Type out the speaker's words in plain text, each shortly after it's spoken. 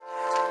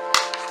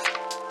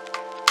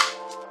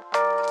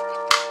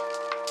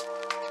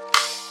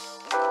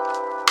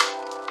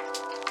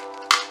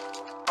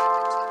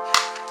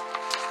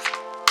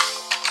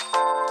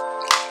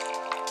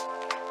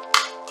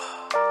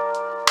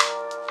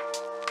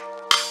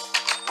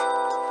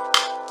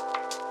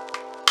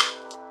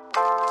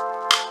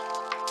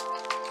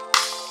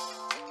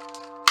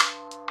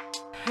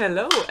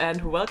Hello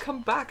and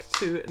welcome back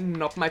to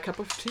Not My Cup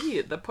of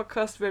Tea, the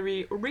podcast where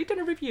we read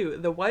and review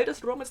the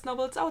widest romance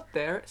novels out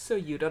there so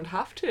you don't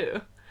have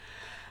to.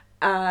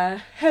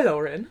 Hello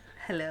Rin.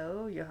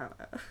 Hello,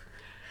 Johanna.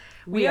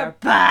 We are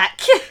back!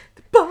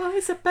 The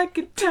boys are back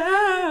in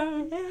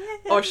town!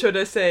 Or should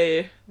I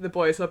say, the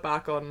boys are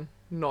back on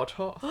Not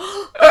Hot.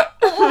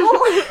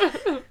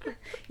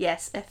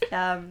 Yes,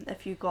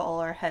 if you got all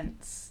our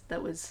hints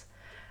that was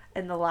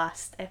in the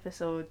last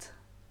episode.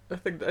 I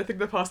think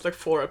the past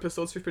 4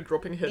 episodes we've been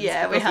dropping hints.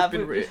 Yeah, we have.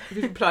 We've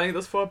been planning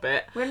this for a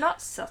bit. We're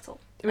not subtle.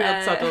 We're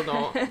not subtle,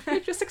 no.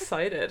 We're just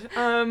excited.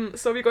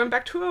 So we're going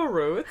back to our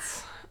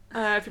roots.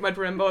 If you might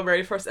remember, our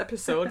very first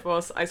episode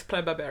was Ice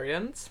Planet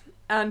Barbarians.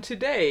 And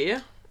today,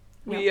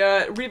 we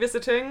are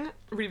revisiting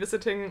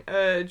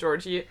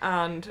Georgie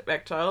and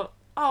Vectile.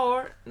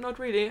 Or, not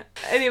really.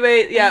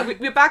 Anyway, yeah,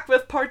 we're back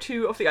with part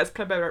 2 of the Ice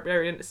Planet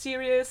Barbarian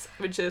series,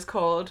 which is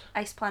called...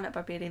 Ice Planet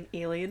Barbarian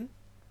Alien.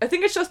 I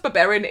think it's just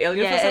Barbarian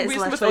Alien for some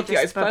reason without the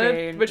Ice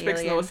Planet, which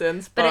makes no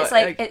sense. But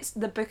it's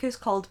the book is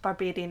called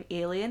Barbarian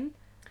Alien,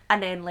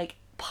 and then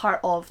part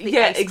of the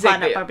Ice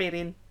Planet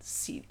Barbarian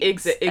series.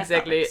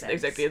 Exactly,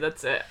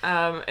 that's it.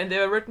 And they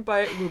were written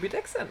by Ruby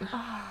Dixon.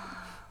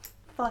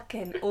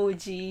 Fucking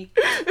OG.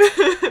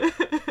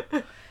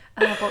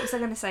 What was I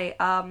going to say?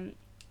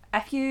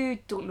 If you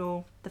don't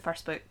know the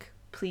first book,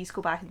 please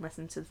go back and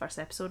listen to the first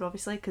episode,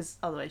 obviously, because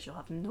otherwise you'll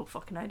have no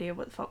fucking idea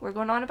what the fuck we're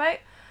going on about.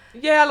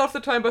 Yeah, a lot of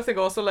the time, but I think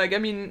also,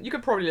 you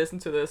could probably listen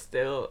to this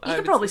still. You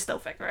could probably still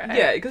figure it out.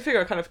 Yeah, you can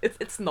figure out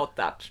it's not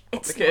that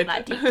complicated. It's not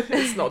that deep.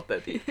 It's not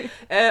that deep.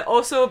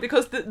 Also,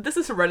 because this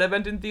is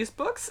relevant in these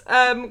books,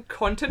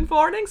 content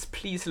warnings,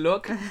 please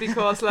look,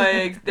 because,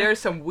 there's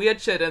some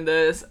weird shit in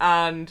this,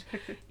 and,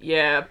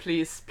 yeah,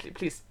 please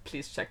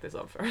check this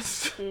out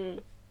first.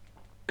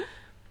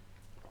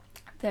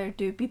 There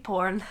do be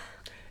porn.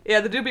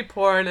 Yeah, there do be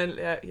porn, and,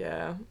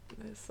 yeah,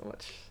 there's so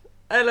much.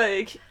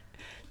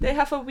 They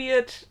have a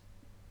weird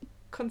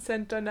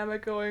consent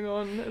dynamic going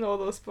on in all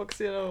those books,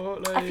 you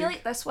know. I feel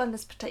like this one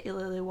is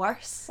particularly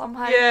worse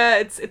somehow. Yeah,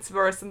 it's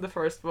worse than the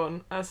first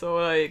one.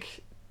 So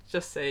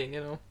just saying,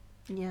 you know.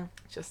 Yeah.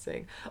 Just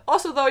saying.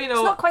 Also, though, you know,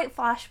 it's not quite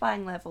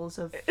flashbang levels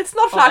of. It's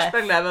not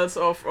flashbang levels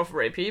of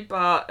rapey,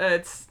 but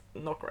it's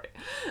not great.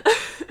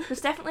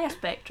 There's definitely a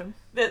spectrum.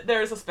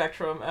 There is a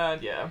spectrum,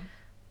 and yeah,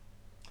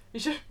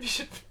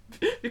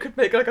 we could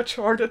make a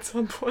chart at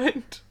some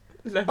point.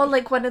 Or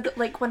one of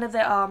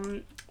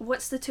the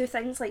what's the two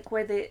things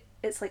where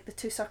it's the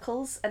two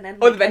circles and then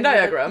the Venn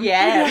diagram.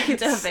 Yeah, we could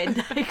do a Venn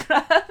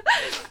diagram.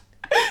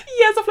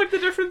 Yes, of the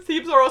different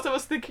themes. Or also I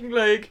was thinking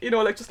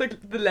just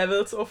the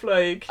levels of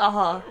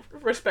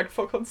respect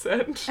for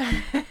consent.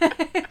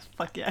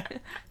 Fuck yeah.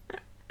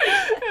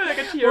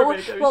 A tier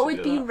what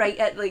would be right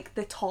at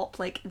the top?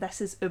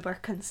 This is uber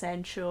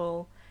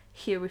consensual.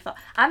 Here we thought.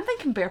 I'm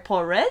thinking Bear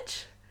Paw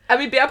Ridge. I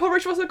mean, Bear Paw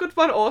Ridge was a good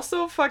one.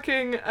 Also,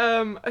 fucking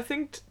I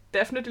think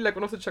definitely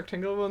one of the Chuck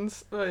Tingle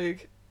ones.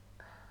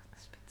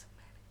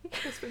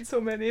 There's been so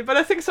many, but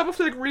I think some of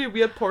the really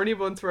weird porny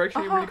ones were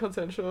actually really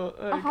consensual.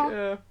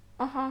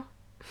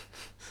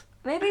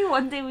 Maybe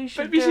one day we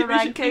should do a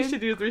ranking.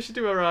 We should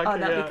do a ranking. Oh,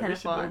 that'd be kind of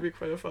fun. That'd be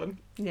quite fun.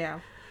 Yeah.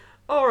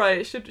 All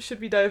right,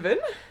 should we dive in?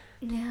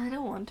 Yeah, I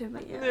don't want to,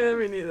 but yeah. Yeah,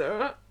 me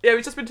neither. Yeah,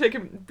 we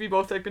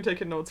both been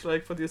taking notes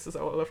for this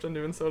all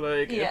afternoon, so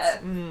yeah.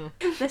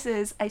 It's, This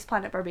is Ice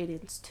Planet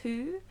Barbarians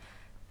 2,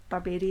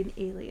 Barbarian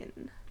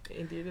Alien.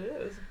 Indeed it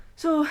is.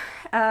 So,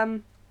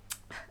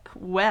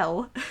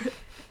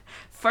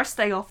 first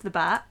thing off the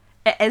bat,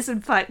 it is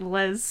in fact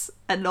Liz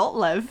and not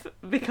Liv,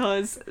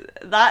 because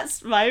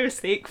that's my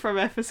mistake from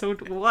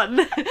episode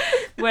 1,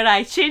 when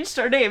I changed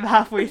her name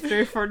halfway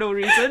through for no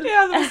reason.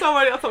 Yeah, there was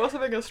somebody I thought I was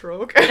having a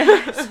stroke.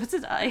 So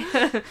did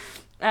I.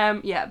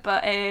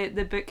 But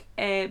the book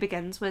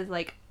begins with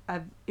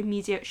a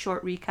immediate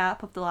short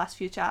recap of the last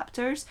few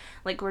chapters.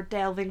 We're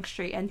delving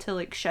straight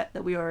into shit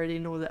that we already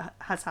know that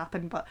has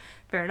happened, but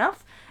fair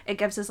enough. It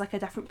gives us a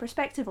different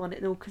perspective on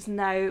it though, because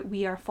now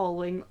we are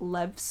following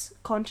Liv's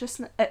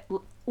consciousness.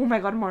 Oh my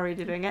god, I'm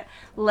already doing it.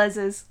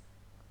 Liz's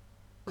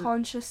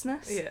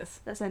consciousness. Yes.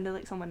 That sounded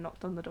like someone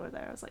knocked on the door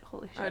there. I was like,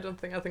 holy shit. I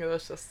think it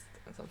was just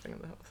something in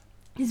the house.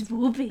 It's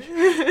Booby.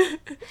 You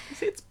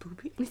say it's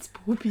Booby? It's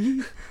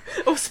Booby.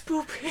 Oh,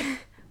 Spoopy.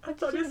 I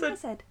thought you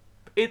said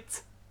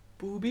it's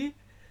Booby.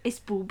 It's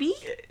Booby?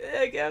 Yeah,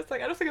 I guess. I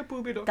don't think a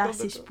booby knocked on the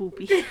door. Das ist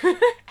Booby.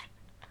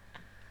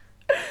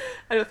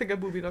 I don't think a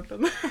booby knocked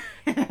on the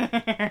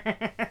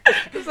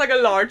It's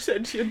a large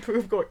sentient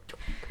boob going,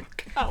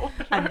 ow.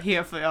 I'm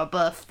here for your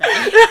birthday.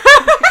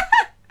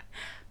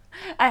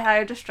 I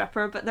hired a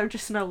stripper, but they're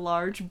just in a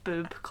large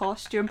boob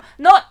costume.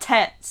 Not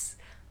tits.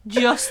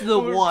 Just the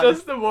one.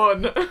 Just the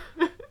one.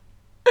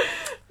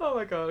 Oh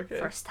my god, okay.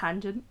 First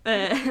tangent.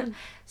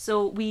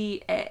 So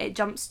it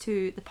jumps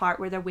to the part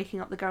where they're waking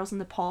up the girls in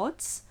the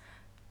pods.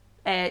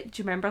 Do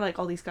you remember like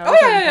all these girls? Oh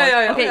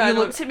yeah. Okay, yeah, you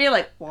looked at me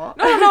like, what?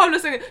 No, I'm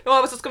listening. No, I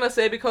was just gonna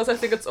say, because I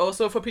think it's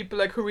also for people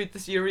like who read the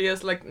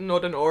series like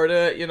not in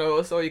order, you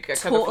know, so you get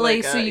kind Totally,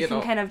 of like so you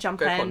can kind of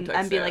jump in context,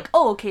 and be like,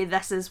 oh, okay,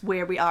 this is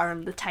where we are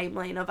on the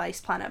timeline of Ice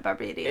Planet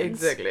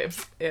Barbarians. Exactly.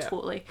 Yeah.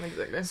 Totally.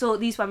 Exactly. So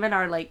these women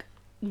are like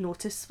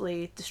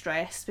noticeably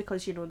distressed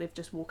because, you know, they've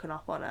just woken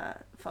up on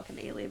a fucking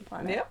alien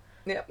planet.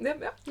 Yep.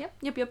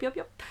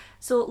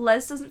 So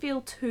Liz doesn't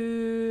feel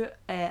too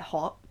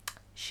hot.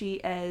 She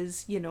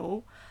is, you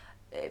know,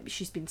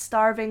 she's been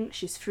starving,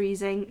 she's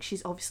freezing,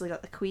 she's obviously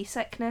got the Quee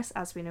sickness,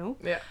 as we know.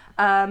 Yeah.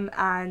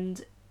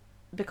 And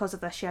because of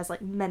this, she has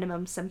like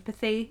minimum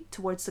sympathy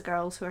towards the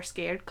girls who are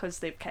scared because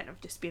they've kind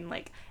of just been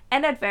like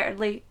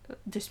inadvertently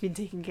just been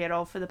taken care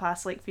of for the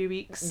past like few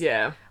weeks.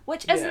 Yeah.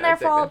 Which isn't their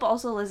fault, but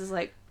also Liz is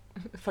like,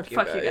 fuck you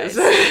fuck guys.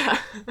 you guys.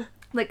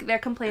 Like, they're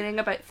complaining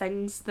about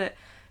things that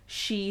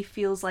she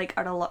feels like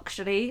are a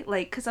luxury,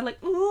 like, because they're like,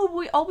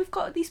 oh, we've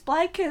got these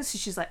blankets.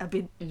 She's like, I've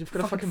been You've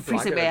got a fucking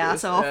freezing my blanket like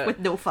ass this, off yeah. with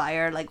no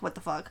fire, like, what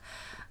the fuck.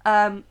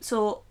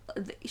 So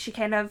she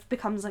kind of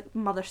becomes like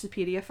Mother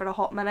Superior for a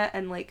hot minute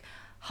and like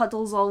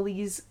huddles all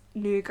these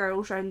new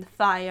girls around the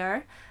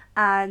fire,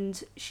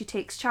 and she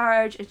takes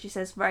charge and she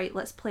says, right,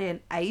 let's play an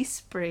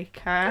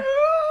icebreaker.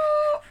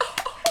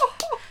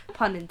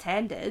 Pun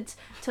intended,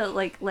 to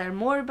like learn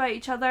more about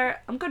each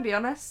other. I'm gonna be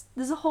honest,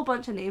 there's a whole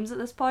bunch of names at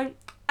this point.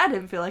 I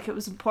didn't feel like it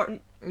was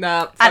important.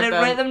 Nah, I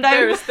didn't write them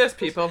down. There's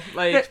people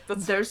like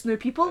There's new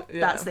people.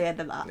 Yeah. That's the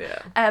end of that.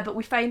 Yeah. But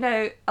we find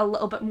out a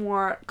little bit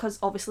more because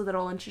obviously they're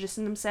all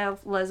introducing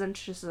themselves. Liz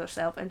introduces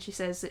herself and she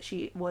says that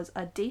she was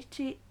a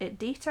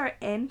data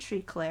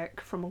entry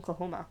clerk from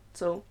Oklahoma.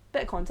 So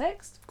bit of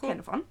context, Cool. kind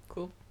of fun.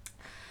 Cool.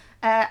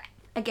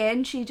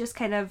 Again, she just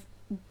kind of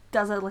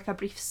does a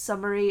brief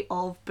summary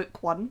of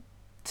book 1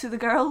 to the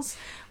girls,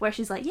 where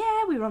she's like,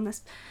 yeah, we were on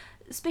this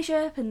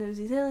spaceship and there was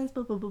these aliens,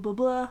 blah blah blah blah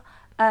blah.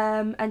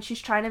 And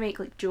she's trying to make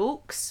like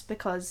jokes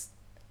because,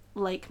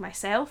 like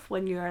myself,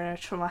 when you're in a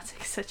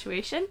traumatic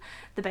situation,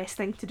 the best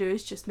thing to do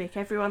is just make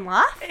everyone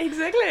laugh.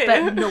 Exactly.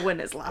 But no one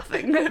is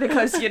laughing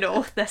because, you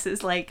know, this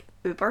is like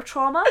uber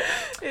trauma.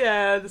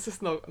 Yeah, this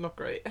is not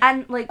great.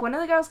 And like one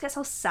of the girls gets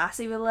all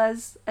sassy with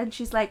Liz and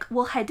she's like,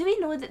 well, how do we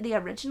know that the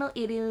original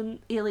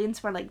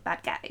aliens were like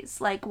bad guys?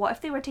 Like, what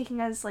if they were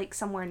taking us like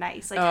somewhere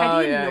nice? Like,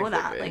 how do you know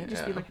that? Like,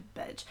 just be like a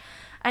bitch.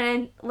 And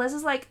then Liz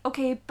is like,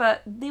 okay,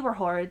 but they were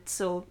horrid,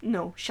 so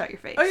no, shut your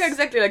face. Oh yeah,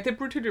 exactly. Like, they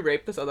brutally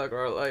raped this other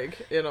girl,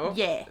 like, you know?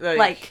 Yeah,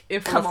 like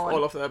in front come of on.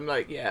 all of them,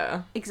 like,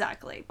 yeah.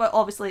 Exactly. But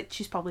obviously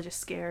she's probably just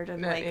scared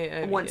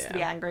and wants to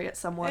be angry at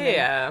someone.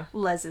 Yeah.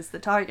 And Liz is the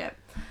target.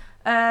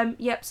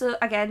 Yep, so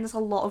again, there's a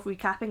lot of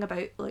recapping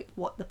about like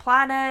what the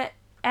planet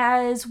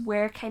is,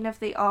 where kind of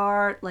they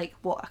are, like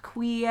what a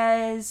Quee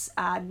is,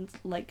 and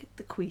like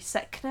the Quee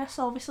sickness,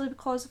 obviously,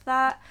 because of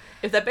that.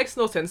 If that makes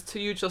no sense to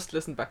you, just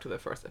listen back to the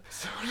first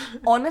episode.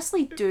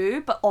 Honestly do,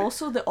 but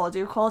also the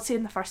audio quality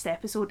in the first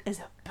episode is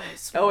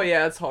abysmal. Oh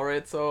yeah, it's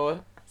horrid,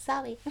 so...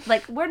 Sorry.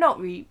 Like, we're not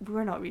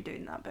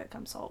redoing that book,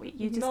 I'm sorry.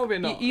 You just, No, we're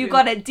not. You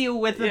gotta deal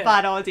with the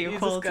bad audio you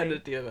quality. You just gotta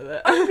deal with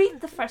it. Or read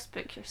the first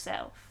book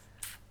yourself.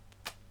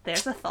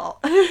 There's a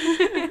thought.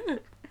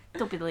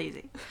 Don't be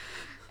lazy.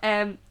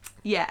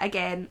 Yeah,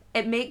 again,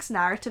 it makes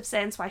narrative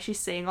sense why she's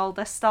saying all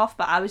this stuff,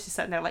 but I was just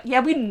sitting there like, yeah,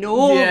 we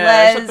know,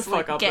 Yeah, shut Liz. the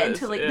Like, fuck up, get Liz,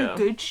 into like yeah. the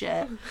good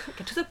shit.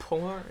 Get to the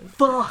porn.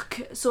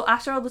 Fuck. So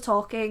after all the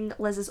talking,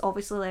 Liz is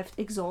obviously left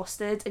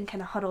exhausted and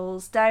kind of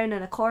huddles down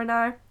in a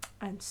corner.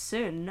 And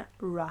soon,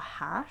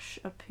 Rahash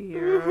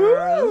appears.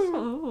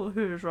 Oh,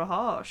 who's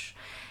Rahash?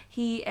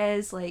 He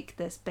is like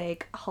this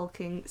big,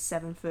 hulking,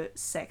 7-foot,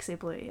 sexy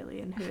blue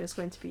alien who is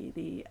going to be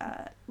the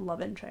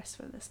love interest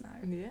for this now.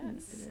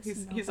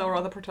 Yes. He's our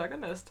other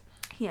protagonist.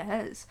 He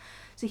is.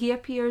 So he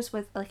appears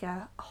with like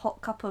a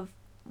hot cup of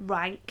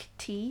rank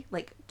tea,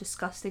 like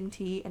disgusting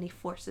tea, and he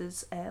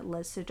forces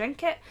Liz to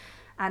drink it.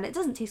 And it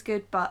doesn't taste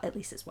good, but at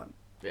least it's warm.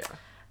 Yeah.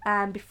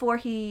 And before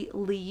he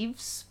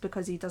leaves,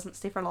 because he doesn't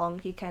stay for long,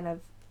 he kind of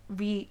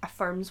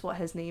reaffirms what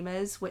his name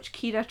is, which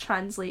Kira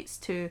translates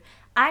to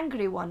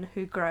angry one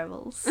who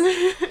growls.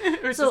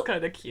 Which So- is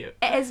kind of cute.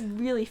 It is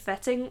really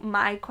fitting.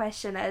 My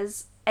question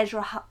is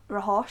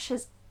Rahash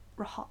his...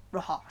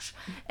 Rahash.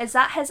 Is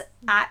that his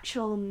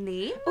actual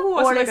name? Ooh,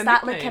 is or it like is a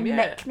that like a nickname? Yeah.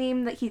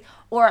 nickname that he...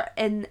 Or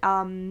in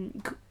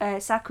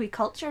Sakui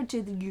culture, do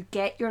you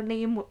get your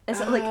name...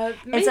 Is it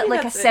like maybe is it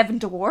like a that's it. Seven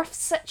Dwarfs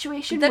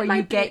situation That where you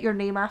might be- get your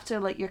name after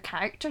like your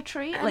character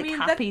trait? I Like mean,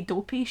 happy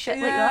dopey shit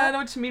Yeah, like I that? know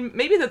what you mean.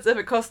 Maybe that's it,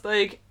 because,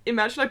 like,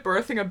 imagine, like,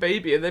 birthing a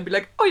baby and then be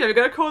like, oh yeah, we're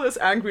gonna call this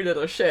angry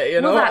little shit, you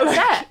know? Well, that's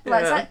Like, it.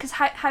 That's yeah. it. Because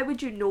how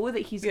would you know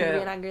that he's going to be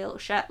Yeah. an angry little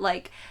shit?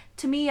 Like,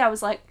 to me, I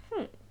was like,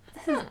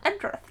 this is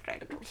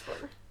interesting.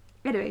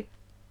 Anyway,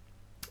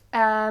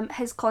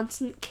 his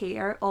constant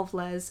care of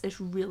Liz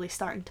is really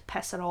starting to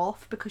piss her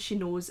off because she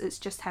knows it's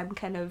just him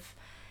kind of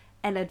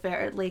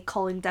inadvertently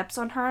calling dibs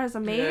on her as a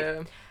mate.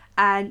 Yeah.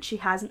 And she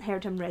hasn't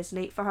heard him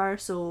resonate for her,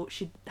 so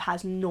she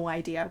has no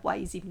idea why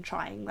he's even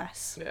trying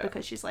this. Yeah.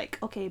 Because she's like,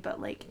 okay,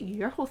 but like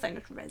your whole thing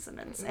is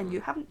resonance, and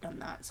you haven't done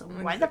that, so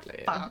why Exactly,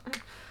 the yeah.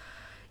 fuck?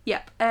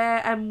 Yep,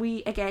 and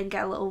we again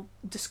get a little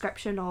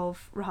description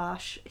of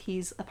Rahash.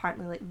 He's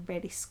apparently like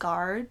very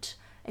scarred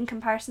in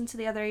comparison to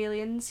the other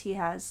aliens. He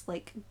has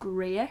like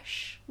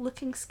greyish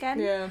looking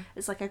skin. Yeah.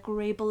 It's like a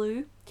grey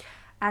blue,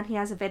 and he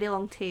has a very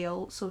long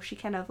tail. So she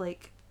kind of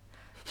like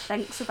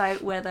thinks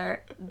about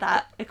whether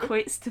that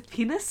equates to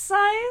penis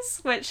size,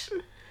 which,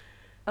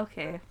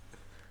 okay,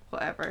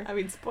 whatever. I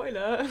mean,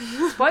 spoiler.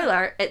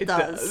 Spoiler, it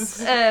does.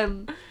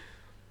 does.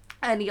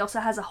 And he also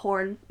has a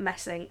horn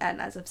missing,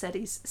 and as I've said,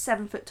 he's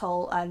 7 foot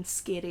tall and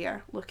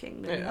scarier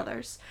looking than the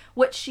others,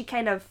 which she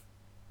kind of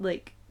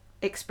like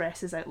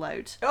expresses out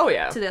loud. Oh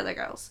yeah. To the other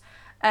girls.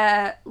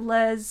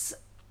 Liz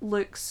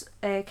looks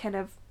kind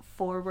of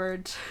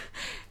forward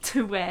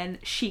to when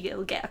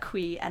she'll get a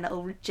quee and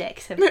it'll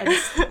reject him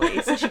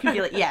instantly, so she can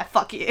be like, yeah,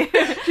 fuck you.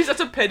 She's such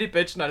a petty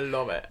bitch and I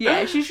love it.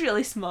 Yeah, she's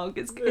really smug.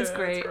 It's great. It's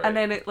great. And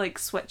then it like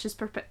switches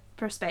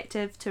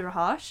perspective to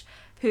Rahash,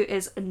 who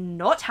is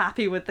not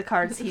happy with the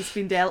cards he's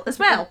been dealt as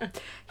well.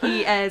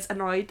 He is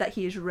annoyed that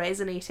he is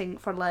resonating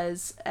for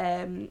Liz,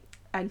 and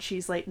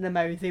she's like the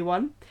mouthy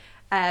one.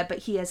 But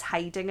he is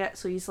hiding it,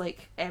 so he's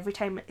like, every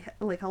time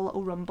like a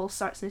little rumble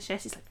starts in his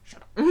chest, he's like,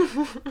 shut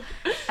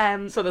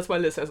up. So that's why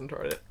Liz hasn't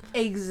heard it.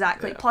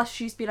 Exactly. Yeah. Plus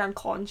she's been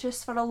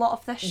unconscious for a lot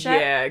of this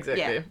shit. Yeah,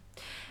 exactly.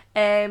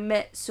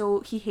 Yeah. So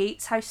he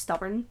hates how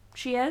stubborn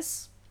she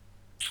is.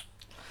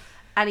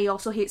 And he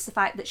also hates the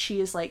fact that she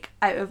is like,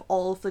 out of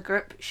all of the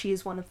group, she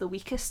is one of the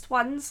weakest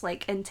ones,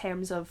 like in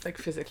terms of Like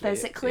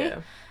physically.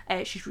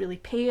 Yeah. She's really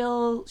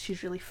pale,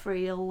 she's really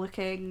frail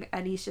looking,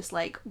 and he's just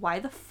like, why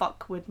the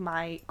fuck would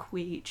my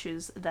queen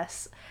choose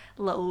this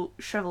little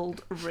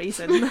shriveled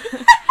raisin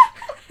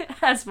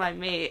as my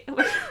mate?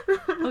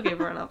 Okay,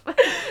 fair enough.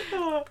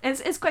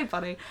 It's quite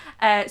funny.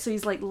 So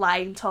he's like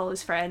lying to all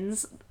his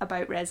friends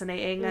about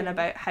resonating and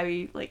about how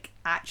he like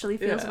actually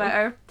feels about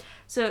her.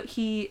 So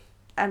he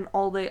and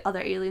all the other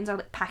aliens are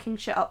like packing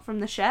shit up from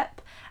the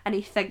ship, and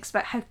he thinks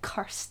about how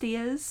cursed he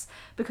is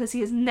because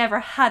he has never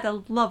had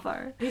a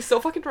lover. He's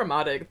so fucking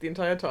dramatic the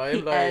entire time.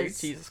 He like,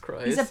 is. Jesus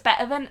Christ. He's a bit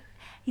of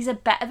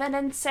an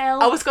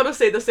incel. I was gonna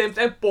say the same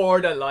thing.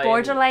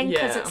 Borderline.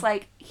 Because it's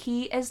like,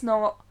 he is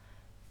not.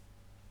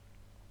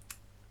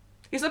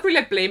 He's not really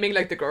like blaming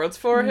like the girls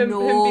for him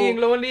being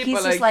lonely, he's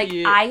but just like,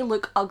 I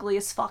look ugly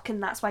as fuck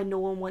and that's why no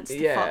one wants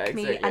to fuck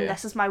me, exactly. and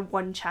this is my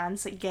one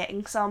chance at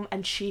getting some,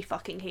 and she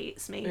fucking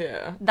hates me.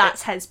 Yeah.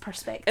 That's his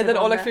perspective. And then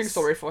all on like this. feeling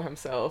sorry for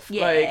himself.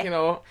 Yeah. Like, you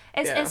know.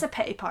 It's a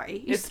pity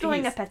party. He's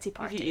throwing a pity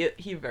party.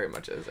 He very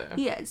much is, yeah.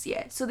 He is,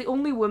 yeah. So the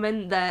only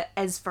woman that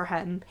is for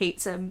him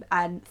hates him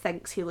and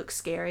thinks he looks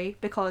scary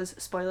because,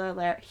 spoiler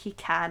alert, he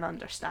can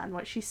understand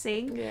what she's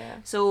saying. Yeah.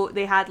 So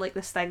they had like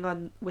this thing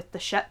on with the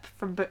ship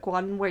from book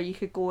 1 where you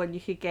could go and you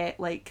could get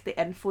like the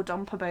info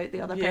dump about the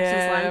other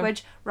person's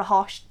language.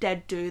 Rahash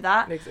did do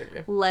that.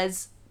 Exactly.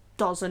 Liz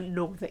doesn't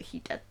know that he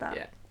did that.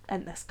 Yeah.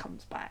 And this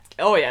comes back.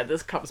 Oh yeah,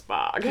 this comes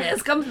back.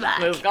 This comes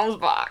back. This comes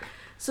back.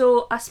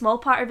 So a small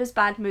part of his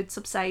bad mood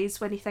subsides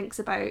when he thinks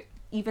about,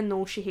 even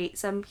though she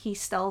hates him, he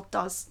still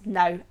does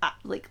now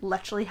like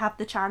literally have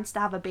the chance to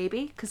have a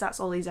baby because that's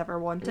all he's ever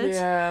wanted.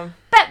 Yeah.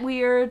 Bit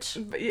weird.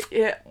 But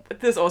yeah,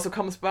 this also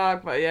comes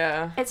back, but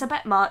yeah. It's a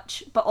bit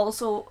much, but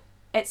also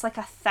it's like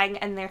a thing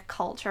in their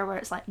culture where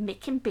it's like,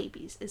 making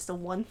babies is the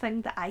one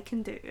thing that I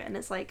can do, and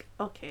it's like,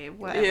 okay,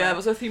 whatever. Yeah, it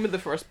was a theme in the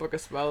first book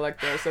as well.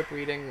 Like, there's a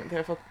breeding.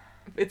 Therefore,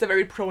 it's a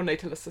very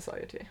pro-natalist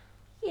society.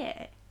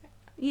 Yeah,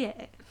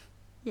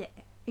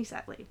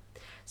 exactly.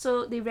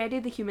 So they ready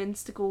the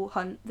humans to go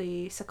hunt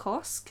the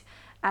Sikosk,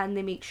 and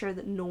they make sure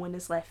that no one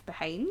is left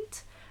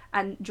behind.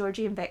 And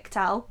Georgie and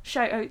Victal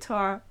shout out to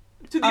our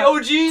To the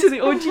OGs! To the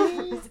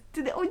OGs!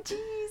 To the OGs!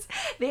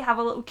 They have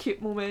a little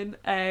cute moment.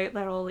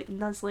 They're all like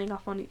nuzzling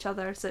up on each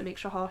other, so it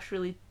makes Rahash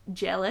really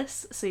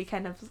jealous. So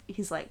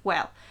he's like,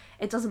 well,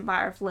 it doesn't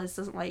matter if Liz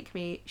doesn't like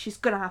me. She's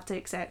gonna have to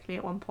accept me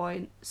at one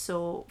point,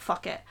 so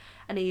fuck it.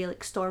 And he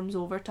like storms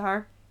over to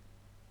her,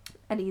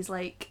 and he's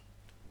like,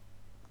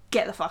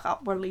 get the fuck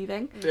up, we're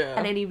leaving. Yeah.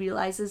 And then he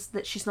realises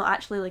that she's not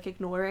actually like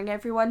ignoring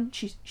everyone.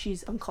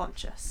 She's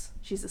unconscious.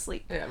 She's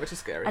asleep. Yeah, which is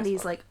scary. And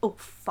he's like, oh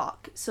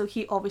fuck. So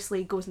he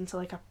obviously goes into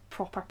like a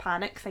proper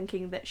panic,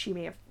 thinking that she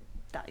may have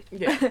died.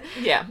 Yeah.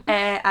 Yeah.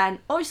 And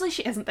obviously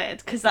she isn't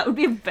dead, because that would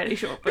be a very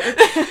short book.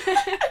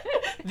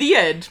 The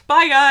end.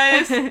 Bye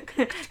guys.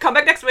 Come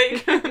back next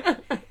week.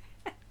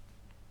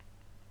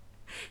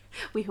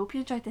 We hope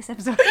you enjoyed this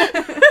episode.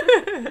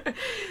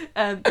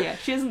 Yeah,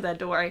 she isn't dead,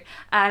 don't worry.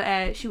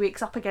 And she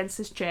wakes up against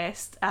his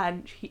chest,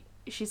 and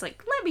she's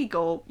like, let me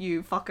go,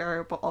 you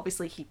fucker. But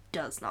obviously he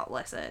does not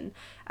listen,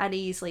 and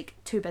he's like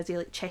too busy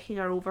like checking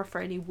her over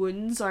for any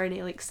wounds or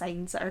any like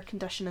signs that her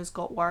condition has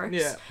got worse.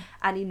 Yeah.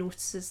 And he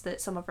notices that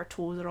some of her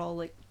toes are all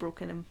like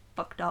broken and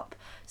fucked up,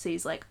 so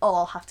he's like, oh,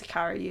 I'll have to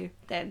carry you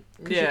then,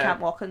 because you can't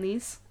walk on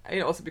these.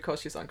 And also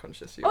because she's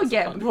unconscious, she Oh, also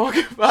yeah. can't walk.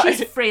 But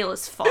She's frail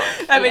as fuck.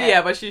 I mean,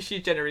 yeah, but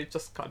she generally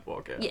just can't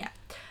walk. Yeah.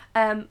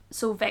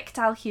 So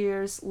Victal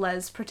hears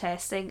Liz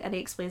protesting, and he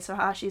explains to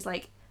her how she's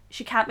like,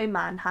 she can't be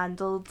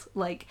manhandled,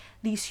 like,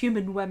 these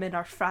human women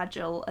are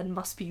fragile and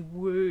must be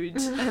wooed.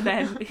 And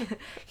then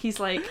he's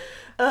like,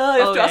 Oh,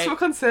 you have to ask okay. for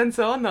consent,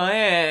 so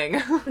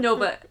annoying. No,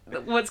 but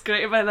what's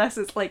great about this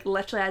is, like,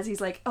 literally as he's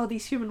like, oh,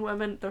 these human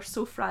women, they're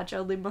so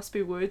fragile, they must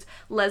be wooed,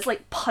 Liz,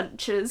 like,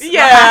 punches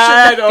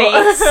Yeah,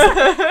 Mahesh in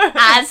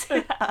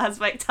the face as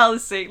Vectel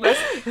is saying this.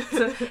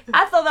 So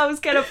I thought that was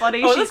kind of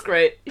funny. Oh, that's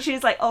great.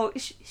 She's like, oh,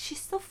 she's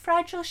so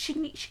fragile, she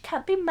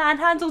can't be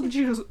manhandled, and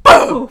she goes,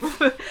 boom!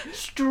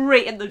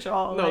 Straight in the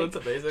jaw. No, like,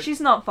 that's amazing.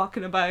 she's not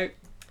fucking about.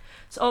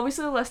 So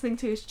obviously listening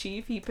to his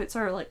chief, he puts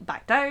her, like,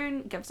 back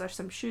down, gives her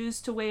some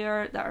shoes to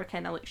wear that are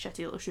kind of, like, shitty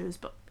little shoes,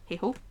 but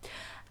hey-ho.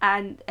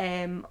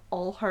 And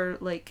all her,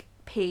 like,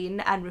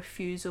 pain and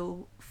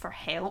refusal for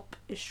help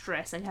is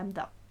stressing him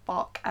the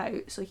fuck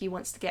out, so he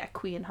wants to get a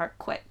queen in her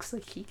quick so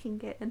he can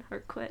get in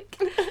her quick.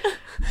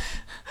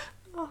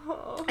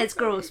 Oh, It's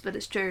gross, but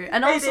it's true.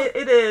 And also,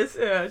 it is.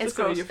 Yeah, it's just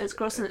gross. so you- It's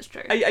gross and it's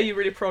true. Are you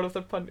really proud of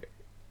that pun?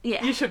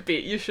 Yeah. You should be.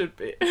 You should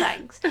be.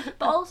 Thanks. But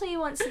also he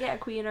wants to get a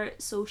queener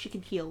so she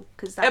can heal,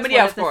 because that's I mean, one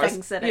yeah, of the course.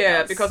 things that it Yeah,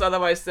 does. because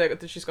otherwise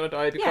she's gonna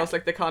die because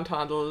like they can't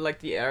handle like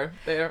the air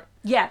there.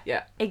 Yeah,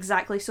 Yeah.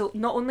 exactly. So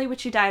not only would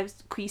she die of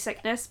quee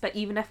sickness, but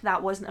even if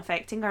that wasn't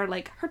affecting her,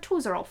 like, her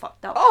toes are all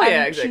fucked up. Oh, and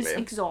yeah, she's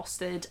exactly.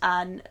 exhausted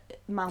and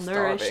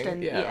malnourished Starving,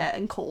 and yeah.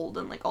 and cold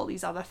and, like, all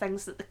these other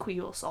things that the quee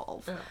will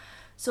solve. Yeah.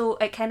 So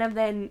it kind of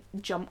then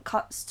jump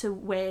cuts to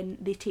when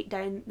they take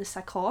down the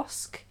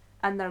Sakosk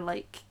and they're,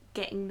 like,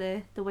 getting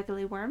the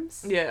wiggly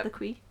worms. Yeah. The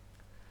quee.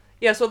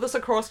 Yeah, so there's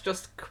of course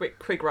just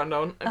quick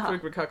rundown and Uh-huh.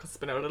 quick recap because it's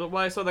been out a little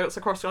while. So there's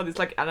of course all these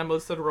like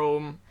animals that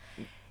roam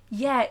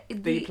Yeah.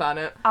 the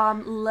planet.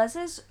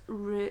 Liz's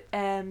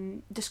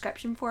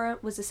description for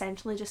it was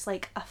essentially just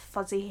like a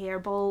fuzzy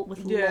hairball with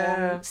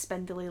Yeah. long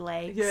spindly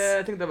legs. Yeah,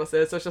 I think that was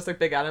it. So it's just like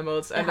big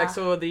animals, and like Uh-huh.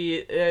 so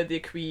the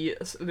quee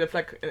live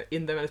like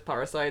in them as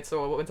parasites.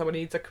 So when someone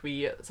needs a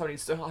quee, someone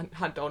needs to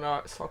hunt down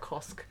a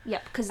Sarkosk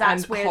Yep, because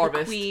that's And where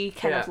harvest, the quee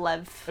kind of yeah.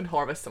 live. and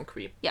harvest some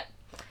quee.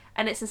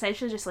 And it's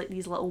essentially just like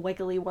these little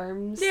wiggly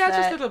worms. Yeah, it's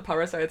just that- little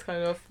parasites,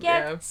 kind of.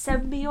 Yeah,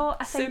 symbiote,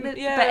 I think.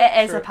 Yeah, but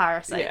it is true. a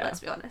parasite, Yeah.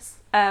 let's be honest.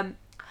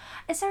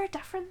 Is there a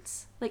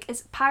difference? Like,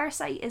 is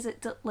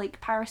it that,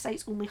 like,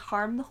 parasites only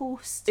harm the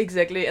host?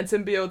 Exactly, and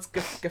symbiotes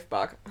give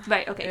back.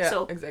 Right, okay, Yeah,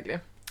 so exactly.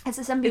 it's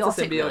a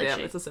symbiotic symbiote, yeah,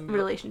 it's a symbiote.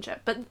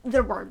 relationship, but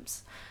they're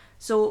worms.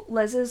 So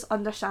Liz is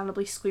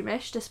understandably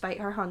squeamish despite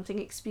her hunting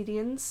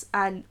experience,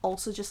 and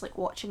also just, like,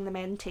 watching the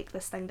men take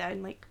this thing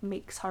down, like,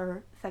 makes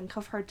her think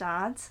of her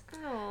dad.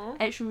 Aww.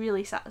 It's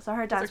really sad. So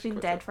her dad's actually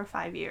been quite dead sad. for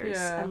 5 years,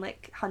 Yeah. and,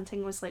 like,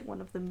 hunting was, like,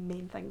 one of the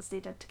main things they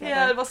did together.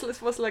 Yeah, it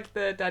was like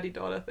the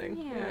daddy-daughter thing.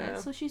 Yeah,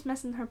 so she's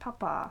missing her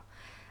papa.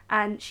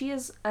 And she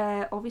is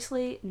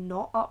obviously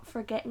not up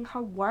for getting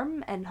her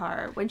worm in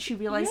her when she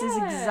realises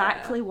Yeah.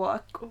 exactly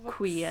what a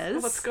quee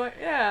is.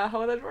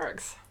 How that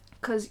works.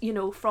 Because, you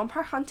know, from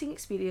her hunting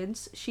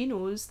experience, she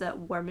knows that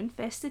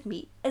worm-infested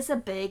meat is a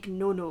big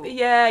no-no.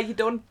 Yeah, you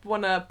don't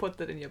want to put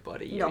that in your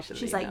body No, usually.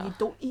 she's like, no. you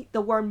don't eat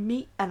the worm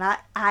meat, and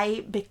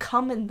I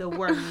becoming the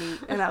worm meat.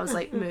 And I was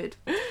like, mood.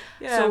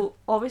 Yeah. So,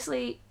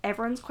 obviously,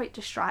 everyone's quite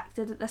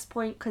distracted at this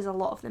point, because a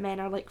lot of the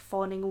men are, like,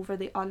 fawning over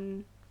the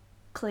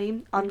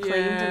unclaimed, I'm using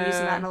Yeah.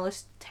 that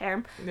analyst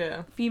term,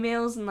 Yeah.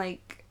 females, and,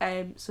 like,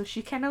 so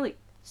she kind of, like,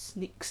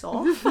 sneaks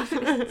off.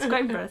 It's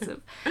quite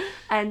impressive.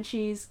 And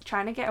she's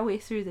trying to get away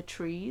through the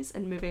trees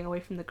and moving away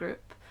from the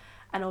group.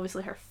 And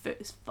obviously her foot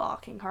is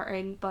fucking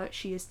hurting, but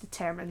she is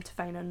determined to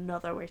find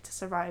another way to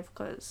survive,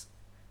 because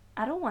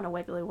I don't want a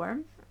wiggly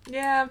worm.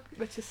 Yeah,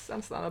 which is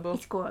understandable.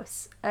 It's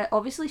gross.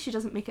 Obviously she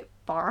doesn't make it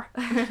far.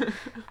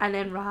 And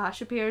then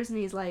Rahash appears and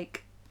he's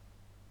like,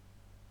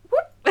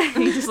 whoop!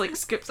 He just, like,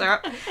 scoops her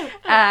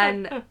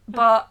up.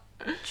 But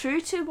true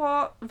to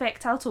what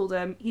Vectel told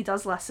him, he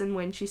does listen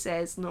when she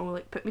says, no,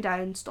 like, put me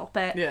down, stop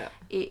it. Yeah.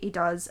 He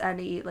does, and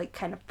he, like,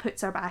 kind of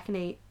puts her back and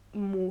he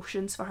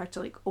motions for her to,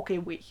 like, okay,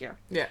 wait here.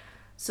 Yeah.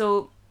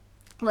 So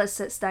Liz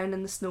sits down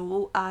in the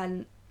snow,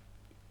 and,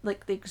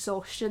 like, the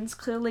exhaustion's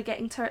clearly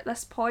getting to her at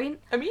this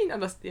point. I mean,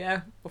 unless,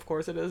 yeah, of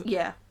course it is.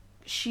 Yeah.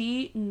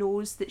 She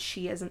knows that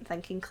she isn't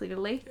thinking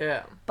clearly,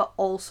 Yeah. but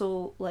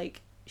also, like,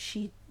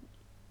 she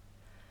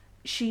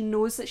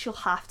knows that she'll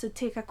have to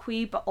take a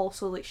quee, but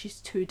also, like, she's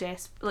too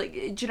desperate. Like, do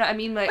you know what I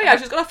mean? Like, Oh yeah,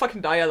 she's gonna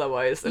fucking die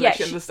otherwise. And yeah, like,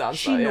 she understands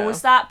she that.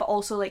 knows that, but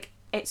also, like,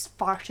 it's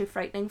far too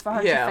frightening for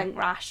her Yeah. to think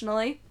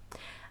rationally.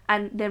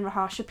 And then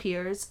Rahash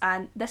appears,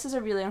 and this is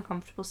a really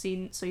uncomfortable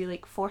scene. So he,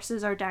 like,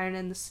 forces her down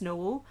in the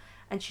snow,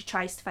 and she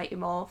tries to fight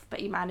him off,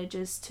 but he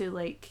manages to,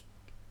 like,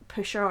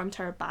 push her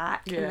onto her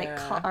back and, like,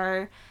 Yeah. cut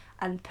her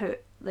and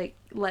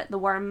let the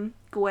worm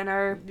go in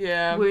her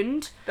Yeah.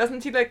 wound.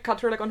 Doesn't he like cut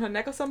her like on her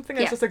neck or something?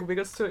 And Yeah. it's just like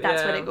wiggles to it.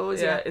 That's yeah. when it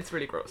goes, yeah. It's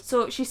really gross.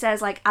 So she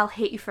says, like, I'll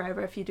hate you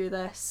forever if you do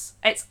this.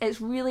 It's a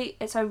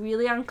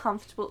really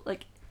uncomfortable,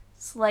 like,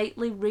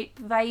 slightly rape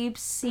vibe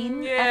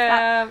scene. if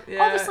that-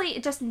 Yeah. Obviously,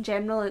 just in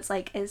general, it's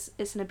like, it's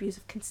an abuse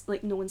of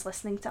like, no one's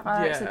listening to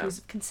her. It's an Yeah. abuse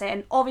of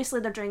consent. Obviously,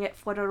 they're doing it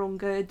for her own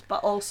good,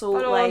 but also,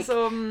 But like,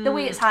 also, the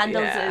way it's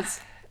handled yeah. is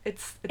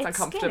It's it's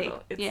uncomfortable. scary.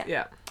 It's Yeah.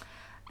 yeah.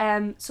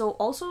 So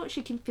also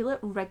she can feel it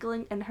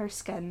wriggling in her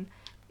skin.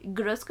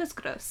 Gross, gross,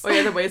 gross. Oh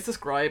yeah, the way it's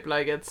described,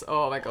 like it's,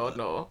 oh my god,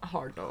 no,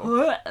 hard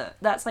no.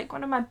 That's like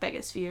one of my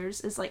biggest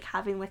fears, is like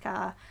having like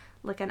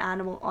an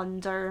animal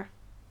under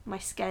my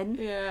skin.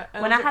 Yeah.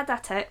 When I had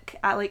that tick,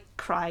 I like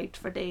cried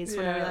for days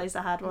when I realised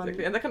I had one.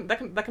 Exactly.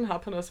 And that can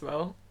happen as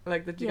well.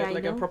 Like that you get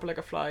like a proper like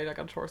a fly like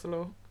on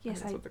torso.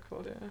 Yes, that's what they're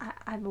called. Yeah.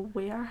 I'm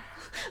aware.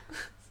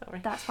 Sorry.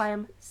 That's why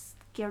I'm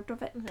scared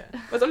of it. Yeah.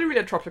 But it's only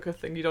really a tropical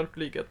thing. You don't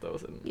really get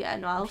those in. Yeah,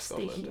 no, I'll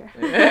stay Scotland. here.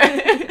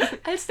 Yeah.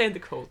 I'll stay in the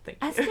cold. Thank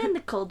you. I'll stay in the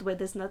cold where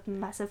there's not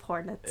massive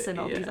hornets and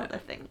all these other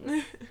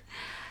things.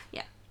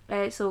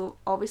 Yeah. So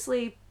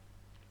obviously,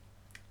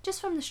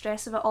 just from the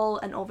stress of it all,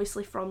 and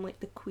obviously from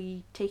like the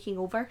Queen taking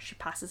over, she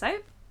passes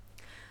out.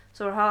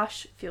 So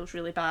Rahash feels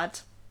really bad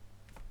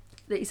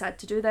that he's had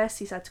to do this.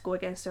 He's had to go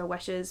against her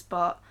wishes,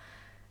 but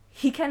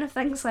he kind of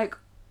thinks like,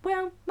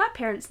 well, my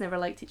parents never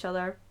liked each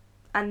other,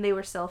 and they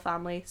were still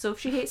family. So if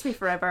she hates me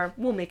forever,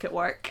 we'll make it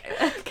work.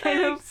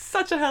 Kind of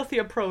such a healthy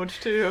approach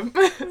to him.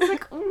 It's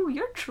like, oh,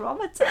 you're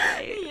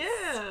traumatized.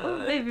 Yeah.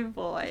 Oh, baby You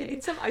boy.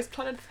 need some ice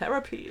planet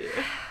therapy.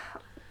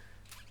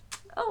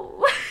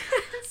 Oh,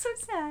 so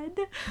sad.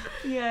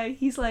 Yeah,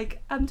 he's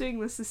like, I'm doing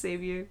this to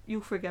save you. You'll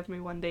forgive me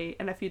one day,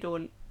 and if you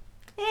don't,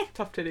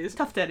 Tough titties.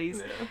 tough titties.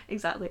 Yeah.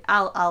 Exactly.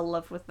 I'll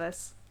live with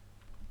this.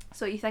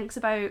 So he thinks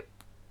about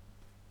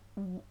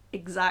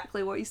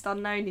exactly what he's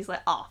done now, and he's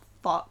like, oh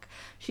fuck,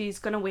 she's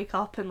gonna wake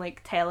up and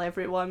like tell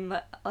everyone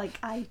that like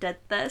I did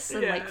this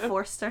and like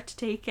forced her to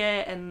take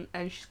it, and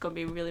she's gonna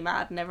be really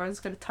mad, and everyone's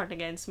gonna turn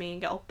against me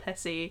and get all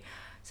pissy.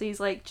 So he's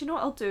like, do you know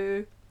what I'll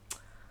do?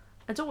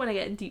 I don't want to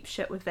get in deep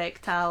shit with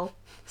Vectal.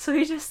 So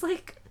he just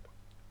like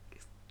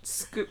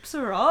scoops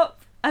her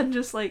up and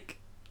just like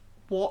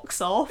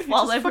walks off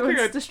while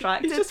everyone's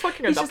distracted. He's just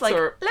fucking He's abducts just like,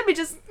 her. let me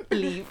just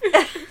leave.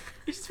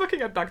 He's just fucking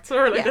abducts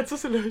her, like Yeah. that's a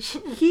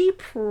solution. He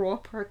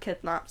proper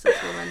kidnaps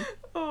this woman.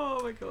 Oh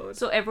my god.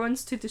 So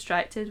everyone's too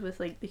distracted with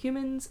like the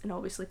humans and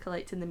obviously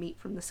collecting the meat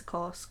from the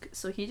Sikosk.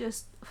 So he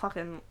just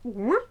fucking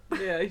whoop,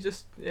 Yeah, he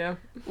just, yeah.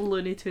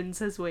 Looney Tunes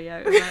his way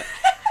out of it.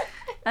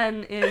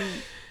 And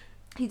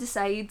he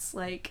decides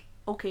like,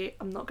 okay,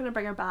 I'm not gonna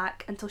bring her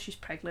back until she's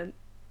pregnant,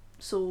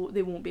 so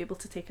they won't be able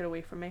to take her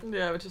away from me.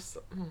 Yeah, but just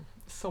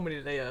so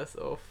many layers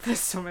of... There's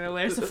so many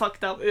layers of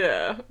fucked up.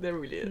 Yeah, there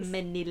really is.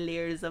 Many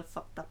layers of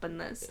fucked up in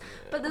this. Yeah.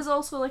 But there's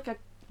also like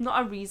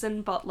not a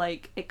reason, but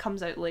like it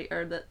comes out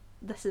later that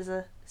this is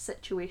a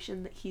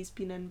situation that he's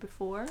been in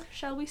before,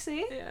 shall we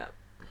say?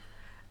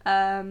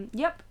 Yeah.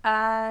 Yep,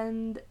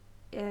 and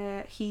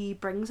he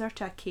brings her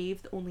to a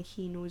cave that only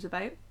he knows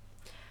about.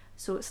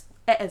 So it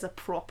is a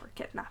proper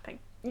kidnapping.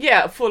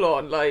 Yeah, full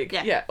on, like,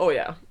 Yeah. yeah, oh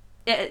yeah.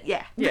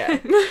 Yeah. Yeah.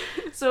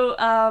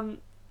 So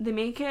they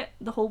make it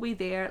the whole way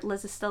there.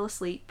 Liz is still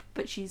asleep,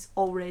 but she's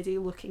already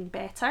looking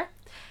better.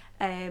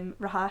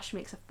 Rahash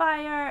makes a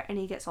fire and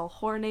he gets all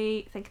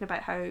horny thinking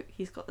about how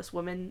he's got this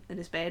woman in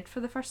his bed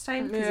for the first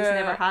time because he's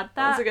never had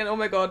that. Once again, oh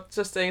my god,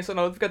 just saying, so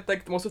now we've got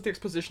like most of the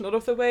exposition out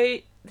of the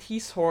way.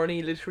 He's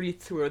horny literally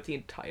throughout the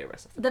entire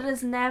rest of the There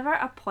is never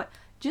a point.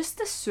 Just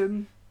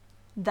assume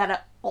that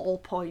at all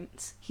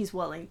points he's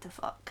willing to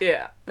fuck.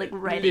 Yeah. Like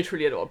ready.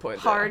 Literally at all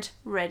points. Hard,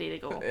 ready to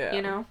go. Yeah.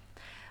 You know?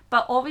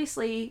 But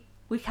obviously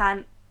we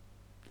can't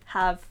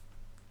have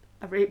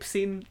a rape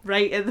scene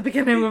right at the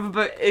beginning of a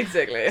book.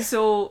 Exactly.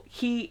 So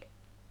he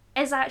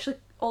is actually,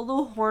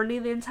 although horny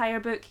the entire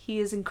book, he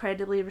is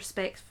incredibly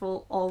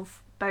respectful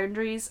of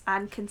boundaries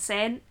and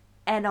consent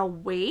in a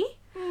way.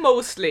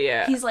 Mostly,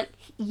 yeah. He's like,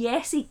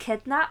 yes, he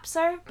kidnaps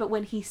her, but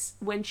when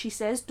she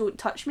says don't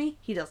touch me,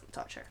 he doesn't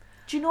touch her.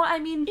 Do you know what I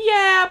mean?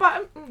 Yeah,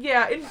 but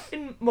yeah,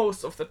 in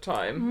most of the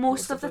time.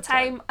 Most of the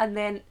time, and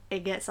then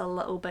it gets a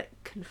little bit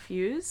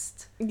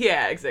confused.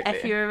 Yeah, exactly.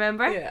 If you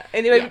remember. Yeah.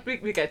 Anyway, Yeah.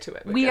 we get to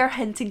it. We are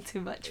hinting too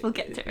much. We'll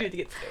get to We it.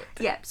 get to it.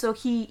 Yeah, so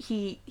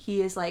he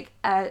is like,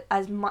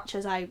 as much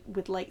as I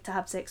would like to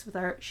have sex with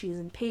her, she is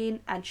in pain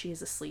and she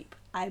is asleep.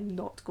 I'm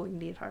not going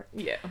near her.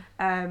 Yeah.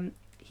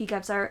 He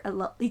gives her a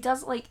little. He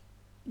does like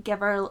give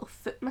her a little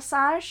foot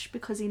massage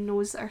because he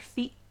knows that her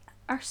feet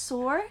are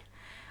sore,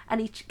 and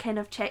he kind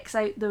of checks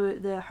out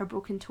her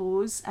broken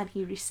toes and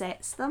he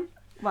resets them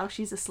while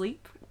she's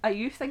asleep. Are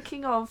you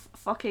thinking of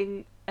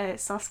fucking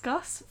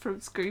Suskus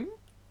from Scream?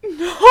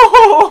 No,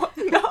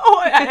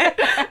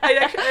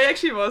 I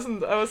actually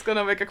wasn't. I was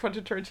gonna make a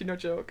Quentin Tarantino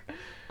joke.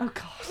 Oh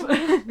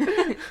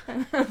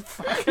god.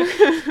 Fuck.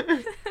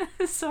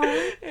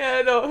 Sorry.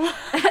 Yeah, no.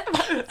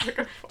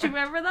 Do you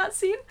remember that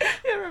scene?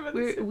 Yeah, I remember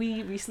this.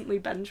 We recently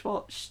binge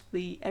watched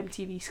the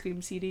MTV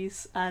Scream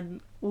series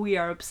and we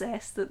are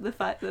obsessed at the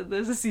fact that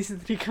there's a season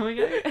 3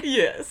 coming out.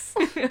 Yes.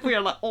 We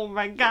are like, oh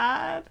my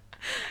god.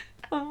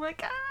 Oh my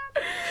god.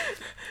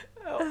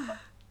 Oh.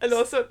 And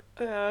also,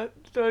 have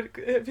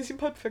you seen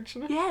Pulp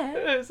Fiction?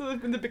 Yeah. So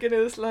in the beginning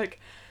it's like,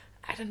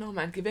 I don't know,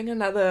 man, giving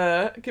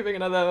another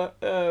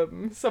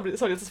somebody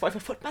else's wife a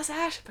foot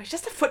massage, but it's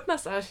just a foot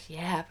massage.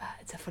 Yeah, but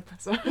it's a foot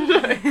massage.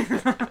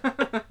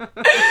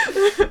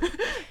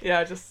 Yeah,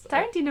 yeah, just...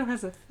 Tarantino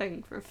has a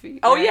thing for feet.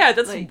 Oh right? yeah,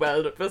 that's Like,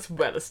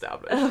 well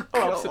established. Oh,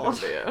 God.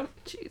 Absolutely, yeah.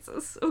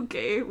 Jesus.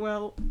 Okay,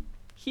 well,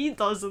 he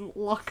doesn't,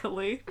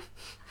 luckily.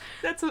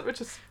 That's it,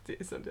 which is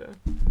decent,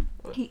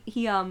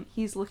 yeah.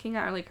 He's looking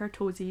at her, like, her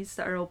toesies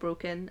that are all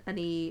broken, and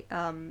he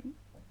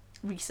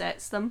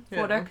resets them for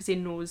her Yeah. because he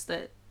knows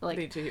that, like,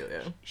 Need to heal,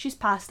 yeah. she's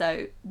passed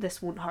out,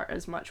 this won't hurt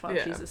as much while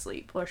Yeah. she's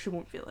asleep, or she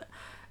won't feel it.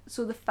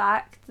 So the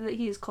fact that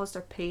he has caused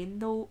her pain,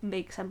 though,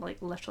 makes him,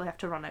 like, literally have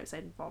to run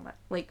outside and vomit.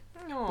 Like,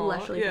 Aw,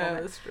 literally yeah,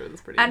 vomit. that's true.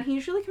 That's pretty. And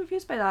he's really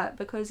confused by that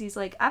because he's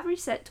like, I've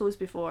reset toes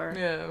before,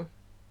 yeah,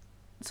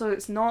 so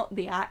it's not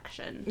the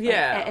action. Like,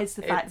 Yeah, it is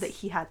the fact that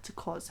it's- he had to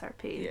cause her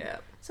pain. yeah,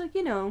 So,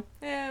 you know,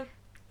 yeah.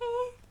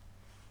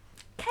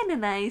 kind of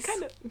nice.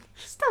 Kind of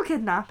Still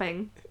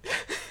kidnapping.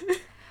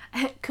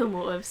 Cool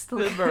motive, still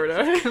the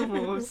murder. cool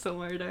motive, still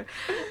murder.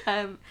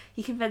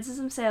 He convinces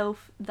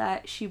himself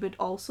that she would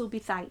also be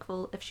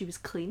thankful if she was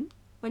clean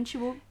when she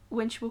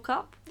woke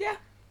up. Yeah,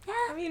 Yeah,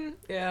 I mean,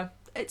 yeah,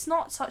 it's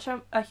not such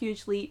a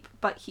huge leap,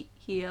 but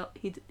he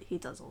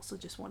does also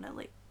just want to,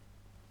 like,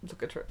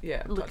 look at her.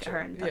 Yeah, look touch at her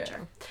and touch yeah.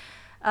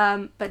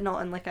 her. But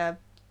not in like a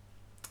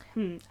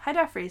how do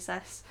I phrase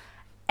this?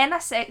 In a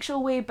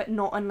sexual way, but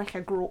not in like a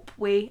grope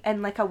way.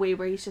 In like a way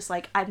where he's just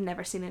like, I've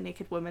never seen a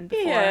naked woman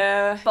before.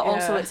 Yeah, But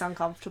also yeah. it's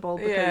uncomfortable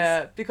because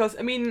Yeah, because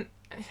I mean,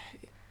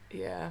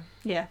 yeah,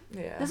 yeah.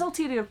 yeah. There's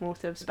ulterior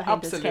motives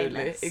behind his Absolutely,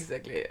 kindness.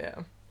 exactly, yeah.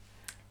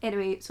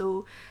 Anyway,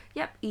 so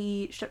yep,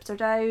 he strips her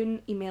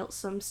down, he melts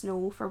some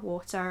snow for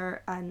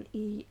water, and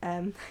he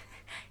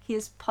he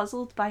is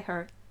puzzled by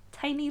her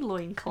tiny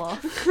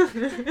loincloth.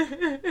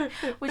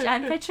 Which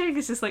I'm picturing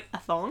is just like a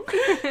thong.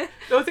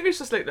 No, I think it's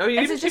just like no. Is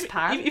Even, it just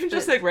pants? even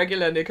just like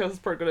regular knickers,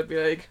 are gonna be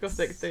like because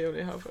they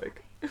only have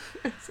like.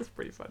 It's just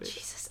pretty funny.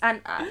 Jesus,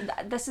 and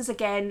this is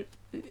again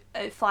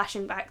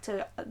flashing back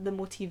to the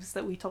motifs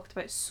that we talked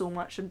about so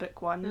much in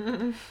book one.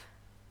 Mm-hmm.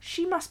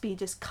 She must be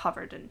just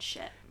covered in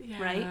shit,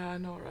 right? Yeah,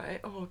 no, right.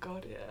 Oh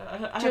god,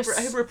 yeah. I Just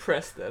have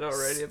repressed that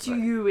already.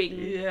 Stewing But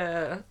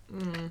yeah.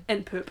 Mm.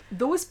 in poop.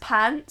 Those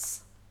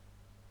pants,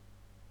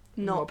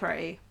 not Nope.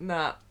 pretty.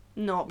 Nah.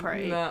 Not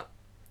pretty. Nah.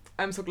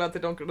 I'm so glad they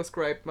don't get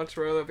described much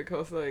further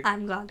because like.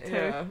 I'm glad too.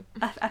 Yeah.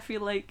 I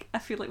feel like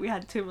we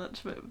had too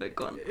much about book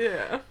one.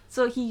 Yeah.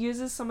 So he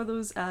uses some of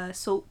those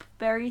soap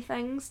berry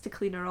things to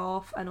clean her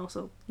off, and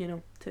also, you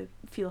know, to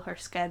feel her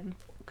skin,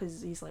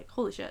 because he's like,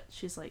 holy shit,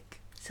 she's like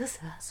so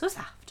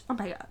soft. Oh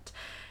my god.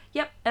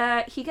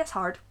 Yep. He gets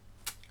hard,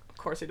 Of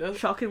course he does.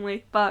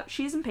 shockingly, but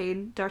she's in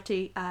pain,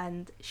 dirty,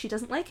 and she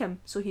doesn't like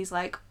him. So he's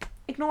like,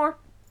 ignore,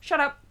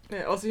 shut up.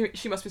 Yeah. Also,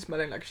 she must be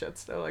smelling like shit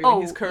still. Like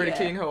Oh, he's currently yeah.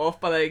 cleaning her off,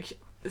 but like.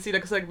 See,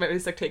 like, it's like maybe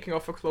he's like taking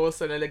off her clothes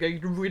and like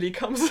it really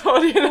comes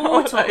out, you know.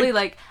 Oh, totally.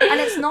 Like, and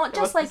it's not It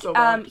just must be like so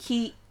bad.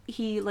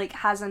 he like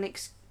has an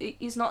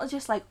he's not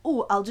just like,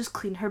 oh, I'll just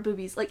clean her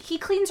boobies. Like, he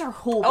cleans her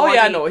whole Oh body.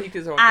 yeah, no, he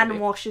does her own and body.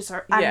 washes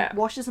her and Yeah.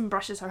 washes and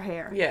brushes her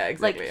hair. Yeah,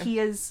 exactly. Like, he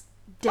is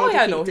Oh,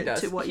 yeah, dedicated no, he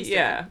does. to what he's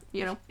Yeah. doing.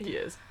 You know. He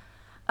is.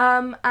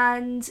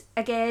 And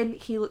again,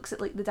 he looks at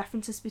like the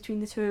differences between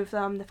the two of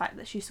them, the fact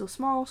that she's so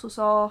small, so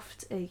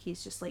soft.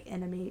 He's just like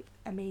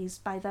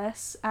amazed by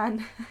this,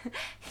 and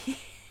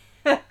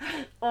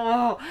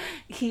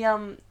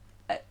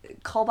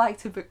call back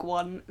to book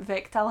one.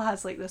 Vectel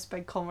has like this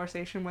big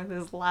conversation with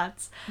his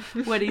lads,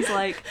 where he's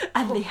like,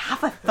 and they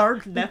have a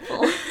third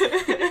nipple,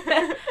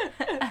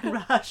 and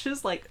Rash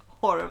is like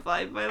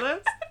horrified by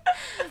this.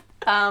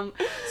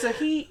 So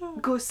he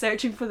goes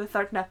searching for the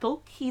third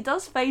nipple. He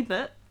does find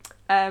it.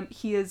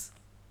 He is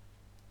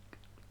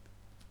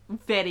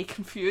very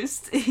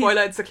confused.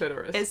 Spoiler, it's the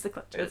clitoris. It's the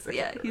clitoris. It's the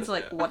Yeah, clitoris, he's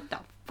like, yeah. what the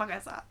fuck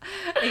is that?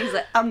 And he's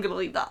like, I'm gonna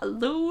leave that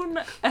alone.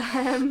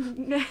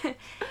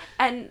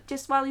 And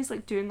just while he's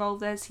like doing all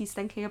this, he's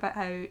thinking about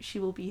how she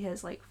will be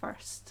his like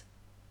first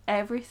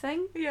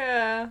everything.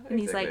 Yeah. And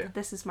he's exactly. like,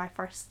 this is my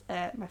first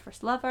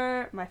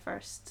lover, my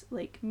first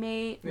like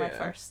mate, my Yeah.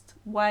 first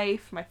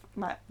wife,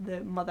 the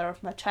mother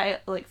of my child,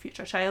 like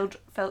future child.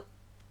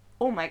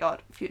 Oh my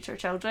god, future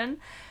children.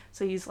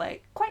 So he's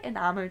like quite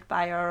enamored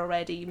by her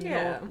already, even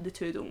Yeah. though the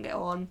two don't get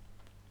on.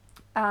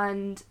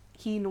 And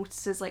he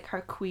notices like her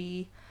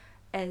quee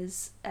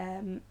is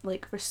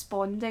like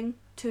responding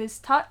to his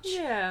touch.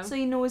 Yeah. So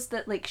he knows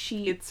that like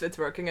it's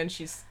working and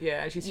she's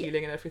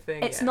healing and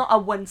everything. it's yeah. not a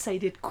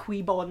one-sided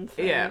quee bond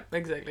thing. Yeah,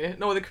 exactly.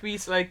 No, the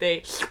quees like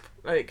they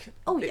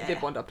Yeah.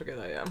 bond up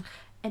together. Yeah.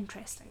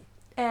 Interesting.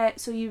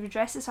 So he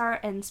redresses her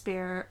in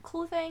spare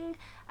clothing,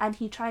 and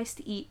he tries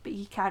to eat, but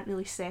he can't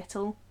really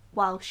settle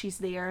while she's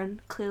there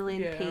and clearly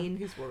in Yeah. pain.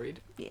 He's worried.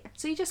 Yeah.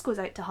 So he just goes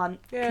out to hunt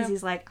because Yeah.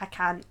 he's like,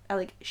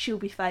 she'll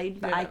be fine,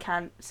 but I Yeah.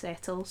 can't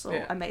settle, so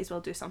Yeah. I might as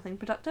well do something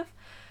productive.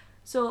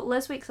 So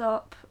Liz wakes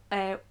up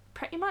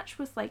pretty much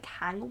with like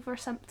hangover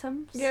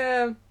symptoms.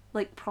 Yeah.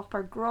 Like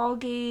proper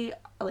groggy,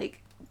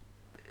 like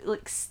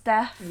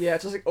stiff. Yeah,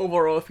 just like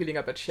overall feeling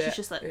a bit shit. She's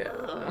just like,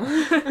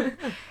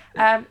 yeah.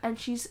 and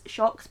she's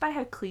shocked by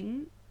how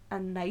clean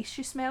and nice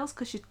she smells,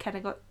 because she'd kind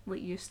of got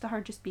like used to her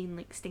just being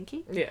like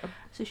stinky. Yeah.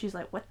 So she's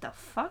like, what the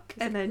fuck?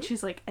 And then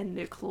she's like in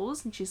new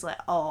clothes, and she's like,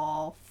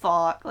 oh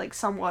fuck, like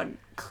someone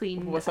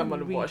cleaned Was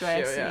someone and washed you,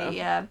 redressed yeah. me.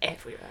 Yeah.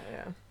 Everywhere,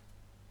 yeah.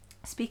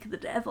 Speak of the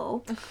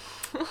devil,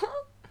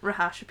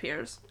 Rahash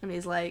appears, and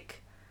he's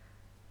like,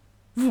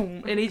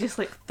 boom, and he just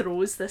like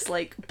throws this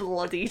like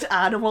bloodied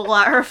animal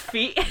at her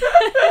feet.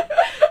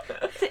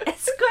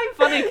 It's quite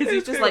funny because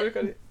he's just like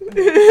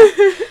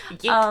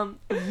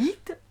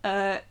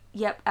yeet.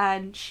 Yep,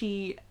 and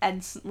she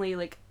instantly,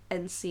 like,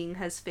 in seeing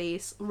his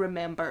face,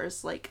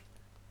 remembers like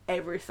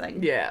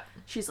everything. Yeah.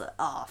 She's like,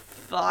 oh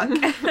fuck.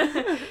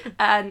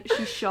 And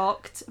she's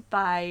shocked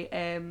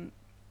by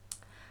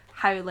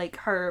how like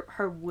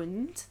her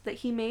wound that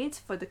he made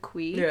for the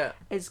queen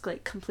is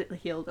like completely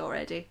healed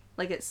already.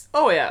 Like it's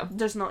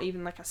there's not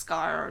even like a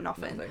scar or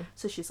nothing.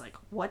 So she's like,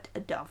 what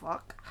the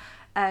fuck?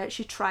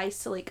 She tries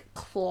to like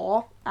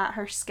claw at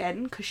her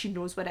skin because she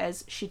knows what it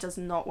is. She does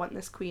not want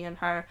this queen in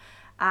her,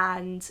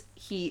 and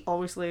he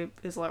obviously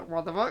is like,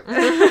 what the fuck?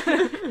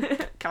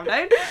 Calm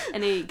down.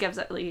 And he gives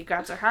it, like, he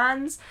grabs her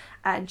hands,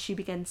 and she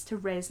begins to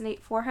resonate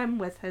for him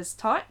with his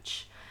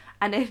touch.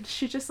 And then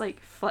she just like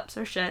flips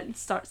her shit and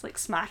starts like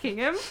smacking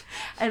him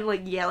and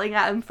like yelling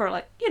at him for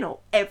like, you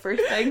know,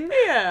 everything.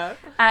 Yeah.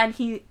 And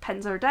he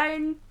pins her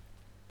down.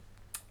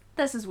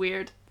 This is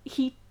weird.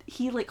 He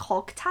like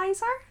hog ties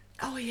her.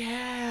 Oh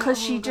yeah.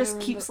 Because she just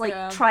keeps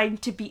like trying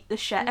to beat the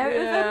shit out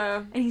of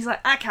him. And he's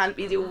like, I can't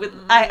be dealing with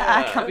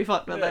I can't be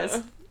fucked with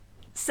this.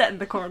 Sit in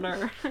the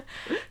corner.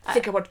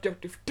 Think about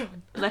what you've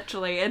done.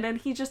 Literally. And then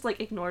he just like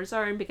ignores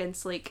her and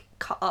begins to like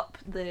cut up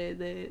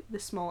the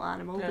small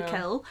animal to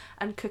kill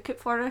and cook it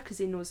for her because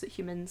he knows that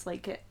humans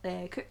like it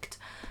cooked.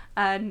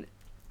 And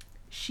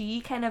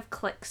she kind of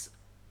clicks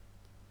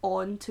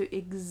on to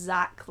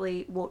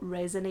exactly what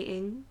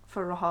resonating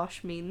for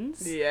Rahash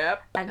means.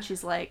 Yep. And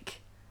she's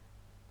like,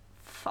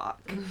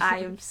 fuck, I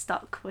am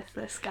stuck with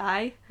this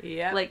guy.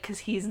 Yeah. Like, because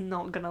he's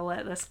not gonna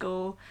let this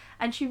go.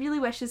 And she really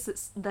wishes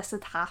that this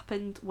had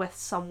happened with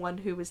someone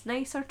who was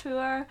nicer to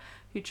her,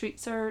 who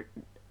treats her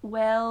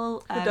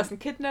well. Who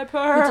doesn't kidnap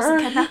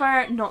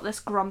her. Not this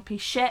grumpy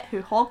shit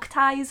who hog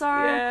ties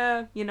her.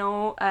 Yeah. You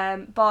know,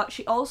 but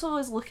she also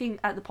is looking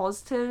at the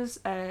positives.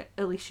 At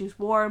least she's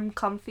warm,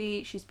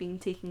 comfy, she's being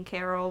taken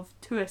care of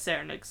to a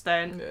certain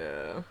extent.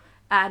 Yeah.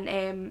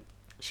 And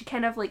she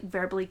kind of like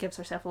verbally gives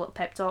herself a little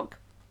pep talk,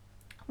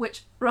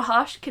 which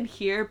Rahash can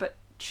hear but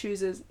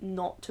chooses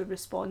not to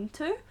respond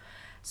to.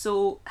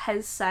 So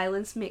his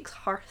silence makes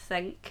her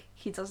think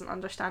he doesn't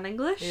understand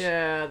English.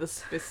 Yeah,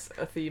 this is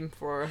a theme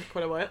for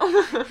quite a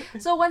while.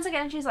 So once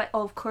again she's like,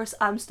 oh, of course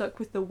I'm stuck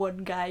with the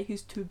one guy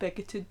who's too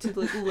bigoted to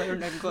like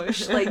learn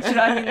English. Like, do you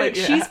know what I mean? Like,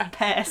 she's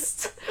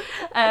pissed.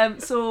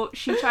 So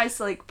she tries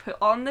to like put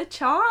on the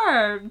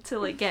charm to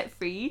like get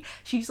free.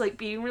 She's like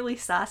being really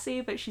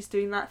sassy, but she's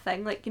doing that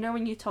thing like, you know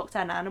when you talk to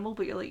an animal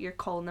but you're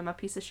calling them a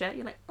piece of shit.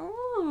 You're like,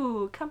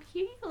 oh, come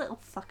here, you little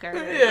fucker.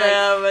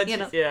 Yeah, like, but you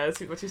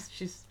know,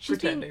 she's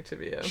pretending to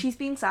be. Yeah. She's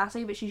being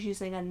sassy, but she's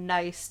using a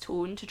nice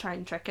tone to try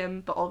and trick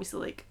him. But obviously,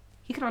 like,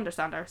 he can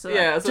understand her, so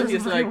so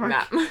he's like,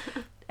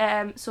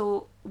 nah.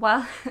 So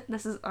while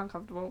this is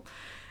uncomfortable,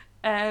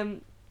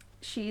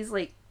 she's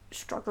like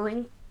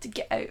struggling to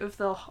get out of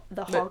the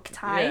hog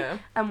tie,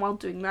 and while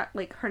doing that,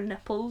 like, her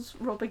nipples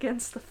rub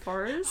against the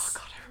furs. Oh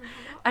god, I remember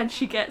that. And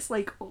she gets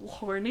like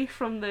horny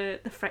from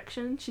the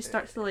friction. She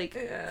starts to like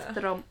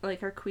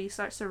like her quee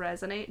starts to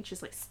resonate, and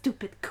she's like,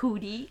 stupid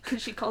cootie,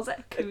 because she calls it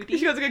a cootie.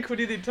 She calls it a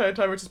cootie the entire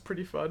time, which is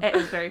pretty fun. It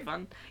is very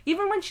fun.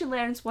 Even when she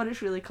learns what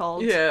it's really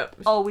called. Yeah.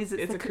 Always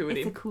it's a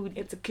cootie. It's a cootie.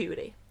 It's a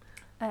cootie.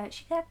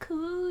 She got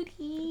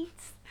cooties.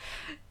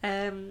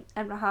 And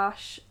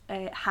Rahash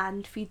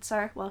hand feeds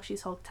her while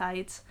she's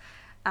hog-tied,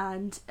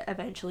 and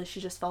eventually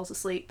she just falls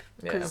asleep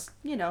because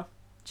you know,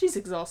 she's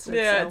exhausted.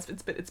 Yeah, so.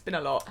 it's been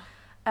a lot.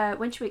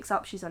 When she wakes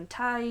up, she's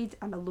untied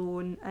and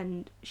alone,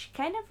 and she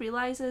kind of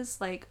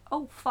realizes, like,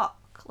 oh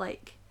fuck,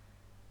 like,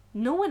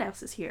 no one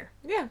else is here.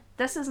 Yeah.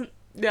 This isn't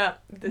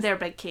their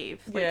big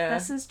cave. Like,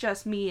 this is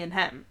just me and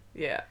him.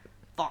 Yeah.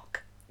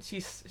 Fuck.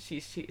 She's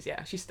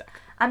stuck.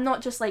 I'm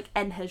not just, like,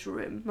 in his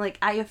room. Like,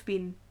 I have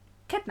been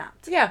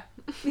kidnapped. Yeah.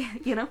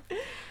 You know?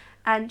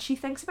 And she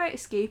thinks about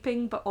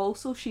escaping, but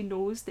also she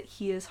knows that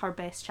he is her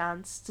best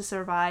chance to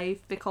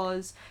survive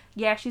because,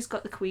 yeah, she's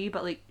got the quee,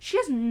 but, like, she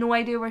has no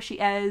idea where she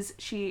is.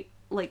 She,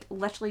 like,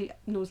 literally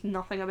knows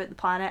nothing about the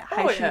planet,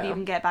 how she would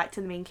even get back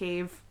to the main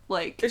cave.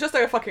 Like, it's just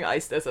like a fucking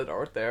ice desert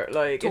out there.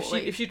 Like,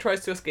 totally. if she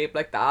tries to escape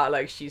like that,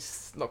 like,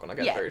 she's not gonna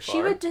get very far.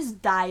 She would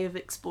just die of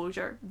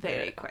exposure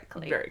very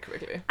quickly. Very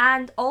quickly.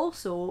 And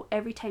also,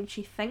 every time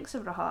she thinks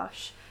of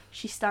Rahash,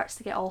 she starts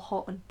to get all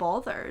hot and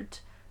bothered.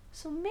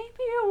 So maybe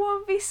it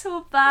won't be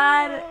so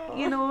bad,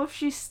 you know, if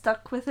she's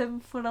stuck with him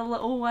for a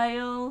little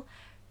while.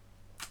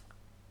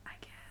 I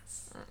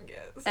guess.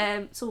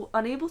 So,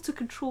 unable to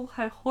control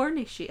how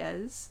horny she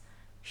is,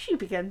 she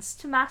begins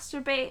to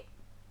masturbate.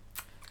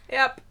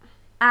 Yep.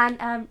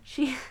 And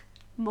she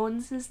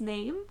moans his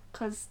name,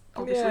 because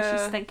obviously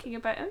she's thinking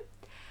about him.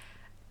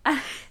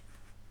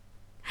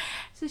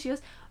 So she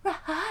goes,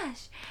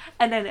 Rahash.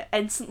 And then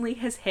instantly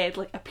his head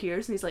like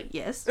appears and he's like,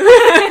 yes.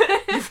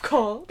 You've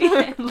called.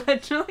 Yeah,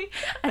 literally.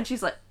 And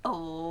she's like,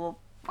 oh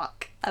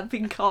fuck, I've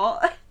been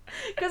caught.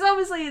 Because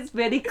obviously it's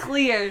very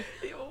clear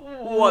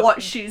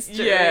what she's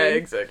doing. Yeah,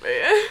 exactly.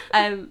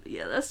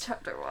 Yeah, that's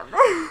chapter 1.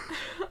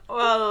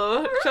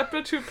 Well,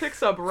 chapter 2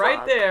 picks up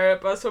right there,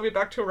 but so we're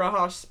back to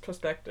Rahash's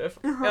perspective.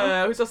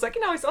 Who's just like,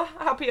 he's all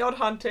happy out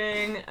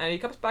hunting, and he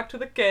comes back to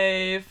the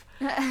cave,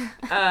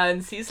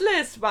 and sees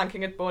Liz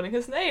wanking and moaning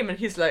his name, and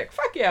he's like,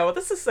 fuck yeah, well,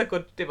 this is a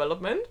good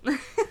development.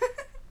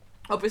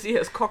 Obviously, he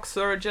has cock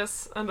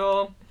surges and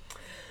all.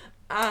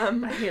 I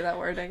hate that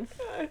wording.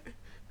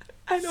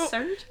 I know,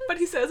 Surge? but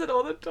he says it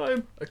all the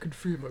time. I can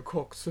feel my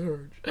cock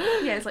surge.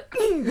 Yeah, it's like...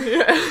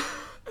 Yeah.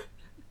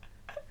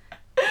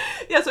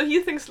 Yeah, so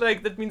he thinks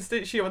like that means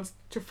that she wants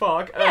to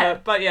fuck. Yeah.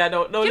 But yeah,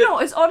 no. You know,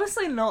 it's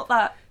honestly not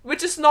that...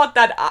 Which is not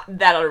that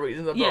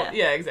unreasonable. Yeah.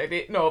 Yeah,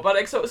 exactly. No, but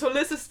like so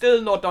Liz is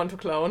still not down to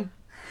clown.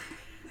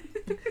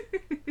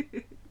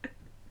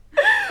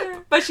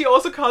 But she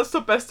also can't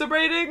stop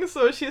masturbating,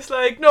 so she's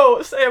like,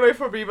 no, stay away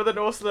from me. But then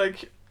also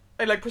like,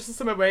 I like pushes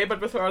him away, but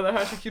with her other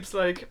hand she keeps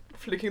like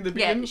flicking the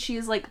bean. Yeah,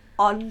 she's like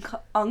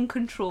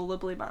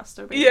uncontrollably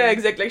masturbating. Yeah,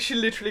 exactly. Like, she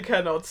literally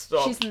cannot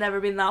stop. She's never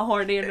been that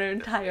horny in her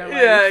entire life.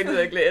 Yeah,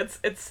 exactly.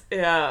 It's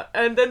yeah.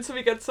 And then so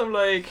we get some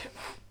like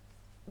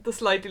the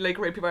slightly like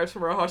rapey vibes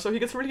from Rahash. So he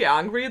gets really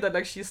angry that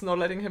like she's not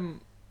letting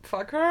him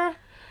fuck her.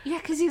 Yeah,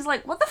 because he's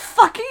like, what the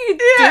fuck are you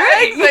Yeah,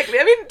 doing? exactly.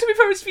 I mean, to be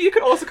fair, his feet you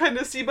can also kind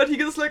of see, but he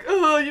gets like,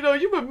 oh,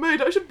 you're my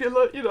mate, I should be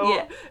allowed,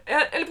 Yeah.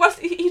 And plus,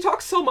 he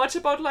talks so much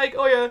about like,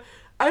 oh yeah,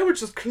 I would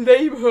just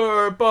claim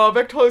her, but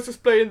Vector is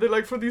explaining that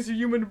like for these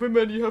human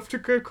women you have to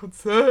get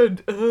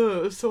consent.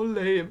 So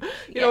lame.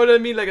 You know what I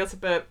mean? Like that's a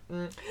bit.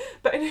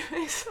 But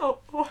anyway, so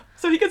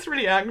he gets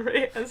really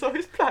angry, and so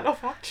his plan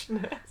of action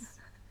is.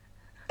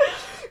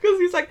 Because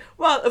he's like,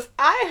 well, if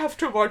I have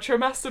to watch her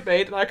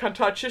masturbate and I can't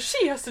touch her,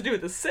 she has to do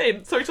the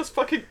same. So he just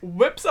fucking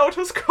whips out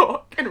his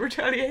cock in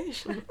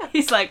retaliation.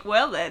 He's like,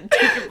 well then,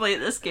 you can play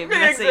this game,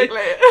 Yeah, Missy.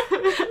 exactly.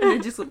 And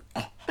then just like...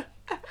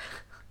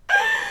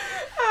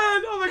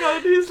 And oh my god,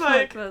 and he's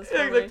like, that's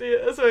exactly.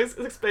 So he's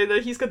explained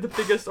that he's got the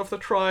biggest of the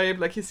tribe.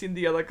 Like he's seen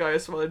the other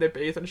guys while they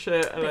bathe and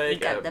shit, and like He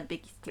got the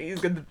biggest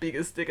he's got the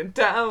biggest dick in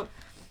town.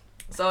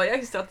 So yeah,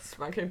 he starts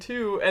spanking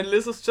too, and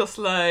Liz is just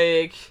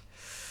like.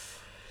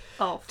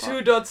 Oh, fuck.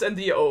 2 dots and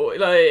the O.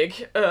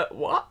 Like,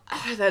 what?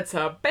 That's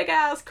a big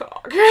ass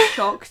cock.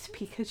 Shocked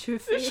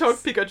Pikachu face.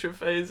 Shocked Pikachu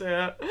face,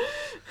 yeah.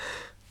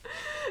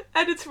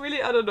 And it's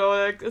really, I don't know,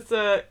 like, it's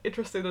a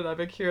interesting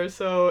dynamic here.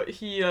 So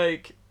he,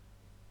 like,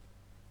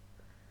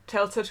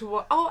 tells her to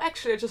watch. Oh,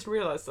 actually, I just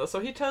realized this.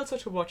 So he tells her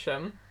to watch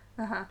him.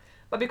 Uh-huh.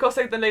 But because,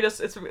 like, then later,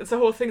 it's a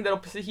whole thing that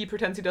obviously he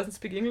pretends he doesn't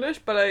speak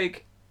English, but,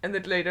 like, and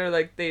then later,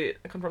 like, they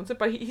confront it.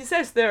 But he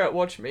says there,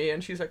 watch me,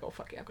 and she's like, oh,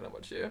 fuck yeah, I'm gonna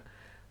watch you.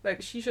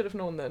 Like, she should have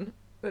known then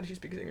that he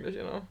speaks English,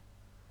 you know?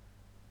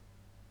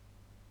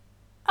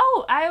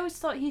 Oh, I always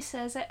thought he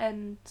says it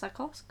in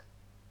Sarkovsk.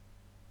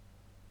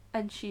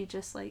 And she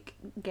just, like,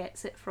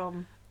 gets it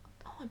from...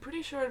 Oh, I'm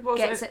pretty sure it was...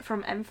 Gets it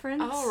from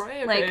inference. Oh,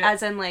 right, okay. Like,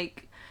 as in,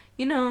 like,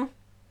 you know...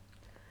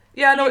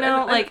 Yeah, no, you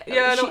know, like,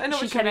 yeah, she, I know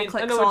she what you kind of mean.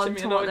 clicks I know what you on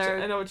mean. to what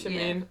I know what you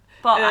mean.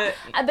 But,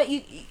 but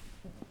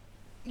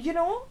you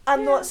know, I'm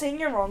Yeah. not saying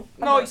you're wrong.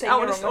 I'm No, not saying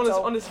you're wrong at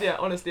all.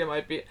 honestly, I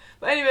might be.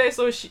 But anyway,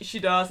 so she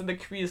does, and the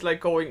Kree's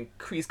like going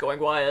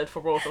wild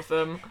for both of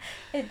them.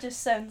 It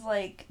just sounds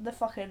like the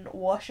fucking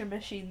washing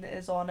machine that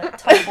is on at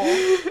Tumble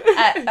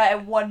at a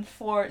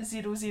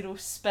 1400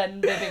 spin,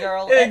 baby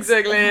girl.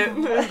 Exactly.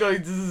 It's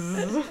going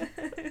zzz.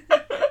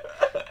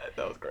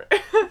 That was great.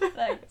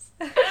 Thanks.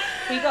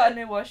 We got a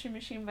new washing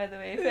machine, by the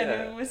way. If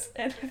anyone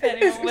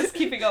was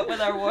keeping up with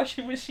our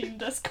washing machine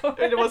Discord.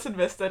 And it was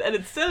invested, and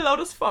it's still loud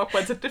as fuck,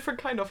 but it's a different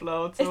kind of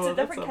loud. So It's a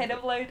that's different kind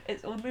of loud.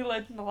 It's only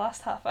loud in the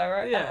last half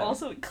hour, Yeah. and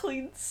also it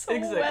cleans so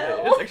Exactly.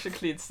 well. It's actually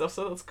clean stuff,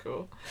 so that's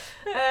cool.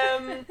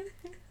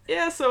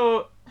 Yeah,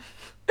 so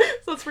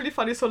it's really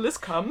funny. So Liz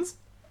comes,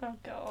 Oh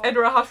god. and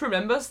Rahat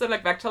remembers that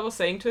like Vector was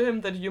saying to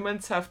him that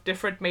humans have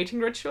different mating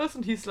rituals,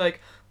 and he's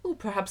like, oh,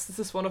 perhaps this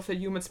is one of the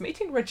humans'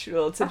 mating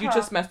rituals, and you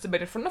just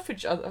masturbate in front of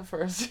each other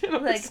first. You know?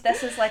 Like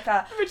this is like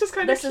a Which is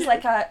kind this of is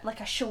like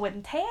a show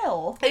and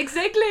tell.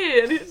 Exactly,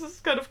 and he's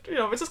just kind of,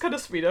 it's just kind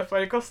of sweet, I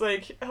find, because,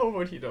 like, how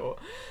would he know?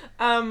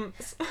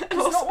 Because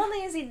not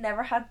only has he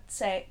never had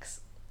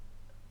sex,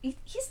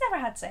 he's never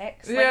had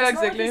sex. Like, Yeah, it's not like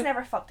exactly. he's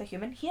never fucked a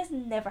human. He has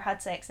never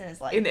had sex in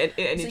his life. in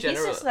any so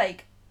general. he's just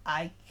like,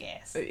 I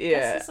guess.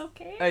 Yeah, This is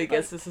okay. I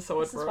guess Like, this is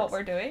how it this works. is what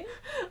we're doing.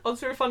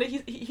 Also very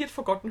funny, he had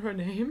forgotten her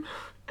name,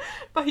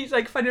 but he,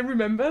 like, finally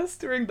remembers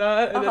during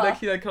that, and then, like,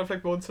 he, like, kind of,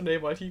 like, moans her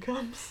name while he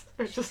comes.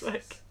 It's just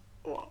like,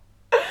 wow.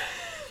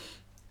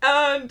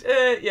 And,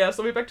 yeah,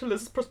 so we're back to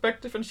Liz's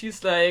perspective, and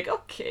she's like,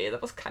 okay,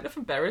 that was kind of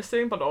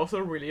embarrassing, but also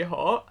really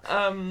hot.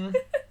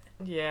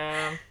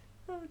 Yeah.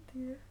 Oh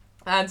dear.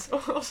 And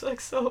so, also, like,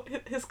 so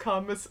his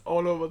cum is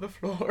all over the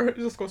floor. It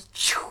just goes,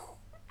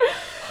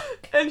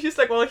 and she's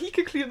like, well, he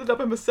can clean it up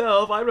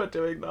himself. I'm not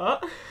doing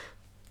that.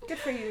 Good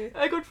for you.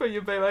 Good for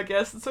you, babe, I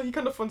guess. And so he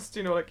kind of wants to,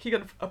 you know, like, he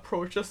kind of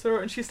approaches her,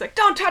 and she's like,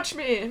 don't touch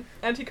me!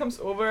 And he comes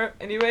over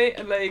anyway,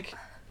 and, like,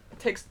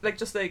 takes, like,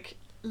 just, like,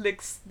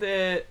 licks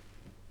the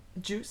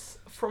juice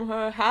from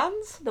her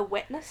hands. The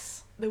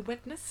wetness.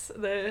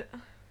 The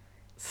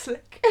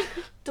slick.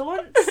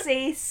 Don't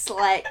say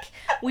slick.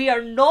 We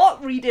are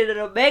not reading an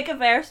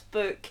Omegaverse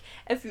book.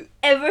 If you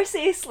ever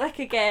say slick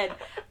again,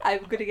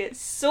 I'm gonna get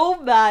so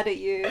mad at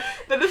you.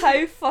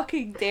 How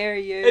fucking dare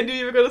you? I knew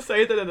you were gonna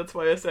say that, and that's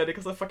why I said it,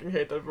 because I fucking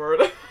hate that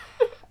word.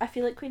 I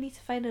feel like we need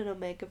to find an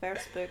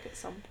Omegaverse book at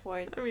some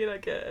point. I mean, I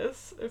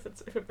guess, if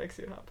it makes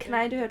you happy. Can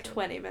I do a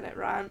 20-minute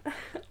rant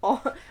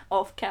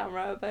off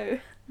camera about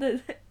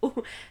the...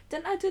 Oh,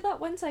 didn't I do that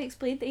once? I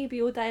explained the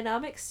ABO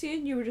dynamics to you,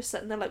 and you were just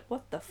sitting there like,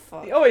 what the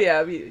fuck? Oh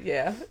yeah,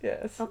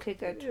 yes. Okay,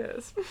 good.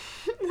 Yes.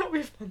 No,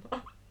 we've done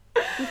that.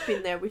 We've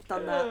been there, we've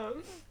done that.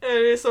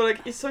 Anyway, so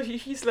like, she's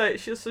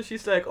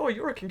like, oh,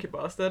 you're a kinky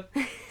bastard.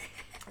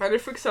 And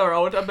it freaks her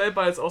out a bit,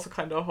 but it's also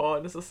kind of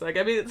hot. This is like,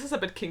 I mean, this is a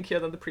bit kinkier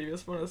than the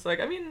previous one. It's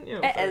like, I mean, you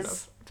know, it fair is.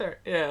 enough. Fair,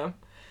 yeah.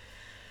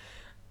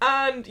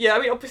 And yeah, I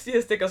mean, obviously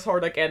his dick is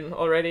hard again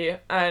already,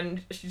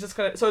 and she just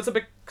kind of, so it's a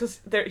bit,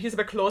 because he's a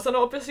bit closer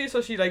now, obviously,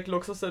 so she like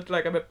looks at it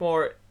like a bit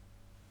more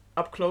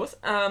up close,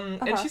 and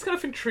she's kind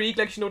of intrigued,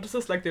 like she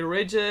notices like the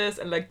ridges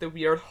and like the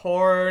weird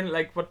horn,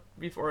 like what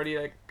we've already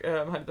like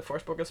had in the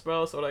first book as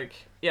well. So like,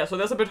 yeah, so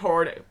there's a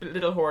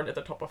little horn at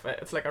the top of it.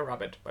 It's like a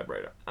rabbit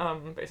vibrator,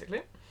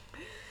 basically.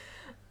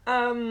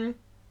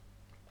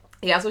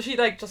 Yeah, so she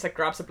like just like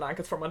grabs the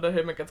blankets from under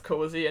him and gets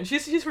cozy, and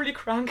she's really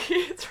cranky.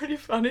 It's really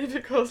funny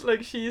because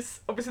like she's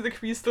obviously the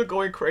queen's still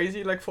going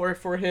crazy like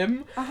for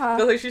him,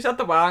 because like she's at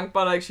the wank,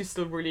 but like she's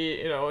still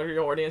really, you know, really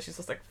horny, and she's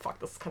just like, fuck,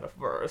 this is kind of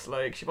worse.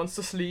 Like she wants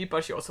to sleep,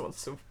 but she also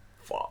wants to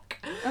fuck.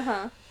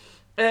 Yeah,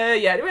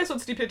 anyway, so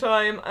it's sleepy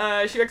time.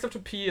 She wakes up to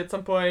pee at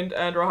some point,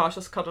 and Rahash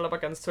is cuddled up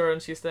against her,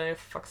 and she's like,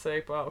 fuck's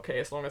sake, well, okay,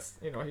 as long as,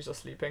 you know, he's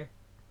just sleeping.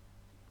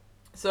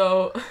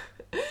 So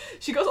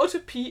she goes out to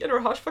pee, and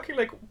Rahash fucking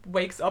like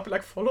wakes up and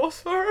like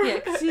follows her. Yeah,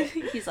 because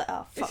he's like,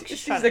 oh fuck,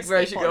 she's like, where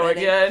is she going?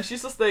 Yeah, and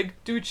she's just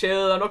like, do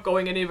chill, I'm not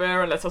going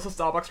anywhere unless there's a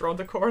Starbucks around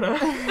the corner.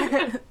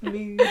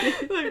 Mood.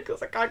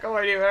 Because I can't go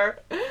anywhere.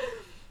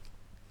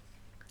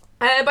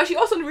 But she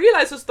also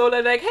realizes though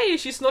that like, hey,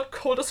 she's not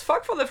cold as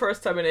fuck for the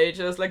first time in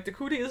ages. Like the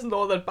cootie isn't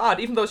all that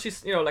bad, even though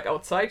she's, you know, like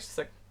outside. She's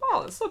like,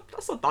 wow, that's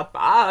not that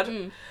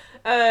bad.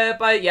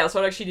 But yeah,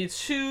 so like she needs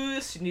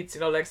shoes, she needs,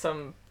 you know, like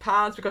some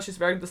pants, because she's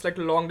wearing this like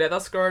long leather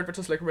skirt, which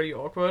is like really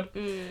awkward.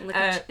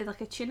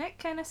 Like a tunic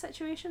kind of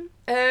situation.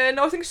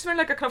 No, I think she's wearing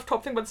like a kind of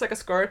top thing, but it's like a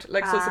skirt,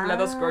 like so it's a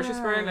leather skirt she's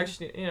wearing, like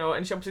she, you know,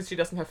 and she obviously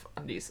doesn't have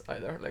undies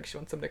either, like she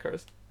wants some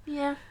knickers.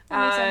 Yeah,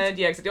 that makes sense.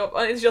 Yeah,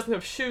 exactly. And she doesn't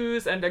have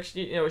shoes, and like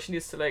she, you know, she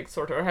needs to like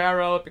sort her hair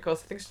out,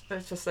 because I think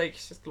it's just like,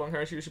 she's just long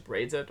hair, she usually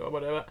braids it or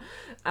whatever.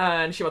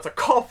 And she wants a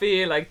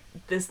coffee, like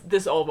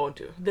this all won't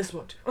do. This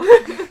won't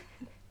do.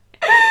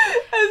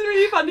 It's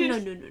really funny.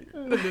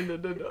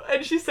 No.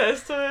 And she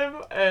says to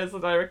him, as a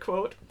direct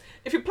quote,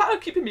 if you plan on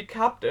keeping me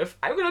captive,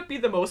 I'm gonna be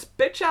the most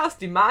bitch-ass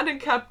demanding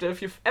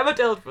captive you've ever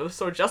dealt with,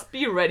 so just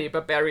be ready,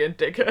 barbarian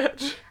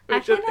dickhead. I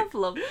kind of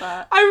love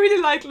that. I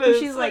really like Liz.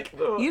 She's like,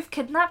 you've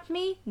kidnapped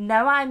me,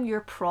 now I'm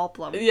your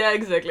problem. Yeah,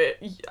 exactly.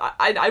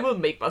 I will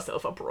make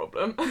myself a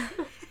problem.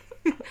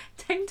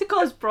 Time to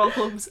cause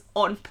problems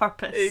on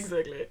purpose.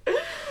 Exactly.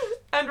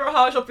 And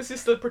Rahash obviously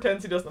still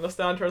pretends he doesn't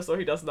understand her, so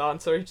he doesn't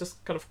answer. He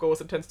just kind of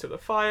goes and tends to the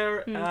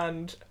fire,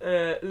 and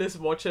Liz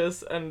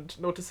watches and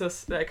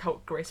notices like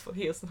how graceful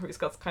he is and how he's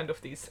got kind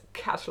of these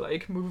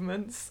cat-like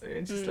movements,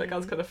 and she's like,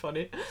 that's kind of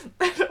funny.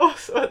 And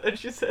also, and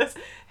she says,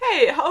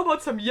 hey, how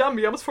about some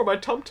yum-yums for my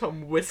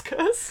tum-tum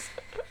whiskers?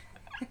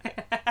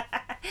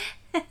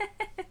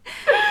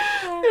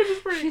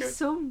 She's good.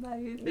 so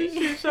mouthy.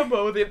 She's so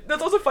mouthy.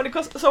 That's also funny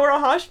because so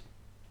Rahash,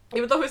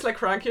 even though he's like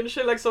cranky and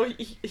shit, like so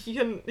he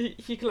can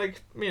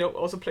like, you know,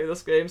 also play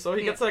this game. So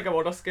he gets like a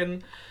water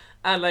skin,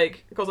 and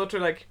like goes out to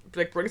like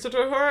brings it to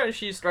her, and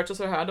she stretches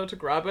her hand out to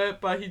grab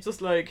it, but he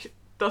just like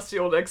does the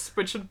old like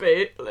switch and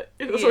bait, like,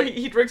 you know, so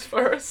he drinks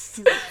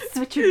first.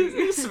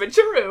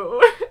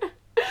 Switcheroo.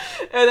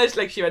 And then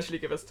she eventually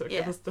gives it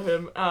to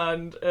him,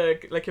 and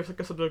like gives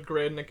a little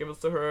grin and gives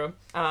it to her,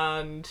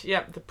 and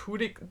yeah, the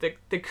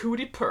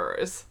cootie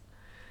purrs.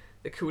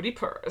 The cootie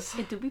purrs.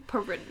 It do be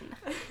purring.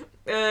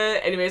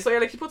 Anyway, so yeah,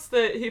 like he puts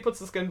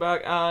the skin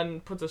back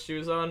and puts his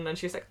shoes on, and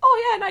she's like,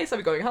 oh yeah, nice, are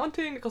we going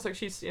hunting? Because like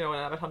she's, you know, an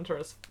avid hunter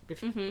has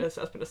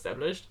been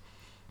established.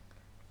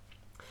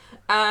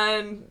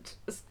 And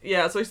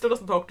yeah, so he still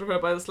doesn't talk to her,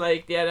 but it's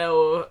like, yeah,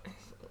 no,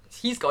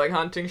 he's going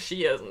hunting,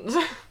 she isn't.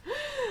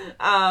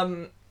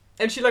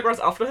 And she like runs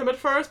after him at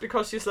first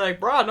because she's like,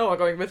 brah, no, I'm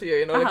going with you,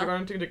 you know, like we're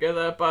going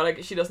together, but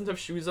like she doesn't have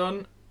shoes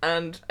on.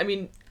 And I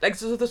mean, like,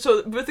 so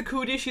with the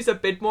cootie, she's a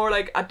bit more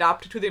like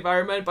adapted to the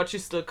environment, but she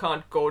still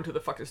can't go into the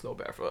fucking snow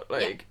barefoot.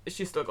 Like,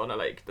 she's still gonna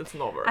like, that's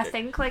not working. I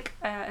think like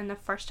in the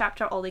first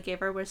chapter, all they gave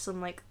her was some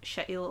like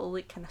shitty little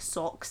like kind of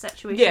sock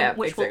situation,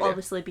 which will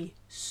obviously be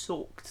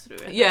soaked through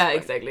it. Yeah,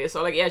 exactly.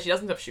 So like, yeah, she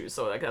doesn't have shoes,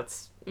 so like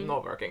that's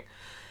not working.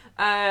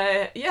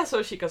 Yeah,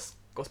 so she goes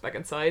back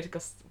inside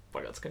because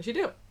what else can she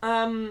do?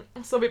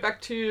 So we're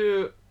back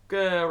to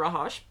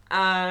Rahash,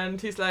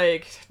 and he's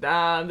like,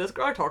 damn, this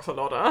girl talks a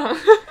lot, huh?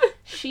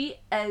 She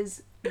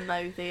is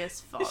mouthy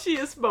as fuck. She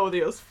is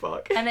mouthy as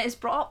fuck. And it is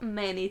brought up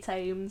many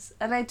times,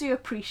 and I do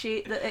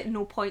appreciate that at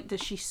no point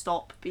does she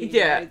stop being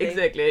mouthy.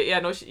 Exactly. Yeah,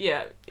 no,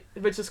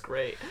 which is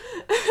great.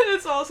 And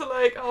it's also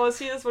like, oh,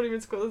 see, that's what he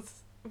means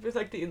with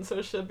like the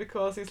insert shit,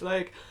 because he's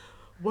like,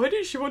 why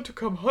did she want to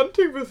come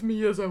hunting with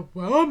me as a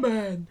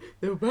woman?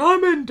 The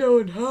women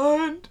don't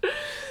hunt.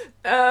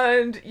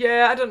 And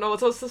yeah, I don't know,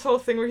 it's also this whole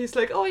thing where he's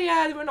like, oh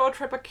yeah, we're not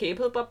tribe are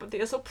capable, but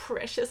they're so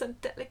precious and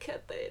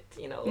delicate that,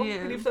 you know,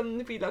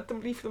 we let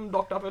them leave them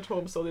locked up at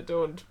home so they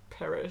don't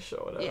perish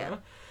or whatever. Yeah.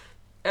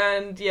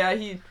 And yeah,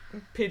 he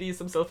pities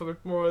himself a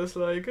bit more. It's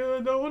like,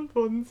 no one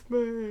wants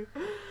me.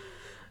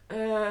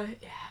 Yeah.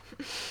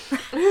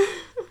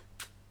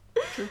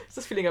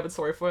 Just feeling a bit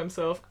sorry for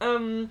himself.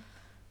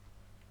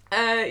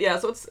 Yeah,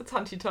 so it's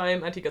hunty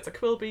time, and he gets a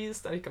quill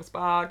beast, and he comes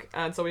back,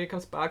 and so when he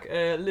comes back,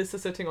 Liz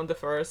is sitting on the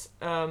furs,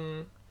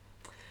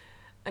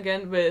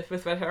 again with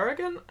wet hair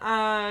again,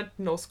 and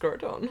no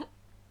skirt on.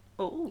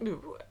 Oh.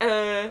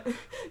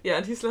 Yeah,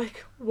 and he's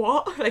like,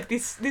 what? Like,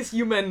 these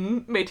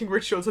human mating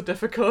rituals are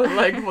difficult,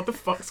 like, what the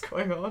fuck's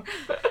going on?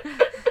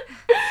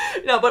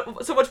 No,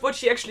 but so what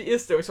she actually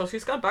is doing, so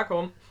she's gone back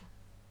home,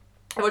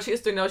 and what she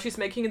is doing now, she's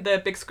making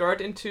the big skirt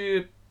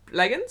into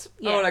leggings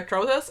or like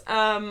trousers,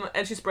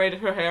 and she sprayed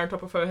her hair on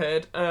top of her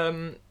head,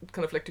 kind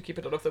of like to keep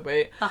it out of the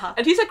way.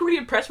 And he's like really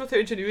impressed with her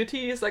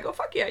ingenuity. He's like, oh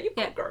fuck yeah, you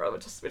go girl,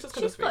 which is kind of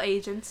sweet. She's got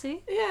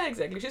agency. Yeah,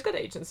 exactly, she's got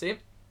agency.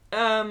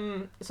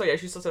 So yeah,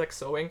 she's just like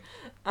sewing,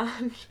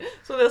 and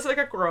so there's like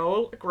a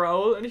growl,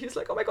 and he's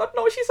like, oh my god,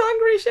 no, she's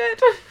hungry,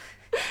 shit.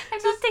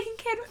 I'm not taking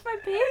care of my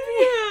baby.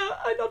 Yeah,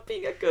 I'm not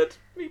being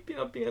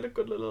a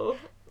good little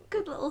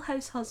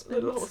house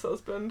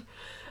husband.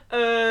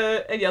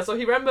 And yeah, so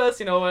he remembers,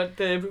 you know,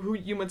 the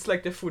humans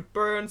like the food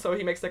burn, so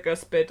he makes like a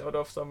spit out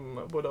of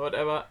some wood or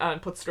whatever,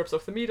 and puts strips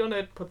of the meat on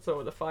it, puts it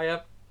over the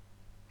fire.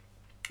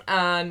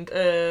 And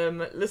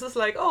Liz is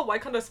like, oh, why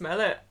can't I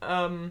smell it?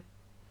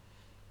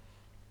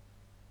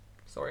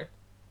 Sorry.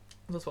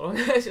 That's what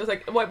she was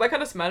like, why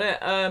can't I smell it?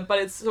 But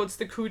it's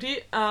the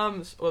cootie,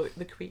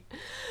 the queen,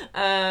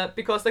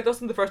 because like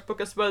that's in the first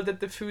book as well, that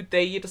the food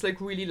they eat is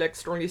like really like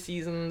strongly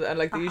seasoned, and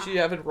like they usually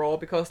have it raw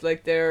because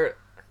like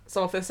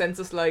some of their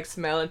senses like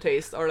smell and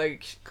taste are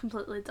like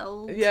completely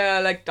dulled. Yeah,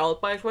 like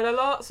dulled by it quite a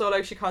lot, so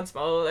like she can't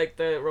smell like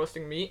the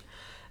roasting meat.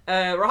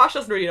 Rahash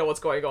doesn't really know what's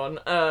going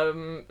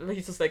on.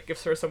 He just like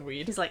gives her some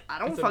weed. He's like, I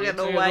don't fucking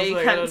know why you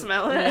can't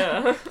smell it.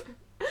 Yeah.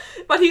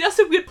 But he does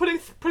the weird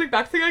pulling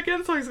back thing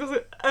again, so he's gonna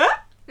say,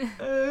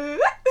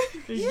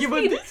 He's just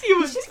being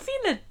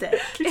a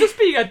dick. He's just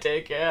being a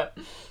dick, yeah.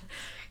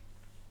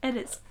 And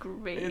it's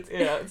great.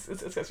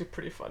 It's actually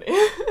pretty funny.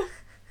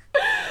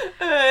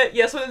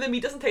 Yeah, so the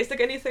meat doesn't taste like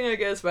anything, I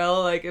guess.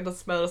 Well, like, it doesn't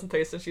smell, doesn't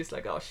taste, and she's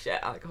like, oh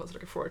shit, I was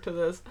looking forward to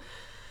this.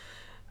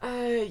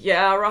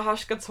 Yeah,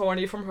 Rahash gets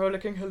horny from her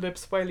licking her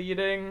lips while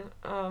eating.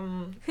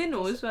 Who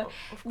knows? But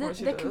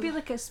there could be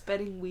like a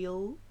spinning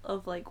wheel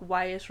of like,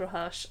 why is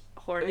Rahash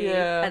horny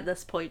at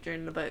this point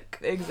during the book?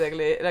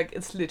 Exactly. Like,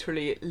 it's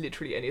literally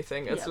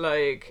anything. It's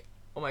like,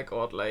 oh my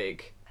god,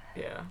 like,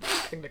 yeah. I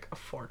think like a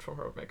fart from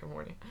her would make him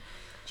horny.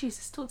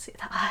 Jesus, don't say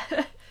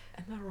that.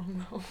 I'm not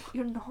wrong though.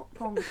 You're not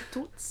wrong, but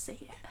don't say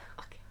it.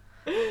 Okay.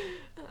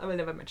 I will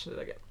never mention it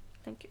again.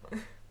 Thank you.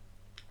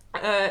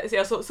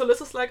 So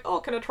Liz is like, oh,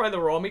 can I try the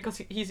raw meat? Because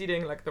he's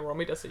eating like the raw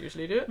meat as they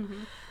usually do.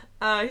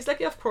 Mm-hmm. He's like,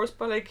 yeah, of course,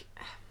 but like,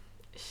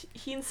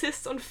 he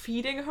insists on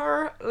feeding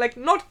her, like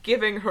not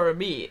giving her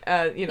meat,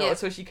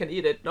 so she can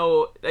eat it.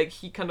 No, like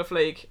he kind of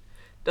like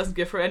doesn't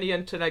give her any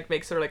and like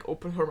makes her like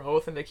open her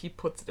mouth and like he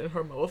puts it in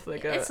her mouth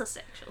like it's a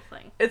sexual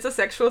thing. It's a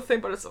sexual thing,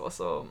 but it's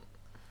also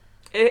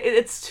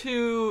it's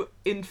too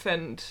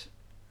infant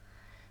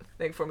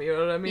thing for me. You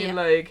know what I mean? Yeah.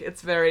 Like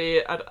it's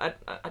very I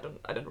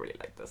don't really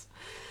like this.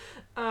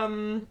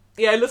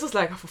 Yeah, Liz is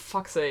like, oh, for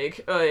fuck's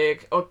sake,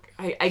 like,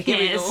 okay, I give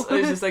it. It's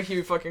just like, here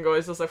we fucking go.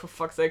 It's just like, for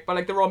fuck's sake. But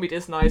like the raw meat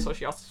is nice, so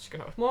she asks if she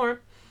can have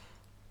more.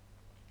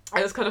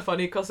 And it's kind of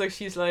funny because like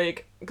she's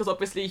like, because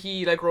obviously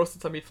he like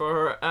roasted some meat for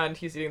her and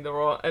he's eating the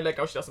raw, and like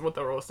she doesn't want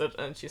the roasted,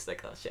 and she's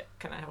like, oh shit,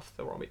 can I have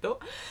the raw meat though?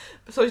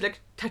 So she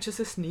like touches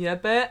his knee a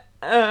bit.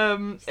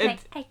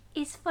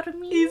 It's for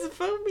me. It's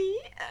for me.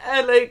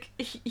 And like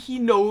he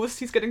knows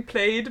he's getting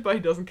played, but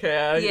he doesn't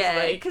care.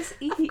 Yeah, because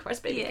like, of course,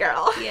 baby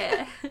girl.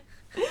 Yeah.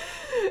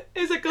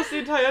 It's like, because the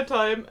entire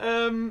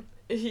time,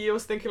 he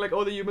was thinking like,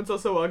 oh, the humans are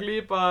so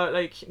ugly, but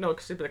like, no,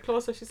 because she's a bit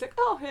closer, she's like,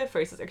 oh, her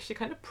face is actually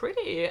kind of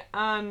pretty,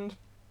 and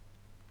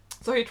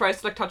so he tries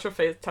to like touch her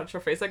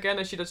face again,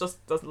 and she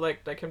just doesn't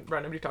like him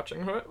randomly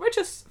touching her, which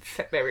is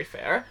very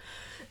fair.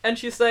 And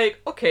she's like,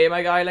 okay,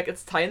 my guy, like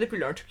it's time that we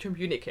learn to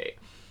communicate.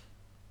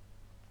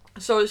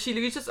 So she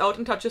reaches out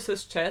and touches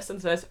his chest and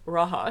says,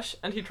 Rahash,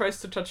 and he tries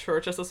to touch her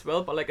chest as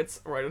well, but like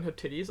it's right on her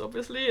titties,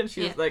 obviously, and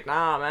she's like,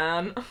 nah,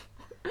 man.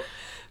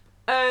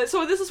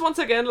 So this is once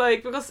again,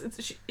 like, because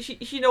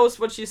she knows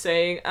what she's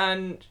saying,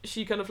 and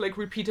she kind of, like,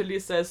 repeatedly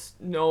says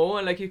no,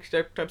 and, like, he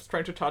keeps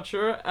trying to touch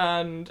her,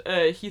 and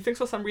he thinks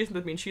for some reason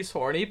that means she's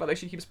horny, but, like,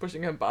 she keeps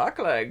pushing him back,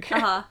 like...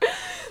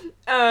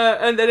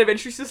 and then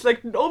eventually she's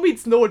like, no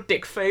means no,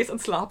 dick face,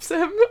 and slaps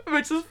him,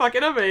 which is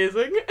fucking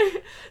amazing.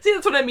 See,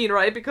 that's what I mean,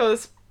 right?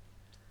 Because...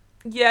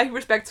 yeah, he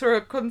respects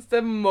her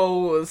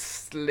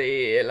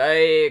mostly,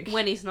 like...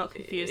 when he's not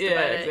confused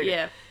about exactly. it,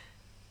 yeah.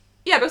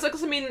 Yeah,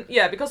 because I mean,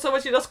 yeah, because so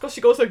what she does, because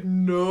she goes like,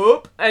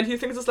 nope, and he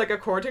thinks it's like a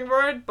courting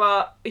word,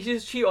 but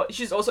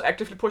she's also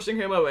actively pushing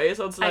him away,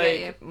 so it's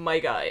like, my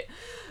guy.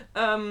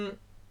 Yeah,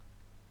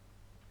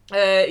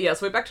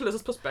 so we're back to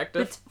Liz's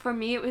perspective. But for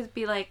me, it would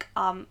be like,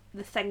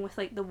 the thing with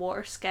like the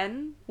water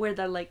skin, where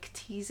they're like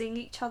teasing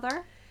each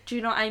other. Do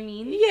you know what I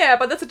mean? Yeah,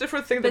 but that's a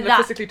different thing than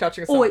physically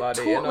touching somebody. Oh,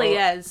 it totally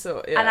is.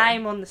 So, yeah. And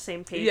I'm on the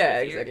same page Yeah,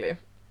 with you. exactly.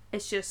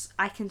 It's just,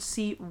 I can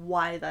see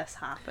why this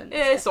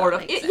happens. Sort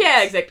of.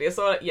 Yeah, exactly.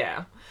 So,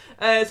 yeah.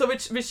 So,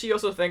 which she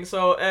also thinks.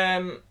 So,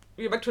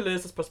 we're back to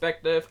Liz's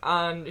perspective,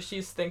 and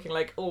she's thinking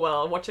like, oh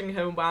well, watching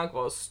him wank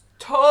was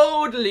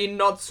totally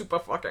not super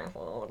fucking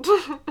hard.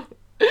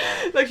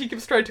 Like, she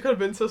keeps trying to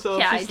convince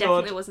herself she's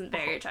definitely wasn't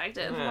very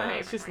attractive.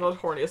 Yeah, she's not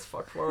horny as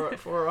fuck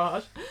for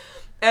Raj.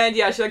 And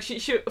yeah,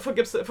 she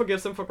forgives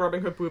him for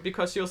grabbing her boob,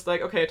 because she was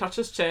like, okay, I touched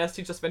his chest,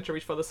 he just went to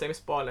reach for the same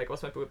spot, like,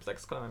 was my boob, like,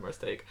 it's kind of my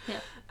mistake. Yeah.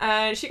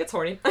 And she gets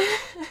horny.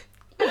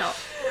 You know.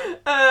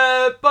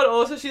 But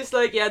also she's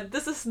like, yeah,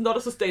 this is not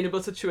a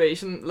sustainable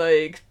situation,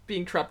 like,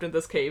 being trapped in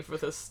this cave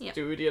with this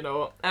dude, you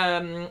know.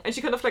 And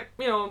she kind of, like,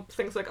 you know,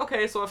 thinks like,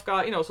 okay, so I've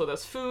got, you know, so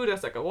there's food,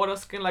 there's, like, a water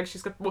skin, like,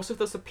 she's got most of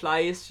the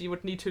supplies she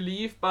would need to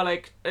leave, but,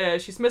 like,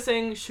 she's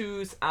missing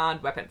shoes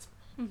and weapons.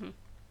 Mm-hmm.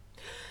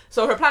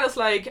 So her plan is,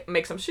 like,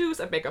 make some shoes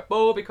and make a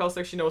bow, because,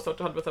 like, she knows how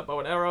to hunt with a bow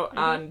and arrow,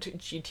 and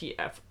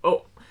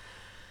GTFO.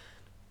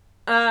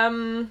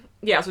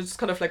 Yeah, so just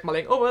kind of, like,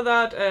 mulling over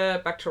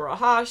that. Back to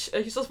Rahash.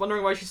 He's just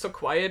wondering why she's so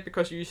quiet,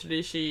 because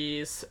usually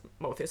she's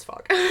mouthy as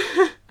fuck.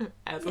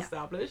 As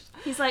established.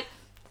 He's like,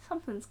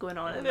 something's going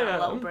on in that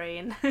little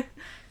brain.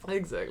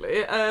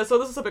 Exactly. So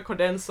this is a bit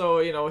condensed, so,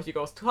 you know, he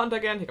goes to hunt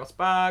again, he goes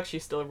back,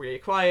 she's still really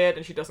quiet,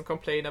 and she doesn't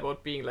complain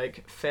about being,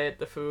 like, fed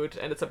the food,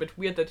 and it's a bit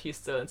weird that he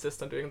still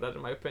insists on doing that,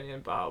 in my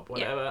opinion, but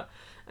whatever. Yeah.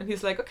 And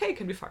he's like, okay,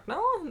 can we fuck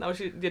now? Now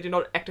you're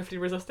not actively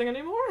resisting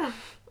anymore?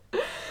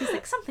 He's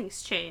like,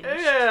 something's changed.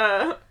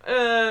 Yeah.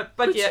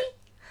 But coochie? Yeah.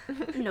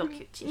 No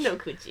coochie. No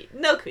coochie.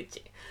 No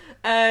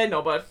coochie.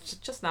 No, but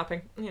just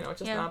napping. You know,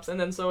 just naps. And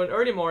then so in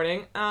early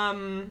morning,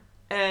 and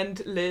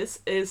Liz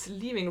is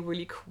leaving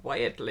really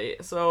quietly.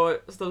 So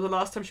the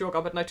last time she woke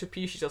up at night to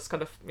pee, she just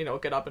kind of, you know,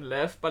 get up and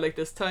left. But, like,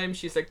 this time,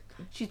 she's, like...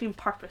 she's been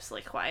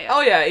purposely quiet.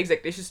 Oh, yeah,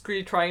 exactly. She's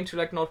really trying to,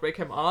 like, not wake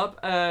him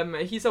up.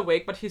 He's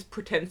awake, but he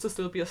pretends to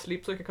still be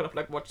asleep, so he can kind of,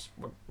 like, watch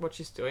what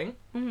she's doing.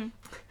 Mm-hmm.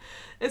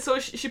 And so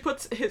she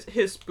puts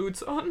his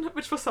boots on,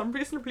 which for some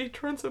reason really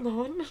turns him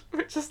on.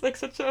 Which is, like,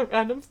 such a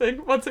random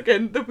thing. Once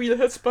again, the wheel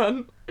has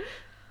spun.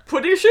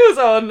 Putting shoes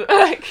on!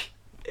 Like,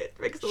 it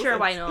makes no sense. Sure,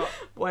 why not?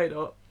 Why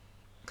not?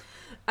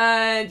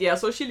 And yeah,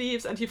 so she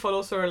leaves and he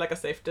follows her like a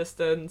safe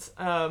distance.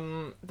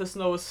 The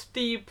snow is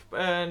steep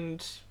and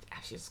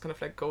she just kind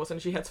of like goes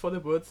and she heads for the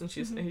woods and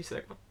and he's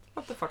like,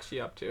 what the fuck's she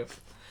up to?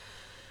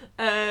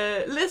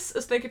 Liz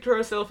is thinking to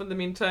herself in the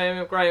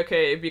meantime, right,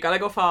 okay, we gotta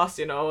go fast,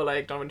 you know,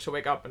 like, don't want to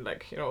wake up and,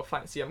 like, you know,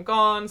 see I'm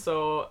gone,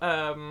 so,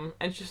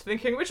 and she's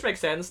thinking, which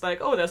makes sense, like,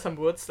 oh, there's some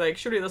woods, like,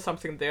 surely there's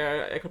something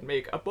there I could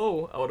make a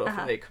bow out of,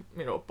 like,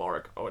 you know,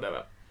 bark or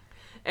whatever.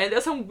 And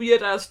there's some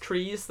weird ass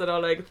trees that are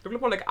like,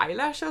 look more like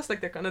eyelashes, like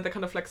they're kind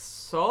of like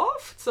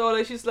soft. So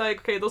like she's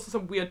like, okay, those are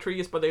some weird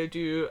trees, but they'll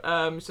do.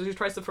 So she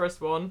tries the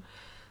first one,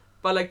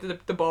 but like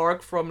the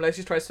bark from like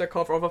she tries to like,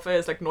 carve off of it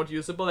is like not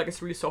usable. Like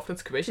it's really soft and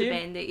squishy. To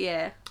bend it,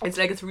 yeah. It's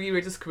like it's really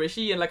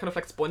squishy and like kind of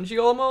like spongy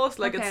almost.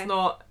 Like it's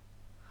not.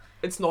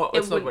 It's not.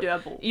 It wouldn't do a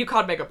bow. You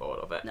can't make a bow out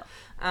of it. No.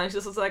 And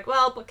she's just like,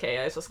 well, okay,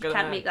 I just gotta. You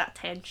can't make that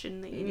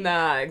tension that you need.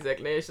 Nah,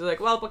 exactly. She's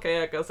like, well,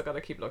 okay, I guess I gotta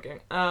keep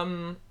looking.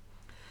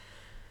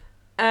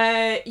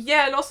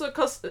 Yeah, and also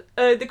because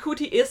the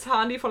cootie is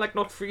handy for like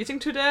not freezing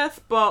to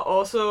death, but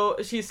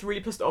also she's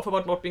really pissed off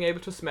about not being able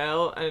to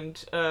smell,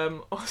 and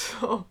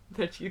also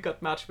that she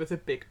got matched with a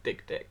big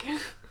dick.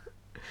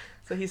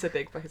 So he's a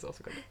dick, but he's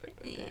also got a big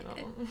dick, you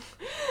know.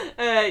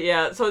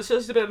 Yeah, so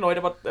she's a bit annoyed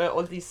about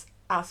all these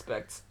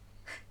aspects.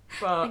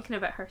 But thinking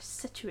about her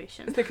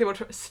situation.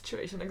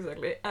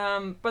 Exactly.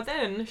 But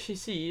then she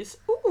sees,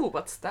 ooh,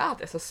 what's that?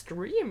 There's a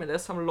stream and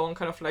there's some long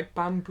kind of like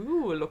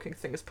bamboo looking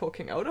things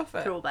poking out of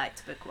it. Throwback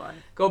to book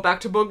one. Go back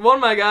to book one,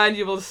 my guy, and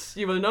you will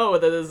know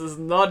that this is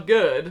not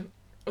good.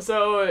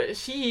 So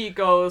she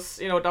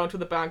goes, you know, down to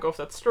the bank of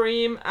that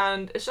stream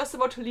and is just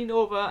about to lean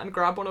over and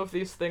grab one of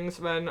these things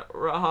when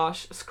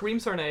Rahash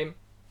screams her name.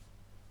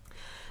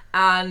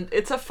 And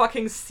it's a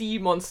fucking sea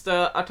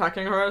monster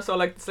attacking her. So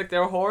like it's like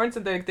their horns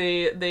and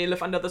they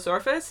live under the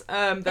surface.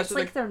 That's it's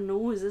like their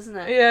nose, isn't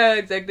it? Yeah,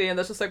 exactly. And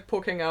that's just like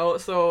poking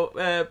out. So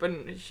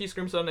when she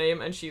screams her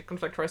name and she kind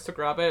of like tries to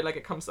grab it, like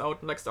it comes out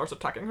and like starts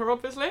attacking her.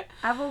 Obviously,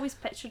 I've always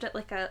pictured it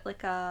like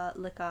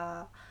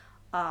a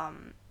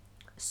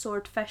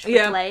swordfish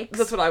with legs.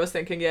 That's what I was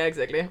thinking. Yeah,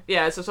 exactly.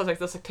 Yeah, it's just like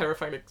this like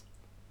terrifying like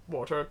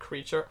water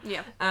creature.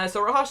 Yeah.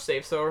 So Rahash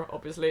saves her,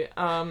 obviously.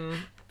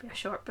 Be a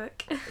short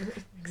book.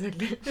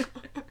 Exactly.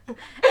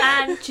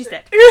 And she's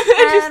dead.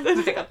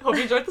 Hope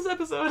you enjoyed this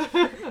episode.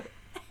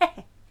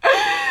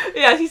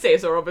 Yeah, he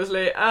saves her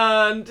obviously,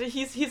 and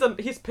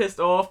he's pissed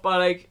off, but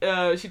like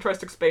she tries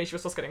to explain she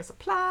was just getting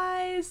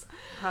supplies,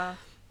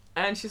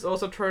 and she's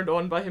also turned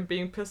on by him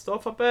being pissed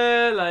off a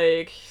bit.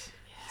 Like he's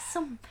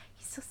so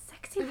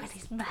sexy when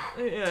he's mad.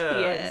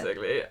 Yeah,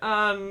 exactly.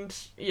 And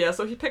yeah,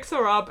 so he picks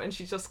her up, and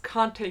she just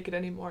can't take it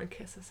anymore and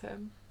kisses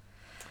him.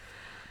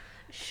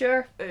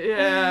 Sure.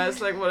 Yeah,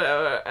 it's like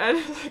whatever. And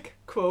like,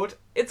 quote,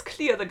 it's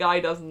clear the guy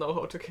doesn't know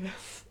how to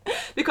kiss.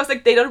 Because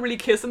like they don't really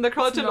kiss in the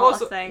culture, and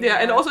also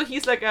and also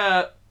he's like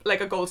a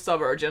gold star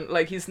virgin.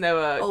 Like he's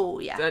never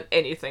done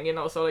anything, you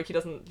know, so like he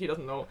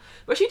doesn't know.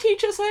 But she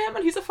teaches him,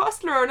 and he's a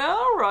fast learner.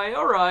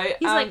 Alright.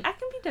 He's like, I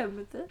can be done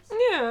with this.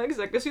 Yeah,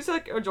 exactly. So he's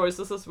like enjoys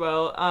this as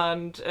well,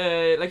 and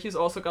like he's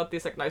also got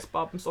these like nice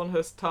bumps on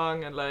his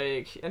tongue, and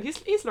like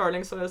he's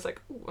learning, so there's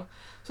like ooh.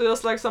 So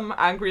there's like some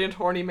angry and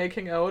horny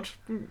making out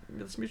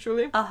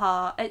mutually.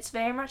 It's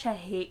very much a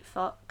hate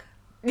fuck.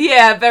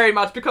 Yeah, very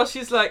much, because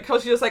she's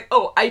just like,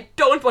 oh, I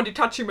don't want you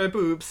touching my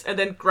boobs, and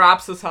then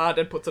grabs his hand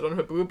and puts it on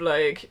her boob,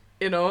 like,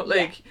 you know,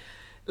 like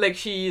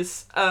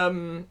she's,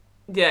 yeah,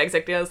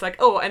 exactly, and it's like,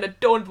 oh, and I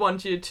don't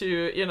want you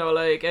to, you know,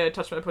 like,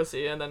 touch my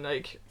pussy, and then,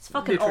 like, it's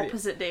fucking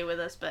opposite day with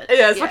this bitch.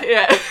 Yeah, it's fucking,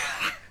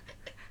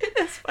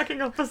 it's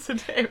fucking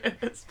opposite day with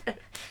this bitch.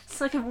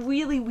 It's like a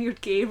really weird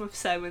game of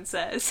Simon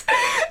Says.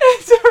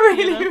 It's a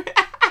really... You know?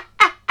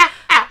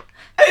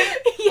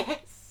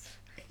 Yes.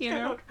 You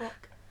know?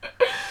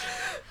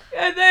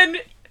 And then,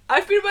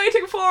 I've been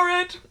waiting for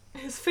it.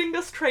 His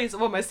fingers trace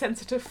over my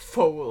sensitive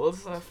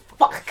folds.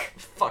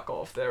 Fuck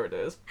off, there it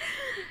is.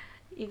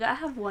 You gotta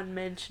have one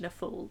mention of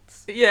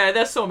folds. Yeah,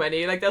 there's so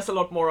many. Like, there's a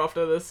lot more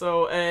after this.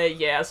 So,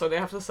 yeah, so they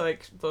have to,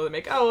 like, so they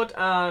make out,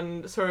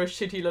 and her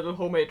shitty little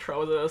homemade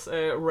trousers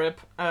rip.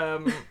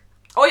 Oh,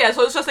 yeah,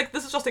 so it's just, like,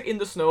 this is just, like, in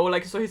the snow.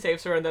 Like, so he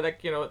saves her, and then,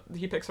 like, you know,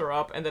 he picks her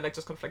up, and then, like,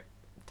 just kind of, like,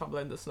 tumble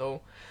in the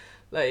snow.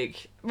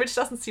 Like, which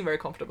doesn't seem very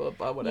comfortable,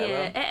 but whatever.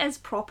 Yeah, it is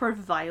proper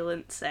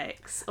violent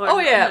sex. Or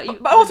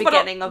but also, the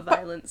beginning of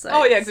violent sex.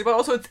 Oh yeah, exactly, but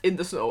also it's in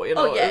the snow, you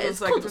know. Oh yeah, it's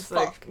cold as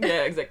fuck.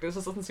 Yeah, exactly, this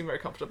just doesn't seem very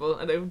comfortable,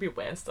 and it would be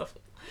wet and stuff.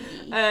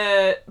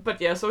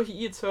 But yeah, so he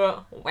eats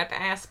her wet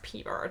ass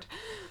P-word.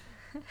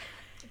 Do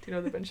you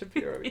know the Ben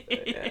Shapiro?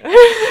 Yeah.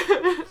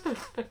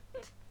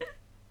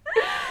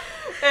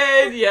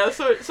 And yeah,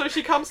 so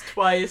she comes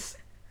twice.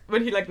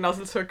 When he like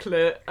nuzzles her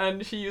clit,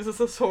 and she uses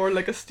a sword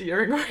like a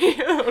steering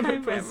wheel on her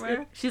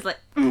pussy. She's like,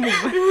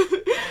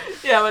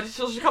 yeah, but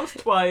she comes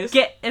twice.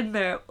 Get in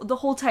there. The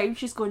whole time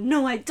she's going,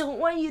 no, I don't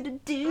want you to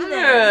do this.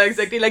 Yeah,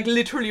 exactly. Like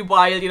literally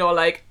while, you know,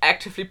 like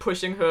actively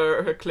pushing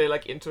her clit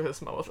like into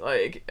his mouth.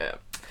 Like, yeah.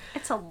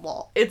 It's a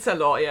lot. It's a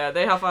lot, yeah.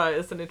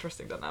 It's an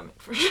interesting dynamic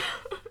for sure.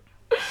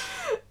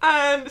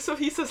 And so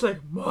he says like,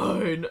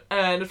 mine.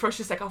 And at first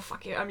she's like, oh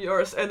fuck yeah, I'm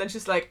yours. And then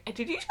she's like,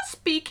 did you just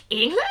speak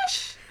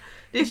English?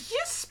 Did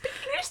you speak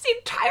English the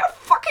entire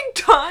fucking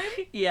time?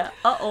 Yeah.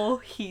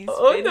 He's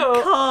been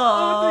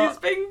caught. He's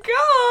been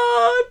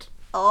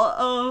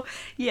caught.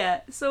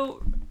 Yeah,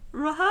 so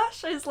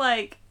Rahash is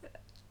like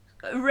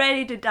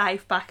ready to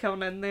dive back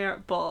on in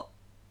there, but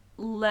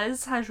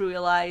Liz has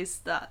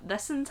realised that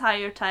this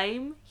entire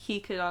time he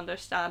could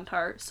understand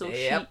her, so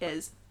she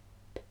is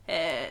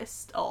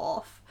pissed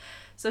off.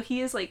 So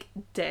he is like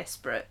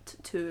desperate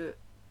to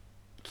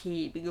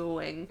keep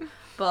going,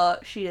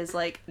 but she is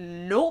like,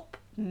 nope,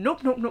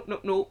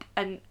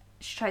 and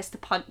she tries to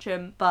punch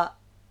him, but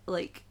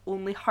like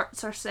only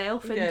hurts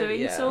herself in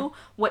doing so,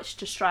 which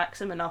distracts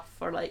him enough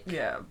for like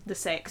the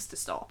sex to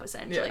stop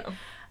essentially.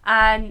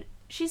 And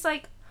she's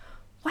like,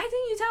 why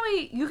didn't you tell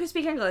me you could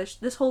speak English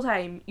this whole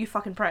time, you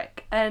fucking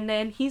prick? And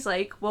then he's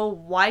like, well,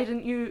 why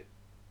didn't you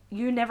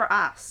never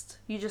asked,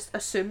 you just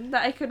assumed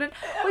that I couldn't,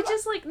 which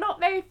is like not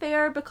very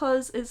fair,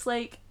 because it's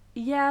like,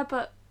 yeah,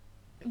 but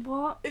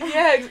what?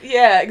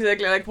 Yeah,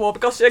 exactly. Like, well,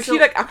 because like, she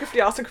like actively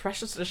asking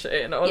questions and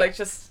shit, you know, like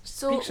just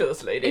speak to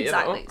this lady,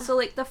 exactly. You know? So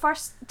like the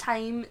first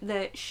time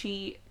that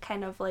she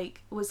kind of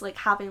like was like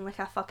having like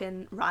a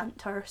fucking rant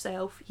to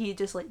herself, he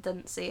just like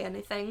didn't say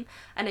anything,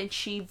 and then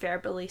she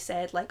verbally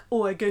said like,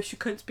 oh, I guess you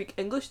couldn't speak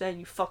English then,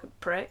 you fucking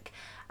prick,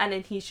 and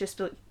then he's just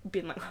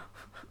been like,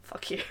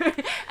 fuck you,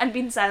 and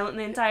been silent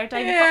the entire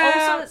time. But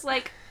also it's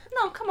like,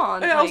 no, come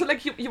on. And also,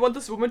 like, you want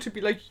this woman to be,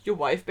 like, your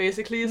wife,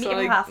 basically. So,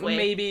 like, halfway.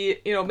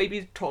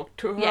 maybe talk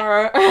to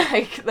her.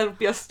 Like, that would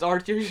be a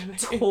start, usually.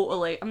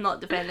 Totally. I'm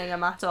not defending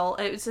him at all.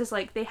 It was just,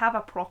 like, they have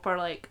a proper,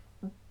 like,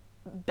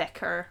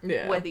 bicker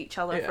with each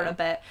other for a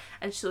bit.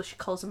 And so she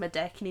calls him a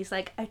dick, and he's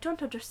like, I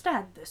don't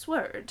understand this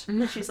word.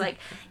 And she's like,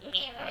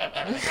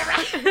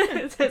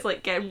 it's,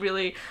 like, getting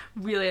really,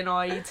 really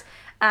annoyed.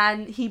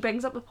 And he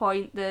brings up the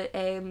point that,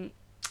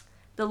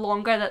 the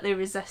longer that they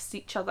resist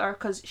each other,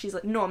 because she's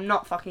like, no, I'm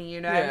not fucking you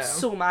now, I'm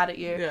so mad at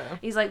you.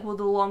 He's like, well,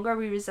 the longer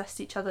we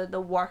resist each other, the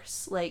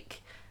worse,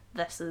 like,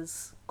 this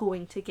is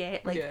going to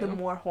get, like, Yeah. the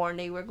more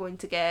horny we're going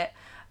to get.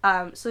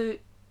 So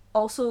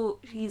also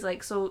he's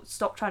like, so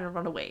stop trying to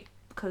run away,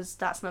 because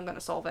that's not going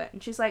to solve it.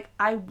 And she's like,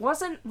 I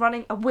wasn't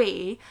running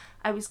away,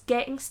 I was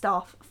getting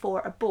stuff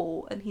for a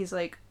bow. And he's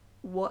like,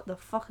 what the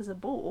fuck is a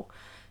bow?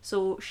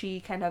 So she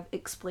kind of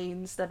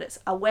explains that it's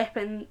a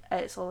weapon,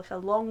 it's like a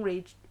long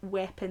range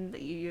weapon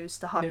that you use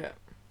to hunt. Yeah.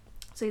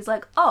 So he's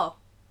like, oh,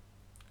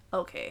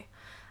 okay.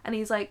 And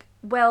he's like,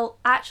 well,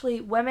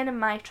 actually, women in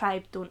my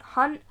tribe don't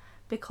hunt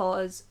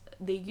because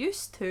they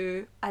used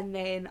to, and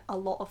then a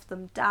lot of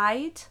them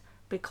died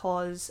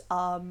because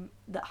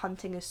that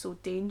hunting is so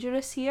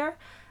dangerous here,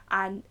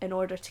 and in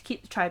order to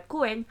keep the tribe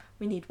going,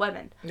 we need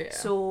women. Yeah.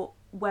 So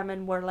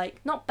women were,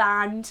 like, not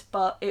banned,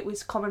 but it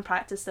was common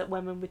practice that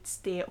women would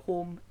stay at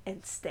home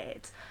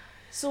instead.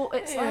 So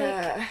it's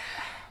like,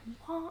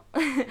 what?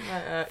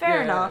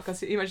 Fair enough.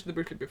 Because you mentioned the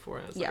brutal before.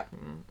 And it's Yeah. Like,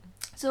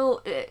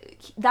 So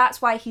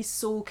that's why he's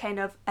so kind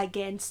of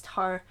against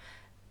her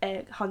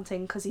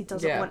hunting, because he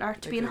doesn't want her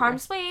to be in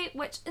harm's way,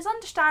 which is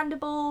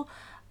understandable.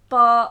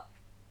 But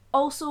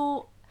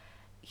also,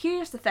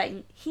 here's the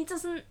thing, he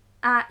doesn't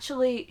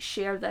actually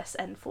share this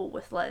info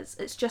with Liz.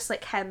 It's just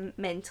like him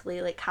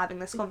mentally, like, having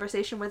this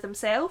conversation with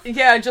himself.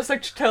 Yeah, and just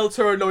like tells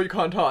her, no, you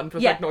can't hunt,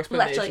 with like no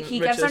explanation. Literally, he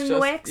gives her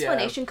no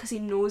explanation because he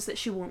knows that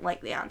she won't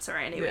like the answer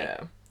anyway.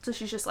 Yeah. So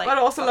she's just like, but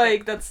also, okay.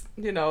 like, that's,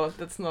 you know,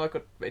 that's not a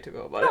good way to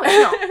go about No,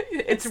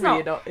 it. it's not. It's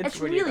really not. not. It's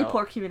really not.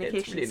 poor communication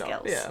It's really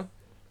skills. Not. Yeah.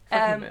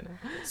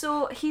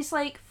 So he's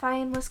like,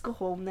 fine, let's go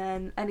home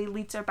then. And he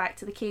leads her back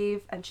to the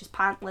cave, and she's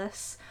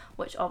pantless,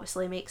 which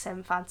obviously makes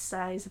him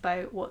fantasize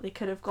about what they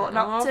could have gotten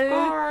up to.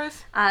 Of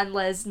course. And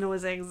Liz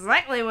knows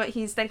exactly what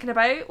he's thinking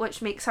about,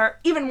 which makes her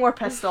even more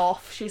pissed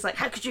off. She's like,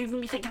 how could you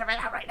even be thinking about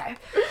that right now?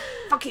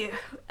 Fuck you.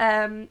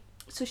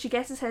 So she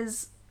guesses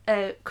his,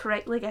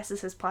 correctly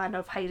guesses his plan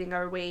of hiding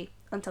her away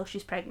until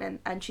she's pregnant,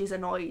 and she's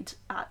annoyed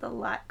at the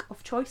lack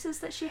of choices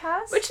that she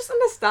has. Which is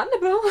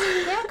understandable.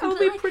 Yeah, I'll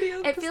be completely. pretty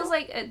It feels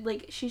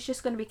like she's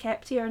just going to be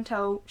kept here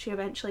until she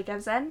eventually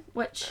gives in,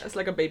 which... It's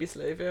like a baby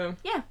slave, yeah.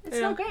 Yeah, it's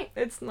not great.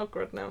 It's not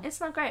good now.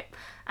 It's not great.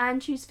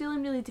 And she's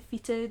feeling really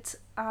defeated,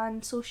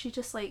 and so she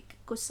just, like,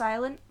 goes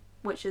silent,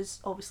 which is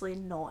obviously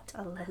not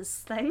a Liz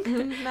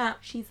thing. Nah.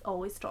 She's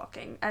always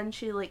talking, and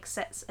she, like,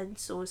 sits and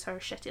sews her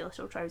shitty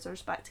little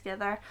trousers back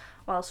together,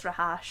 whilst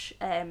Rahash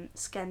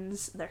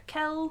skins their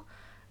kill,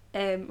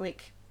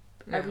 like,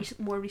 a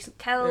more recent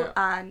kill,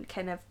 and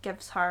kind of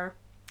gives her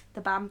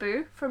the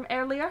bamboo from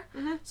earlier.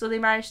 Mm-hmm. So they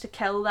managed to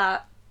kill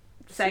that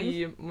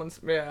thing.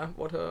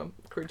 What a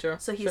creature.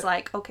 So he's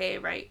like, okay,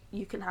 right,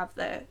 you can have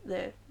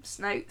the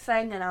snout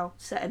thing, and I'll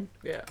sit and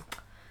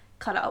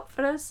cut it up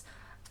for us.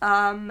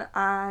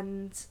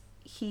 And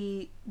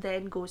he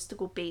then goes to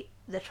go bait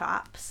the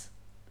traps,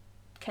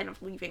 kind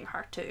of leaving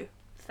her to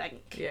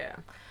think. Yeah.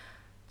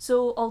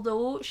 So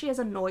although she is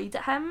annoyed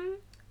at him,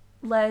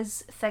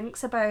 Liz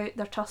thinks about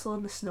their tussle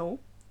in the snow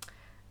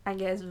and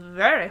gets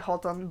very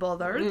hot and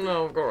bothered.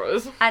 No, of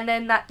course. And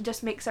then that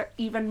just makes her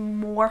even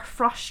more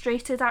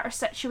frustrated at her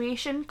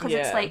situation, because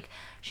it's like,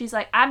 she's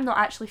like, I'm not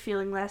actually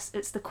feeling this,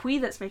 it's the Quee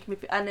that's making me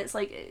feel, and it's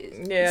like,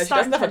 she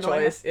doesn't have a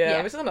choice. Yeah,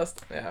 which is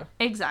honest. Yeah.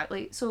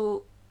 Exactly.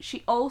 So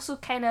she also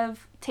kind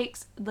of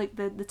takes, like,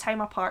 the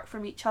time apart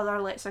from each other,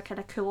 lets her kind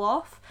of cool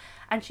off,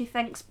 and she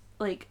thinks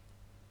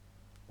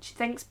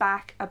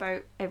back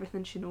about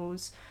everything she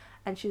knows,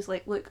 and she's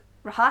like, look,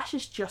 Rahash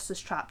is just as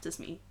trapped as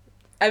me.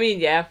 I mean,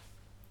 yeah.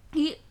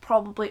 He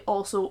probably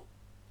also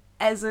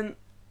isn't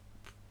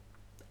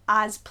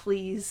as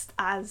pleased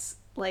as,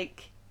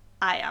 like,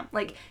 I am.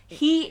 Like,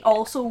 he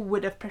also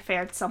would have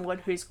preferred someone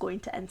who's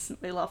going to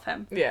instantly love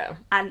him. Yeah.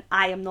 And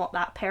I am not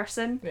that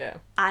person. Yeah.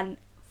 And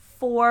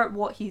for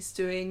what he's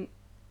doing,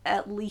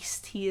 at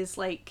least he is,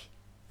 like,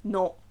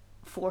 not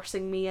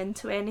forcing me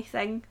into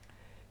anything.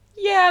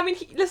 Yeah, I mean,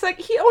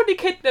 he only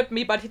kidnapped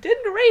me, but he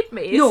didn't rape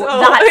me. No, so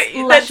that's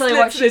literally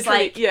what she's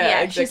literally, like.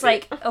 Yeah, exactly. She's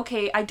like,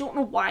 okay, I don't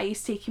know why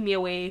he's taking me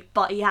away,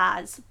 but he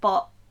has.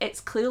 But it's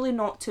clearly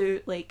not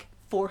to, like,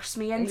 force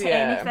me into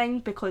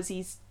anything, because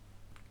he's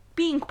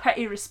being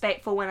pretty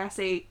respectful when I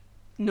say,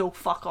 no,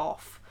 fuck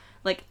off.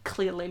 Like,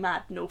 clearly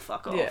mad, no,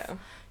 fuck off. Yeah.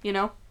 You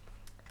know?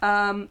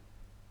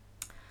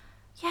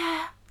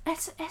 Yeah,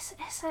 it's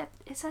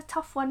a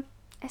tough one.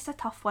 It's a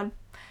tough one.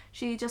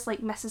 She just,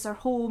 like, misses her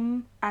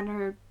home and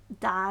her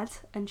dad,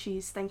 and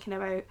she's thinking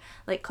about,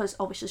 like, because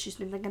obviously she's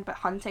been thinking about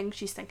hunting,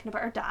 she's thinking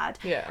about her dad.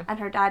 Yeah. And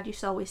her dad used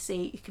to always say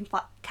you can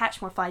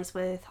catch more flies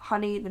with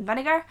honey than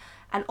vinegar,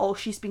 and all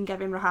she's been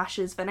giving Rahash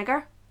is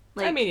vinegar.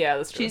 Like, I mean, yeah,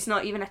 that's true. She's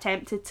not even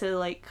attempted to,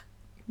 like,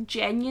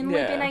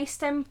 genuinely be nice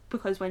to him,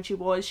 because when she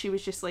was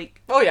just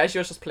like... Oh yeah, she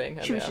was just playing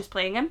him. She was just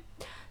playing him.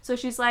 So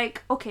she's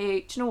like, okay,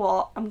 do you know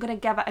what? I'm gonna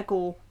give it a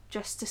go,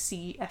 just to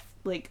see if,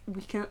 like,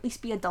 we can at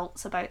least be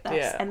adults about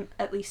this, and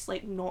at least,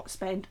 like, not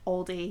spend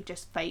all day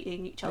just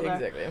fighting each other.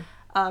 Exactly.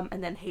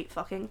 And then hate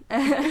fucking.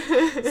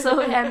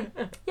 So,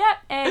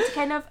 to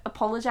kind of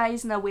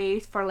apologise in a way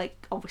for,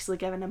 like, obviously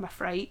giving him a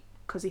fright,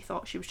 because he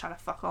thought she was trying to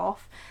fuck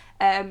off.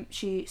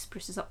 She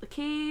spruces up the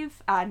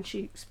cave, and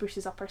she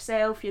spruces up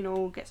herself, you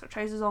know, gets her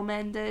trousers all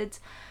mended,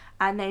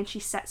 and then she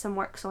sits and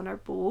works on her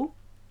bow.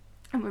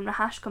 And when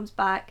Rahash comes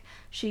back,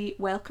 she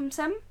welcomes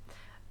him,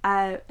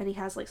 and he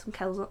has like some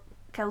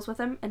kills with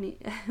him, and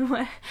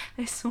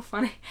it's so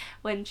funny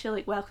when she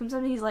like welcomes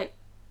him, and he's like,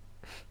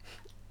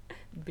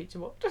 Beach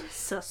what?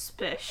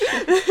 suspicious.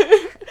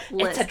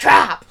 It's a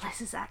trap!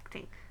 Liz is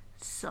acting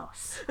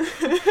sus.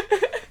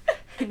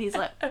 And he's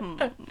like,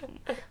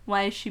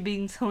 why is she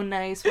being so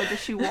nice? What does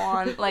she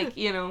want? Like,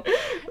 you know.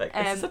 Like,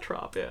 this is a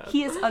trap, yeah.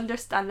 He is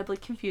understandably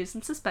confused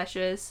and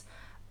suspicious,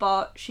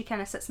 but she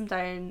kind of sits him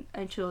down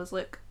and she goes,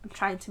 look, I'm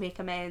trying to make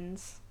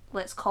amends.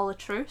 Let's call a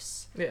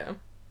truce. Yeah.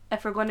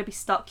 If we're going to be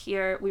stuck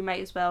here, we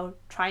might as well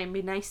try and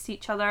be nice to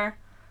each other.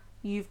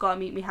 You've got to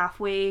meet me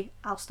halfway.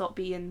 I'll stop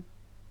being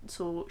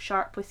so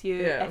sharp with you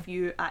if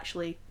you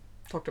actually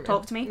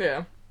talk to me.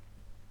 Yeah.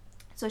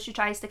 So she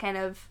tries to kind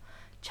of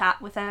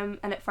chat with him,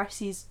 and at first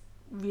he's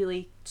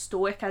really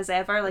stoic as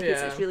ever, like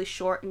it's really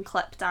short and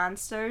clipped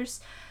answers,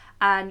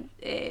 and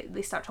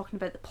they start talking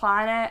about the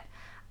planet,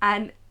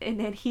 and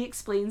then he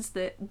explains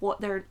that what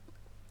they're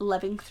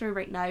living through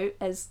right now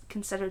is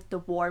considered the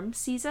warm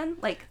season,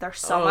 like their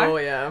summer. Oh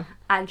yeah.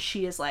 And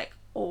she is like,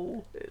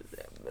 oh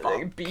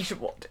like, beach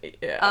what?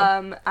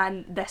 Yeah.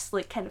 And this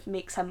like kind of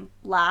makes him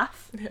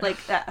laugh,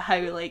 like at how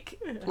like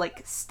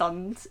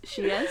stunned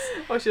she is.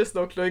 Oh, she has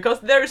no clue, because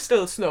there is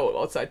still snow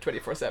outside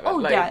 24/7. Oh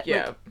like,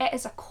 yeah, like, it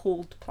is a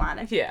cold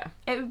planet. Yeah.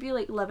 It would be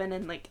like living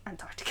in like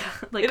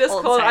Antarctica. Like, it is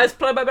called Ice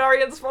Planet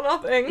Barbarians for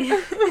nothing.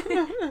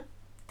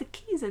 The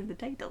key's in the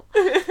title.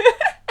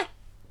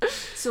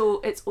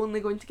 So it's only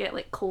going to get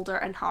like colder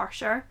and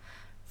harsher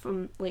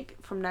from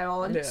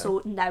now on. Yeah.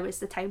 So now is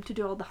the time to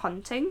do all the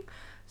hunting.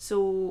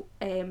 So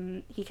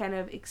he kind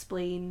of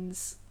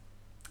explains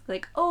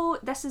like, oh,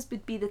 this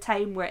would be the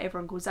time where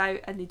everyone goes out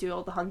and they do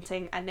all the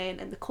hunting, and then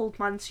in the cold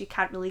months you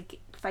can't really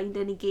find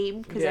any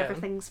game because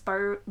everything's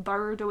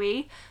burrowed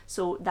away.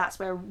 So that's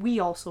where we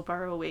also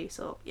burrow away.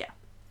 So yeah,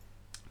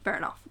 fair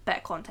enough. Bit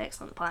of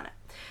context on the planet.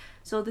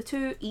 So the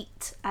two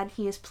eat, and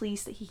he is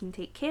pleased that he can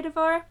take care of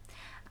her.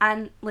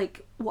 And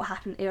like what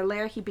happened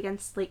earlier, he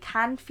begins to like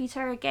hand feed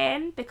her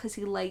again because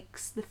he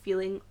likes the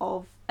feeling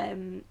of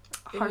her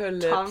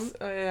tongue,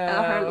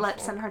 her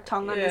lips and her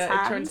tongue on his hands.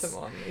 Yeah, it turns him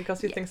on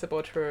because he thinks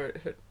about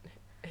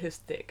his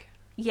dick.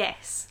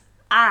 Yes,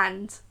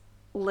 and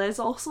Liz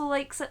also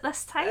likes it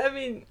this time. I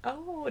mean,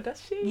 oh,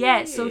 does she?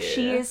 Yeah, so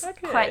she is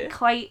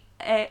quite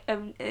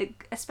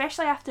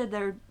especially after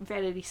their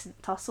very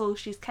recent tussle,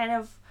 she's kind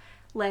of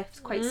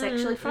left quite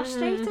sexually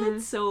frustrated. Mm-hmm.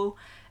 So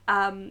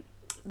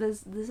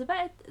there's a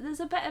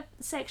bit of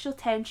sexual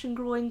tension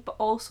growing, but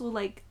also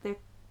like they're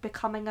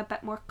becoming a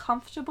bit more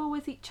comfortable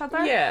with each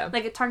other. Yeah.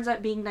 Like it turns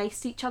out being nice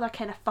to each other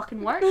kind of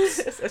fucking works.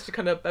 It's actually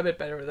kind of a bit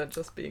better than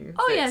just being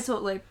dicks. Yeah,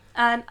 totally.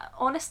 And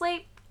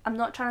honestly, I'm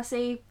not trying to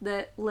say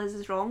that Liz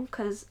is wrong,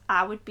 because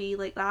I would be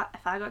like that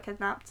if I got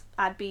kidnapped.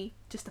 I'd be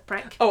just a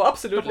prick. Oh,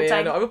 absolutely.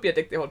 Yeah, no, I would be a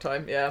dick the whole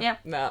time. Yeah. Yeah.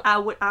 Nah. I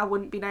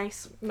wouldn't be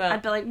nice. Nah.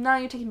 I'd be like, no,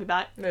 you're taking me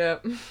back. Yeah.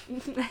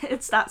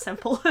 It's that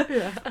simple.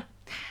 Yeah.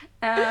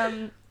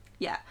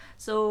 Yeah.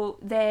 So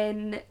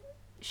then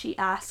she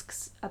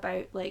asks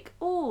about like,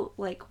 oh,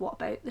 like what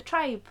about the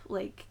tribe?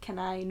 Like, can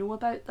I know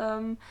about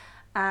them?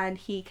 And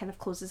he kind of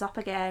closes up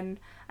again,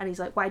 and he's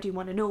like, why do you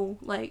want to know?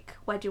 Like,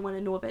 why do you want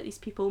to know about these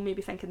people?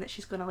 Maybe thinking that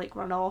she's gonna like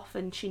run off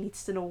and she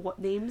needs to know what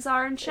names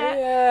are and shit.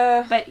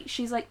 Yeah. But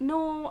she's like,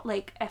 no,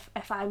 like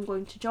if I'm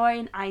going to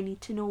join, I need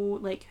to know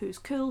like who's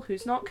cool,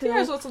 who's not cool. Yeah,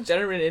 there's also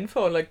general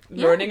info and like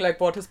learning like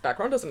what his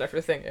background is and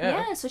everything.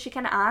 Yeah, so she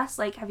kind of asks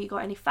like, have you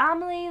got any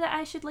family that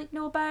I should like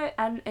know about?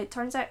 And it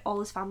turns out all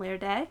his family are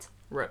dead.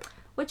 Right.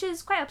 Which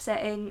is quite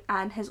upsetting,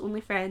 and his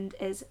only friend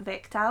is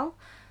Vectal.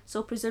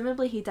 So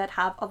presumably he did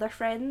have other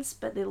friends,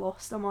 but they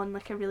lost them on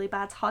like a really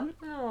bad hunt.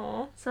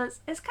 Aww. So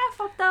it's kind of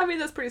fucked up. I mean,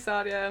 that's pretty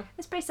sad, yeah.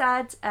 It's pretty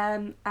sad.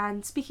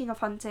 And speaking of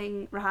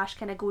hunting, Rahash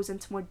kind of goes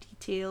into more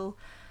detail.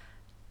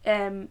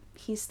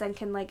 He's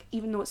thinking like,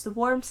 even though it's the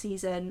warm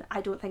season,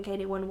 I don't think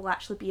anyone will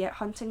actually be out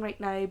hunting right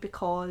now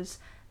because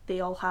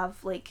they all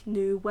have like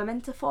new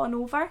women to fawn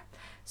over.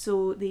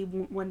 So they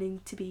won't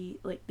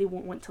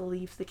want to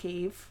leave the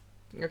cave.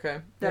 Okay.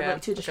 They're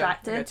like too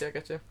distracted. I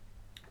get you.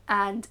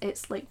 And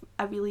it's like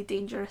a really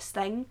dangerous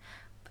thing,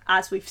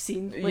 as we've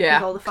seen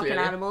with all the fucking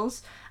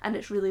animals, and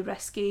it's really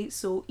risky.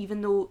 So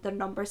even though their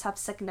numbers have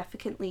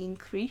significantly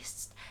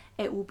increased,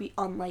 it will be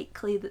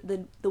unlikely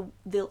that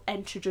they'll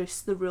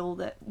introduce the rule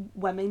that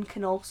women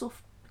can also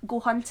go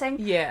hunting.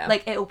 Yeah.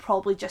 Like it'll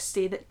probably just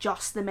say that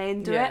just the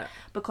men do it,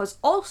 because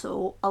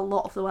also a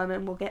lot of the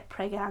women will get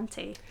pregnant.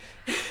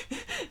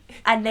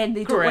 And then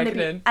they don't want to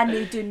be, and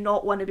they do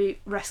not want to be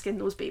risking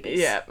those babies.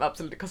 Yeah,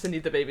 absolutely, because they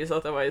need the babies,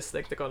 otherwise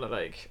like they're gonna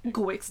like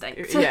go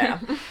extinct. Yeah.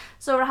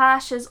 So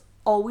Rahash has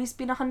always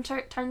been a hunter,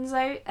 it turns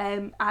out,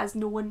 as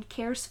no one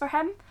cares for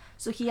him,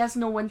 so he has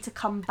no one to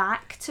come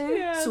back to.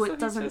 Yeah, so it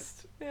doesn't.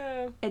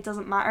 It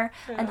doesn't matter.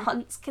 Yeah. And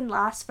hunts can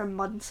last for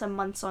months and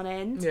months on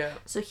end. Yeah.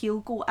 So he'll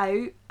go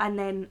out and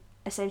then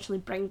essentially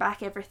bring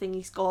back everything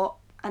he's got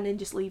and then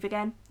just leave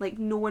again. Like,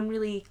 no one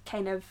really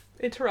kind of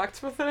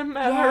interacts with him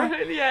ever.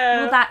 Yeah.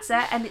 Yeah. Well, that's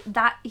it. And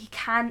that he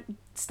can't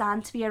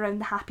stand to be around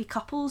the happy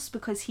couples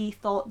because he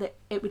thought that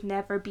it would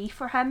never be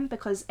for him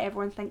because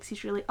everyone thinks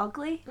he's really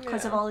ugly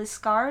because of all his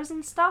scars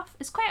and stuff.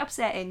 It's quite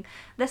upsetting.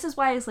 This is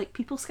why his like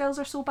people skills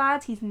are so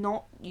bad. He's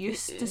not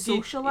used to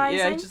socialising.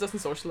 Yeah, he just doesn't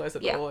socialise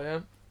at all, yeah.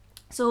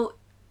 So,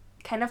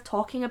 kind of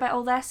talking about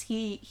all this,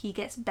 he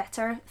gets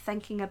bitter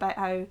thinking about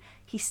how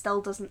he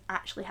still doesn't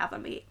actually have a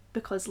mate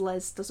because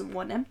Liz doesn't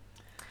want him.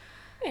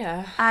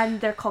 Yeah. And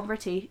their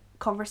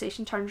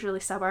conversation turns really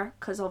sour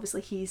because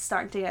obviously he's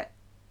starting to get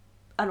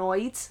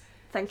annoyed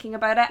thinking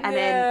about it, and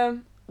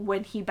then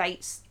when he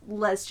bites,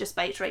 Liz just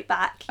bites right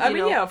back. I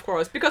mean, yeah, of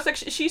course, because like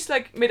she's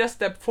like made a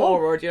step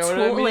forward, you know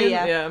totally, what I mean?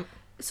 Yeah.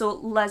 So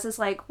Liz is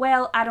like,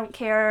 well, I don't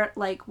care,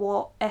 like,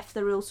 what if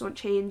the rules don't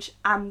change?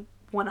 I'm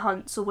want to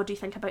hunt, so what do you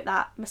think about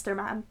that, Mr.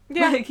 Man?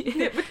 Yeah, like,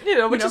 yeah,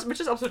 but,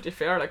 which is absolutely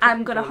fair. Like,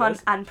 I'm gonna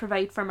hunt and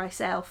provide for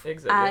myself.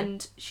 Exactly.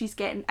 And she's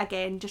getting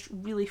again just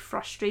really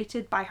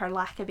frustrated by her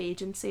lack of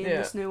agency in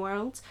this new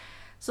world.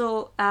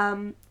 So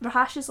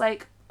Rahash is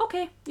like,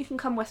 okay, you can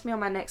come with me on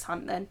my next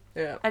hunt then.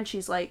 Yeah. And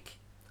she's like,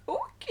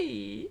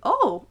 okay.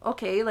 Oh,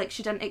 okay. Like,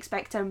 she didn't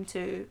expect him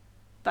to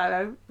bow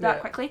out that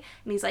quickly.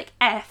 And he's like,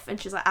 F. And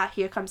she's like,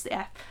 here comes the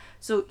F.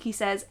 So he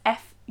says,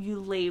 if you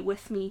lay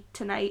with me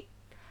tonight.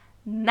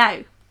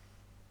 Now,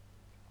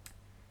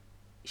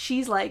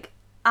 she's like,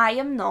 I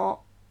am not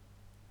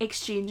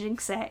exchanging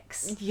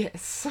sex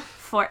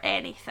for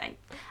anything.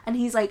 And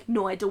he's like,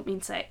 no, I don't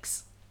mean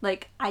sex.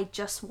 Like, I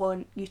just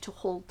want you to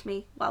hold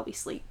me while we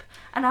sleep.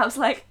 And I was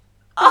like,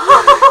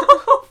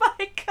 oh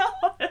my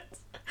god,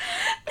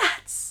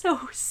 that's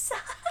so sad.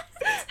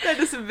 That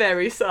is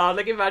very sad.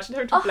 Like, imagine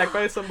having to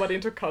blackmail somebody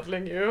into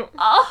cuddling you.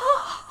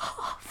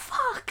 Oh,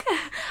 fuck.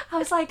 I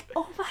was like,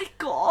 oh my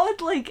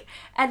god, like,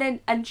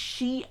 and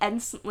she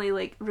instantly,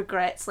 like,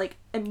 regrets, like,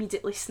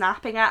 immediately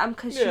snapping at him,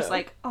 because she's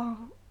like,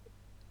 oh,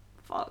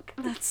 fuck,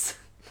 that's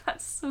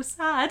so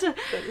sad.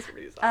 That is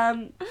really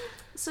sad.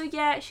 So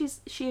yeah,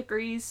 she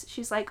agrees.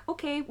 She's like,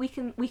 okay, we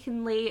can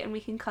lay and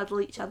we can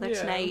cuddle each other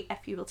tonight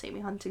if you will take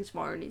me hunting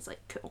tomorrow. And he's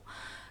like, cool.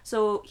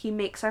 So he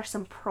makes her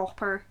some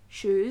proper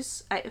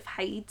shoes out of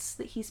hides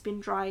that he's been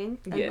drying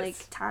and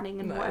like tanning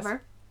and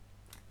whatever.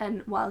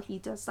 And while he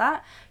does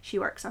that, she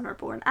works on her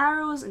bow and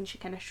arrows, and she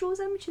kind of shows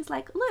him. She's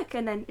like, look,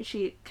 and then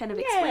she kind of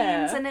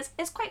explains, and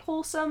it's quite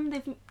wholesome.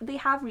 They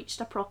have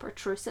reached a proper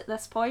truce at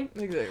this point.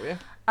 Exactly.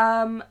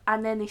 And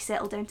then they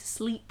settle down to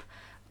sleep,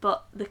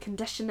 but the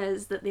condition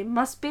is that they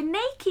must be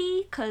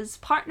naked, because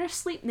partners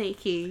sleep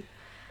naked.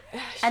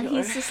 And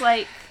he's just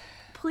like,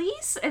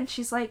 please? And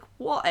she's like,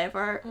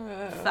 whatever,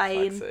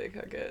 fine. For fuck's sake,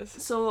 I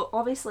guess. So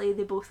obviously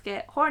they both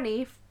get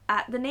horny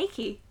at the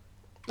naked.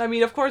 I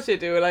mean, of course you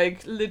do.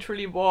 Like,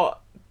 literally,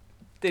 what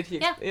did he?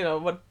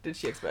 What did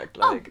she expect?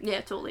 Like, yeah,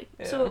 totally.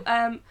 Yeah.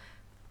 So,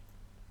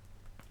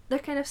 they're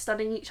kind of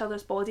studying each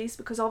other's bodies,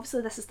 because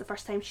obviously this is the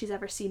first time she's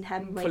ever seen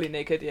him like fully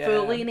naked. Yeah.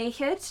 Fully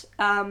naked.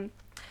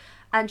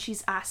 And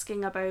she's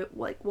asking about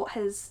like what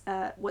his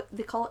what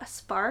they call it, a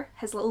spur,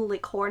 his little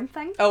like horn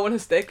thing. Oh, on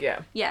his stick,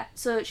 yeah. Yeah.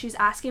 So she's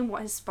asking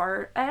what his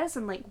spur is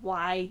and like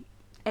why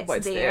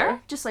it's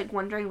there. Just like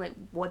wondering like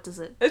what does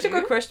it It's do? a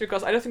good question,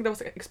 because I don't think that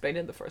was explained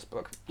in the first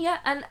book. Yeah,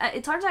 and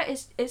it turns out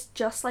it's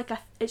just like a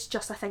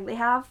thing they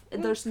have.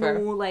 There's no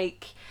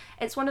like,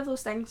 it's one of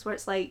those things where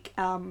it's like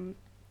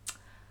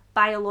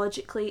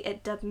biologically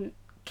it didn't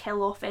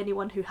kill off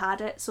anyone who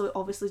had it, so it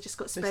obviously just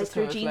got spread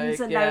through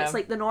genes, and now it's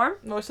like the norm.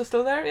 No, it's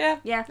still there.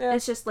 Yeah.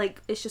 It's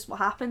just what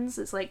happens.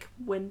 It's like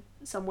when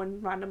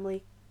someone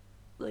randomly,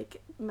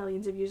 like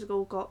millions of years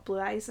ago, got blue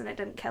eyes and it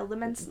didn't kill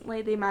them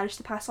instantly, they managed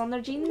to pass on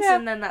their genes,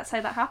 and then that's how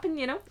that happened,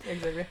 you know.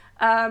 Exactly.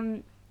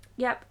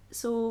 Yep.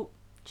 So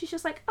she's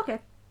just like, okay,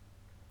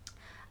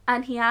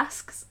 and he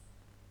asks,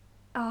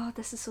 oh,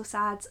 this is so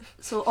sad.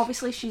 So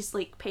obviously she's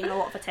like paying a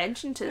lot of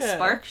attention to his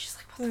spark. She's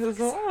like, what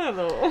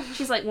the fuck?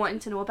 She's like wanting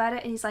to know about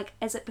it, and he's like,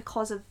 is it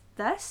because of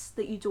this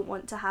that you don't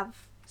want to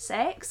have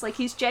sex? Like,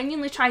 he's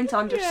genuinely trying to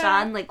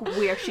understand like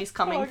where she's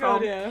coming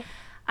from. Yeah.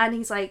 And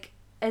he's like,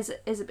 is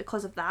it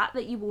because of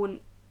that you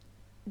won't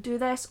do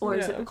this, or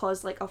is it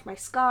because like of my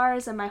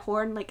scars and my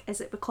horn? Like, is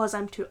it because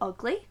I'm too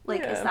ugly?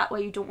 Like, is that why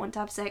you don't want to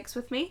have sex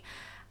with me?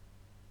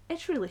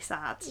 It's really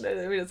sad.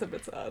 I mean, it's a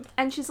bit sad.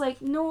 And she's like,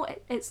 no,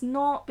 it's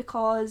not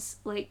because,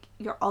 like,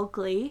 you're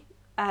ugly.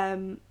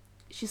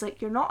 She's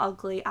like, you're not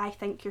ugly. I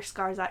think your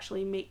scars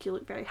actually make you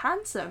look very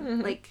handsome.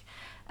 Mm-hmm. Like,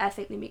 I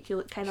think they make you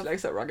look kind of... She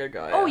likes that rugged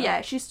guy. Oh, yeah.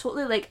 She's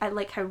totally like, I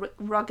like how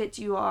rugged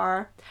you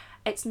are.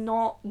 It's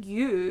not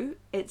you,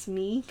 it's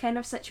me kind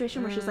of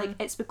situation, where she's like,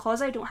 it's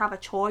because I don't have a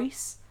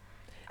choice.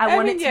 I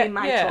want it to be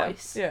my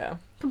choice. Yeah.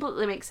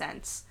 Completely makes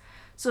sense.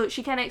 So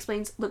she kind of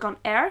explains, look, on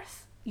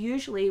Earth,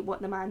 usually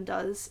what the man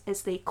does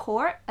is they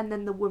court, and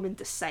then the woman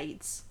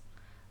decides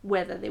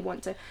whether they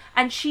want to.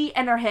 And she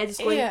in her head is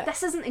going,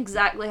 this isn't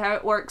exactly how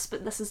it works,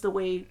 but this is the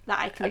way that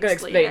I can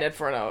explain it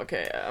for now.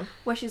 Okay, yeah.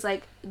 Where she's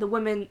like, the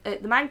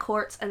man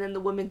courts, and then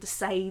the woman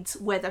decides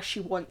whether she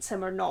wants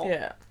him or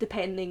not,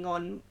 depending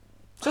on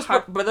Just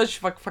her, whether she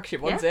fuck she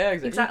wants, yeah,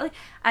 exactly.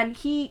 And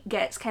he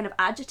gets kind of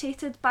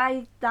agitated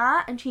by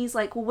that, and he's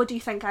like, well, what do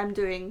you think I'm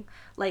doing?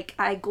 Like,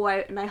 I go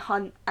out and I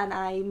hunt and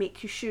I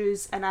make you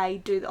shoes and I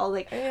do all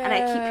like, and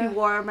I keep you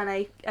warm and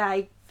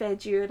I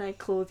fed you and I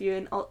clothe you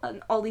and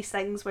all these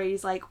things where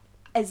he's like,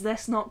 is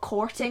this not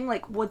courting?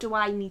 Like, what do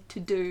I need to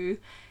do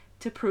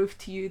to prove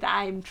to you that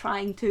I'm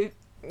trying to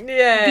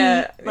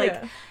be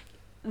like,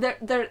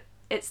 they're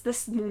it's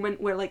this moment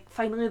where like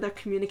finally they're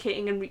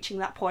communicating and reaching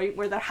that point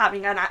where they're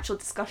having an actual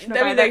discussion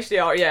about it. They actually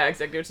are, yeah,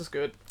 exactly, which is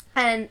good.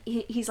 And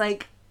he's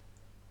like,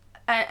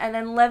 and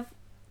then Liv,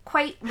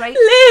 quite right.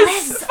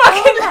 Liz!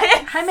 Fucking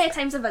Liz! How many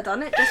times have I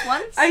done it? Just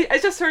once? I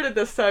just heard it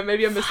this time.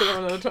 Maybe I missed it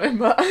another time,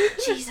 but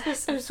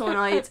Jesus, I'm so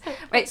annoyed.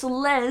 Right, so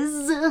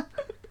Liz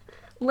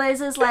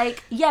is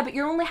like, yeah, but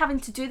you're only having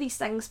to do these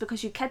things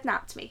because you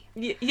kidnapped me.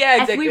 Yeah,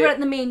 exactly. If we were at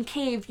the main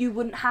cave, you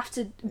wouldn't have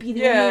to be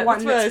the only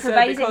one that's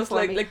providing because,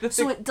 for me.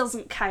 So it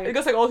doesn't count.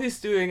 Because like all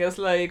he's doing is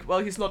like, well,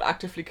 he's not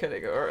actively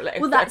killing her. Or,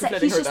 like, well, that's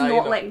it. He's just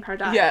not letting her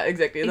die. Yeah,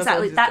 exactly.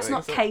 That's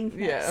not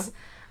kindness. Yeah.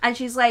 And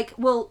she's like,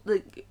 well,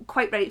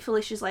 quite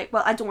rightfully, she's like,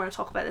 well, I don't want to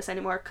talk about this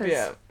anymore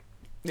because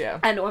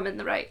I know I'm in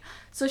the right.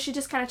 So she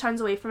just kind of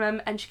turns away from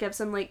him and she gives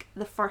him like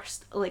the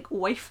first like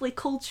wifely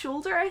cold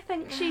shoulder, I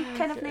think she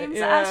kind of names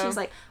it as. She's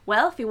like,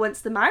 well, if he wants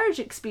the marriage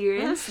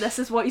experience, this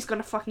is what he's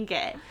gonna fucking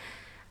get.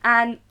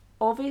 And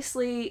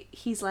obviously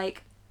he's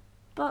like,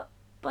 but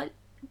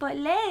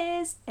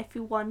Liz, if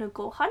you want to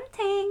go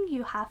hunting,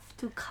 you have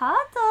to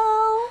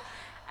cuddle.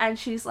 And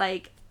she's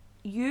like,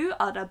 you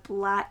are a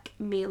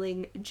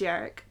blackmailing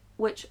jerk,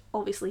 which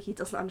obviously he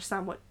doesn't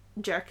understand what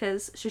jerk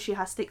is, so she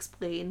has to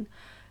explain.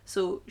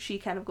 So she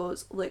kind of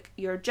goes, look,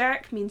 your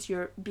jerk means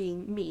you're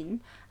being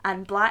mean,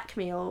 and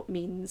blackmail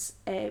means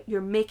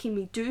you're making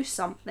me do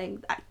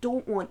something that I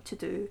don't want to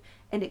do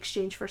in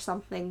exchange for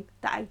something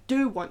that I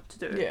do want to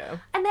do. Yeah.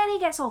 And then he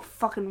gets all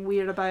fucking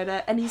weird about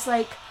it, and he's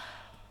like,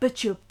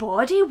 but your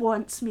body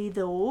wants me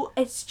though.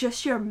 It's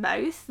just your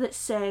mouth that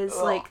says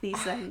like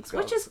these things,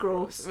 which is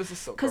gross. This is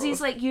so because gross.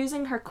 he's like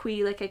using her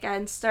quee like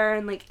against her,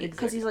 and like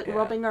because he's like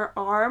rubbing her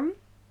arm.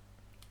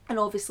 And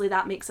obviously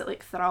that makes it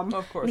like thrum.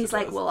 Of course. And he's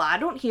like, well, I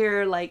don't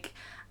hear like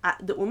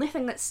the only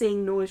thing that's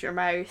saying no is your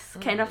mouth,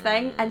 kind of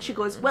thing. And she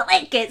goes, well,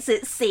 it gets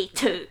its say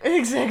too.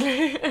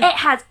 Exactly.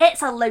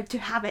 It's allowed to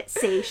have its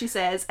say, she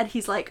says. And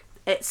he's like,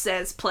 it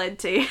says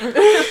plenty.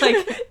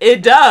 Like,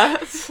 it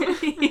does.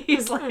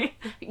 He's like,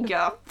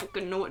 yeah, I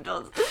fucking know it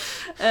does.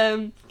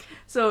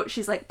 So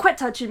she's like, quit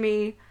touching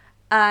me.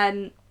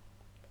 And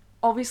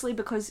obviously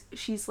because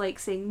she's like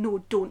saying,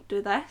 no, don't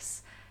do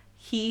this,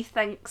 he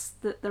thinks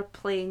that they're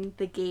playing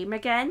the game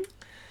again.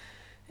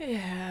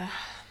 Yeah.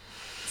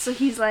 So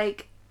he's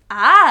like,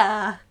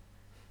 I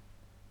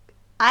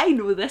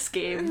know this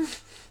game.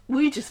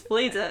 We just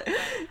played it.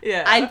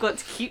 Yeah. I've got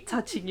to keep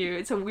touching you.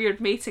 It's a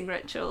weird mating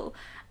ritual.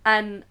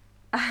 And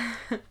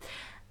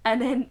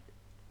then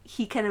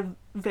he kind of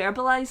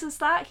verbalizes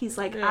that. He's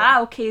like,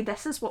 okay,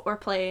 this is what we're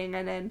playing.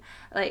 And then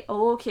like,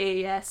 oh,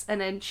 okay, yes. And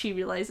then she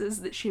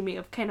realizes that she may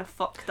have kind of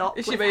fucked up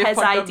with his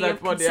idea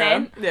of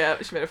consent. Yeah,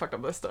 she may have fucked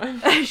up this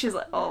time. She's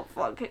like, oh,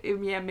 fuck,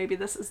 yeah, maybe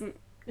this isn't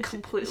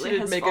completely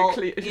his make fault.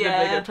 She didn't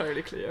make it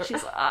entirely clear.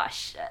 She's like, ah,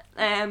 shit.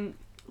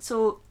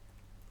 So,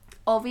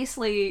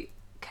 obviously,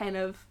 kind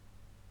of,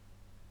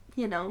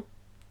 you know,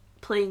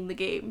 playing the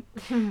game,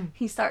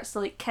 he starts to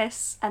like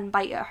kiss and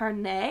bite at her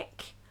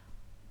neck,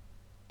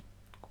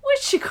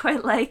 which she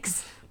quite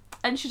likes,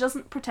 and she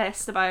doesn't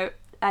protest about,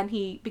 and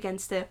he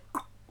begins to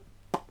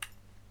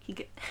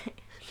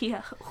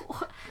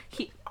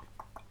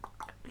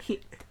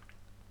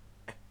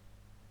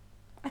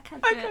I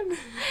can't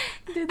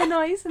do the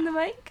noise in the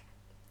mic.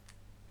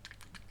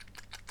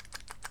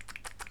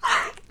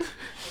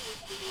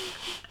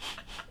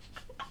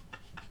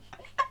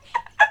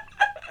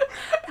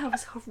 That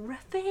was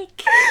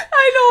horrific.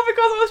 I know,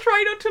 because I was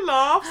trying not to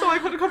laugh, so I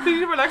couldn't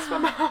completely relax my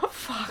mouth.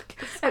 Fuck.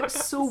 It was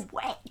so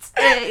wet.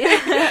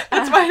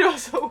 That's why it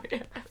was so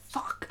weird.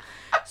 Fuck.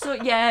 So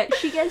yeah,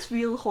 she gets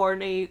real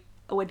horny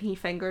when he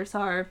fingers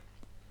her.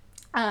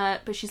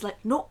 But she's like,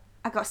 no,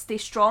 I gotta stay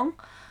strong.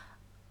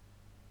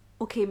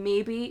 Okay,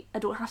 maybe I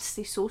don't have to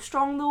stay so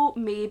strong though.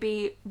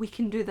 Maybe we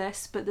can do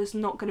this, but there's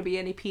not going to be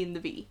any P in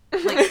the V.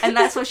 Like, and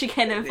that's what she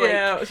kind of like.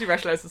 Yeah, she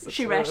rationalizes it.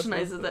 She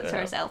rationalizes it to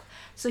herself.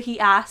 So he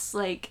asks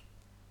like,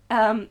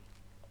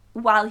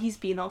 while he's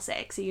being all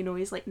sexy, you know,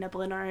 he's like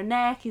nibbling on her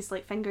neck. He's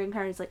like fingering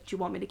her. He's like, "Do you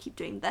want me to keep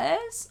doing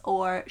this,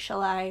 or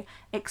shall I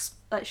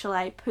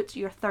put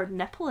your third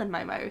nipple in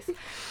my mouth?"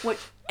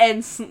 Which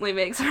instantly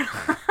makes her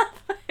laugh.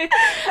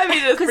 I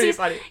mean, it's pretty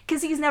funny.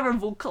 Because he's never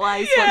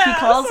vocalised what he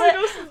calls it.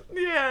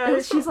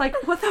 And she's like,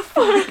 what the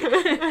fuck?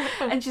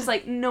 And she's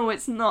like, no,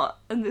 it's not.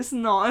 And it's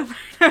not a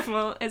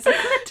nipple. It's a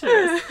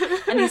clitoris.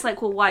 And he's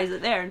like, well, why is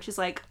it there? And she's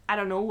like, I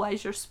don't know. Why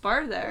is your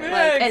spur there? Yeah,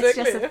 like, it's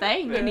just a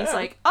thing. And he's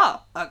like,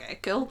 oh, okay,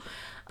 cool.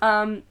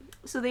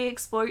 So they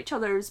explore each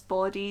other's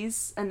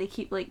bodies and they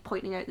keep like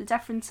pointing out the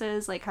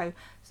differences, like how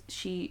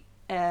she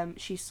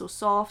she's so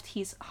soft,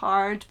 he's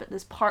hard, but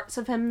there's parts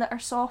of him that are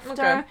softer,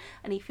 Okay.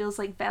 and he feels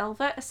like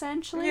velvet,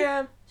 essentially.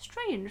 Yeah.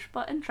 Strange,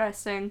 but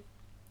interesting.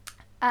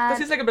 Because And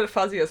he's like a bit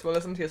fuzzy as well,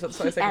 isn't he? So it's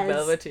he like is,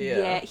 velvety.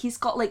 Yeah. he's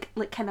got like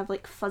kind of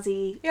like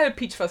fuzzy Yeah, a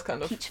peach fuzz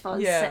kind of. peach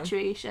fuzz Yeah.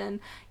 situation.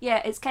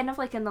 Yeah, it's kind of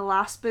like in the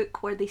last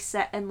book where they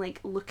sit and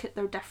like look at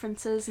their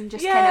differences and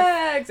just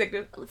Yeah, exactly.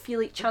 kind of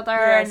feel each other.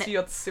 Yeah,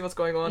 and see what's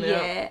going on.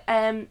 Yeah.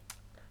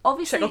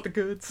 Obviously, Check out the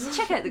goods.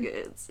 check out the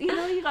goods. You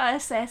know, you gotta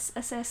assess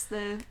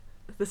the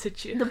The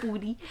situ.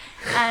 booty,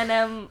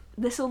 and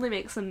this only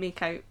makes them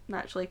make out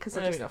naturally because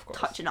they're I mean, just of course.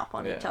 touching up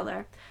on each Yeah.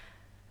 other.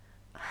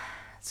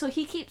 So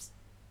he keeps,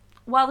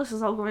 while this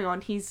is all going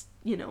on, he's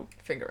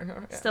Fingering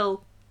her. Yeah.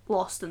 still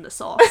lost in the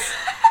sauce.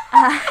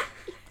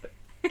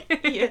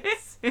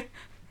 Yes.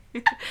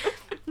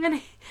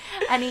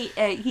 and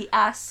he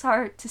asks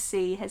her to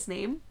say his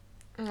name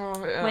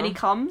Oh, yeah. when he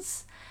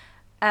comes.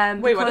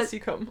 Wait, when because- does he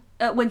come?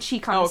 when she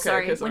comes, okay,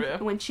 sorry, sorry, yeah.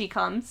 when she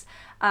comes,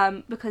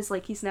 because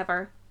like he's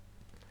never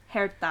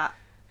heard that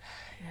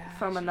Yeah,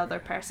 from another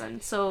sure.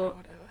 person, so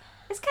Whatever.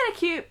 it's kind of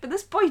cute. But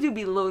this boy do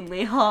be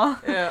lonely, huh?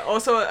 Yeah.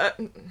 Also,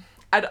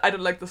 I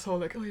don't like this whole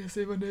like, oh yeah,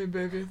 say my name,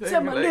 baby thing. Say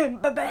my like, name,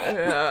 baby.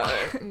 Yeah.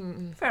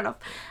 Fair enough.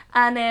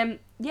 And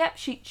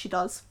she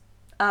does.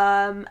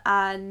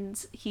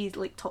 And he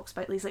like talks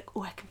about, he's like,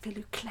 oh, I can feel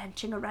you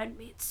clenching around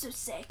me, it's so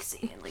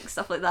sexy, and like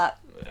stuff like that.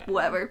 Yeah.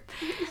 Whatever.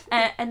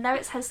 And now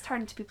it's his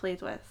turn to be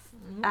played with,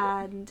 Mhm.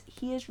 and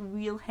he is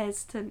real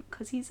hesitant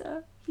because he's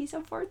a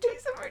virgin.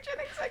 He's a virgin,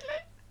 exactly.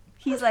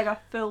 He's like a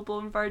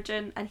full-blown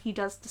virgin, and he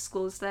does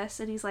disclose this,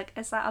 and he's like,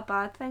 is that a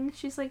bad thing?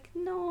 She's like,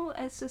 no,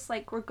 it's just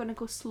like, we're gonna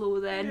go slow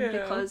then, Yeah.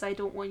 because I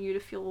don't want you to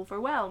feel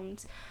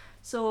overwhelmed.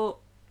 So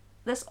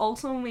this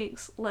also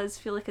makes Liz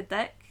feel like a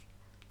dick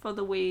for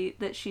the way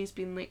that she's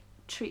been like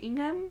treating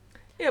him.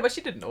 Yeah, but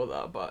she didn't know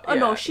that. But Oh yeah,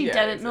 no, she yeah,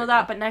 didn't know exactly.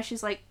 that, but now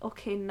she's like,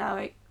 okay, now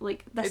this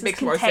It is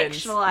makes more sense.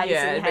 contextualizing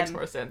Yeah, it him, makes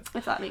more sense.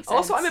 if that makes sense.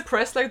 Also, I'm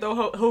impressed, like,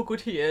 though, how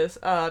good he is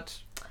at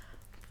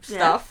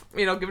stuff,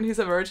 given he's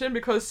a virgin,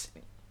 because,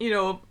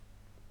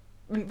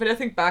 when I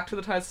think back to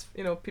the times,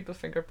 people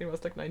think Erpin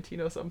was, like, 19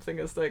 or something,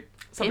 it's like,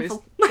 somebody's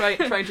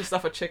Painful. trying to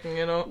stuff a chicken,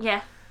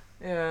 Yeah,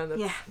 Yeah, that's,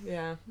 Yeah.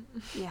 yeah.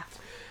 yeah.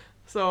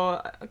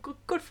 So,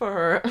 good for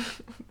her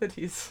that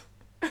he's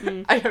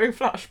Mm. I'm having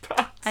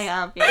flashbacks. I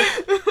am, yeah.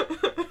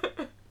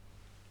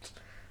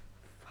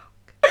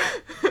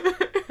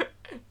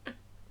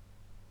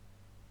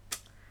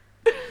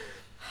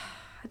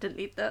 I didn't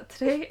need that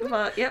today,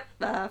 but yep,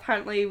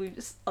 apparently we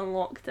just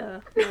unlocked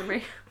a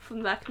memory from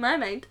the back of my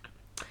mind.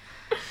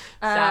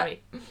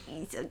 Sorry.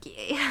 It's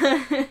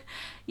okay.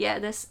 Yeah,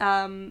 this,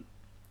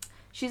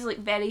 she's like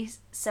very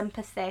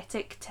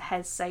sympathetic to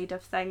his side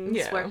of things,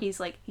 Yeah. where he's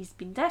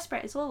been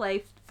desperate his whole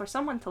life for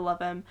someone to love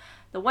him.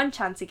 The one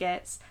chance he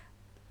gets,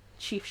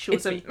 she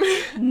shows him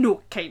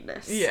no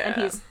kindness. Yeah.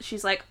 And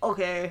she's like,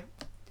 okay,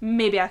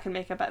 maybe I can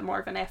make a bit more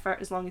of an effort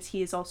as long as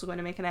he is also going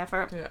to make an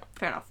effort. Yeah.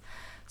 Fair enough.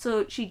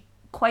 So she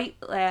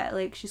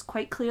she's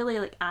quite clearly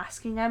like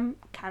asking him,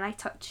 can I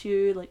touch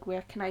you? Like,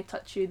 where can I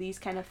touch you? These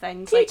kind of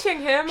things. Like, Teaching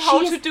him how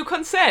she's- to do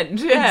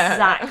consent. Yeah.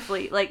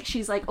 exactly. Like,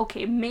 she's like,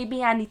 okay,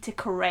 maybe I need to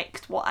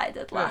correct what I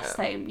did last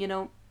Yeah.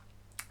 time,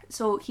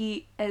 So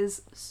he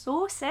is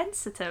so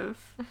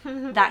sensitive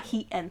that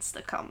he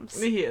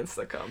insta-comes. He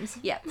insta-comes.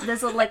 Yeah,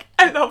 there's a like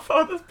I love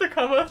how this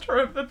become a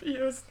term that we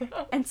use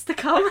now.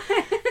 insta-come.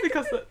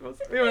 Because that was...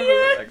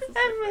 Yeah,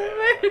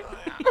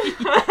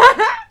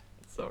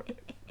 Sorry.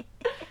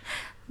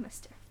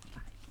 Mister.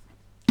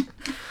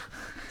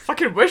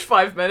 Fucking wish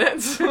 5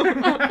 minutes.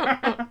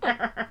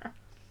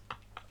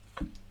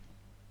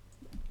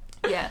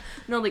 Yeah,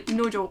 no, like,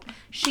 no joke.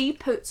 She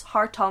puts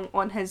her tongue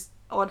on his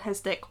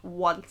dick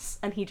once,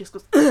 and he just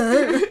goes.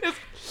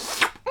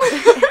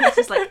 It's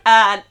just like,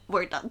 and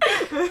we're done.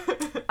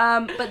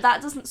 But that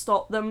doesn't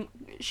stop them.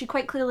 She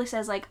quite clearly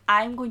says, like,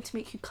 I'm going to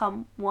make you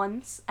come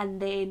once,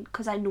 and then,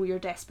 because I know you're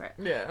desperate,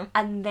 Yeah.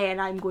 and then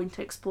I'm going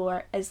to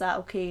explore. Is that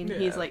okay? And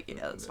he's Yeah. like, yeah,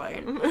 that's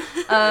fine.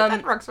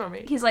 That works for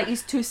me. He's like,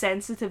 he's too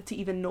sensitive to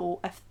even know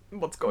if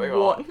What's going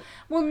what. on?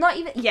 Well, not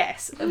even,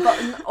 yes, but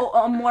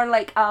more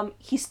like,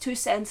 he's too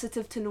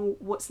sensitive to know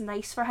what's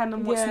nice for him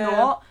and what's Yeah.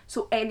 not.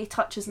 So any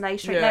touch is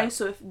nice right Yeah. now.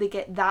 So if they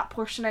get that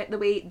portion out of the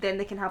way, then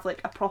they can have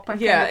like a proper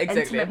Yeah, kind of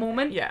exactly. intimate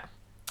moment. Yeah,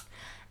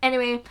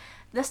 Anyway,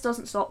 this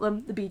doesn't stop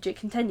them. The BJ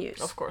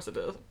continues. of course it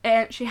is.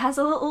 She has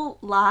a little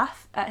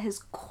laugh at his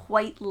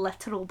quite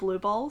literal blue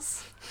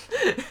balls.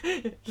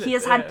 He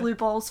has had blue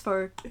balls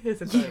for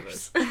His entire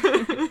years.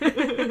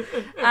 life.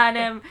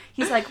 And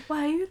he's like,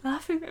 why are you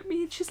laughing at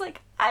me? And she's like,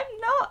 I'm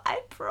not,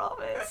 I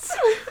promise.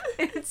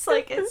 It's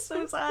like, it's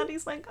so sad.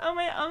 He's like, oh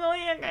my, I'm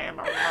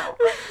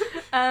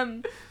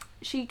going.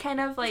 She kind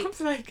of like, It's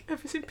like,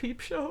 have you seen Peep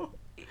Show?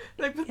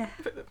 Like, Yeah.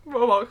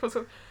 Robot was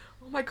like,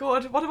 oh my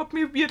god, what about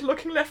me weird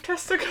looking left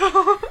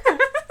testicle?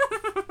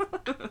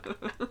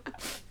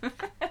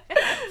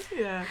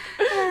 Yeah.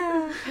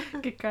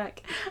 good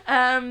crack.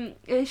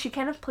 She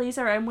kind of plays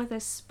around with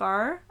his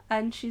spur,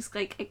 and she's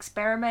like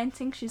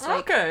experimenting. She's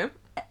like, Okay.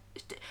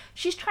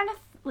 she's trying to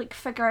like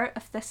figure out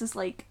if this is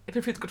like, if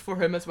it feels good for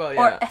him as well,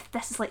 or if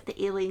this is like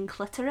the alien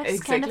clitoris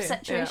kind of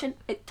Exactly, situation.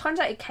 It turns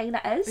out it kind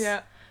of is.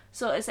 Yeah.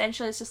 So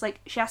essentially, it's just like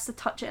she has to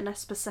touch it in a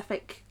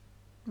specific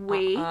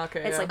way.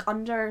 Okay, it's like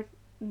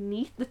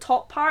underneath the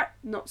top part,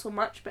 not so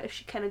much, but if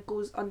she kind of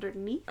goes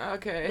underneath,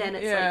 Okay. then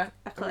it's yeah.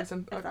 like a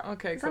clit.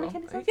 Okay, does that cool. make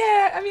any sense?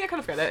 Yeah, I mean, I kind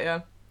of get it,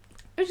 yeah.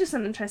 It was just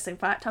an interesting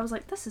fact. I was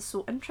like, this is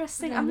so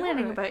interesting. Yeah, I'm I know,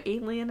 learning right? about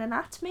alien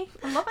anatomy.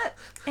 I love it.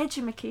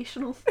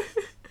 Educational.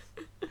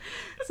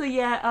 So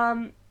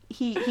yeah,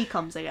 he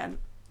comes again.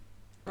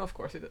 Of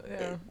course he does,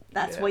 yeah.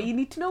 That's Yeah. what you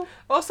need to know.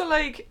 Also,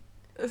 like,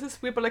 this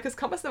is weird, but, like, his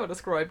cum is never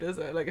described, is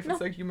it? Like, if No.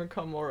 it's, like, human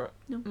cum or...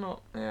 No.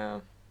 Yeah.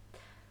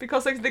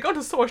 Because, like, they go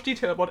into so much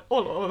detail about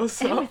all of this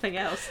stuff. Everything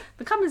else.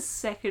 The cum is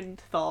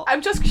second thought.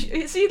 I'm just,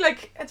 see,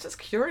 like, it's just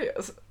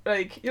curious.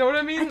 Like, you know what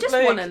I mean? I just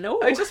Like, wanna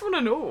know. I just want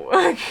to know.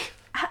 Like,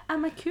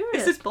 I'm a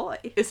curious Is it- boy.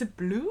 is it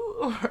blue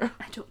or...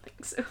 I don't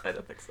think so. I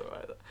don't think so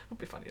either. Would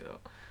be funny, though.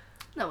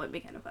 That would be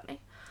kind of funny.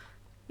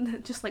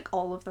 Just like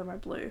all of them are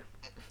blue.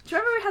 Do you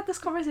remember we had this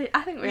conversation?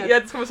 I think we had. Yeah,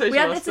 this conversation We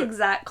had last this time.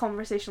 exact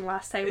conversation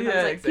last time. And I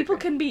Yeah, was like, people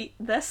exactly. can be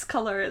this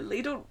colour and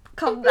they don't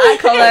come that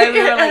colour. And we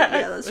were like,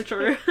 yeah, that's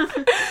true.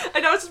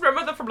 And I just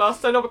remember that from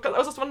last time, no, because I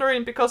was just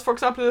wondering, because, for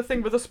example, the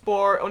thing with the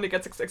spore only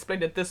gets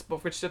explained in this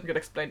book, which didn't get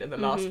explained in the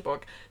last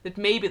book, that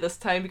maybe this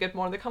time we get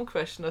more in the cum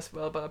question as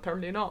well, but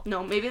apparently not.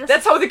 No, maybe this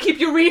That's how they keep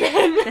you reading!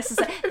 This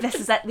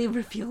is it. They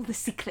reveal the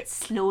secret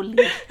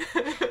slowly,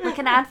 like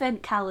an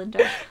advent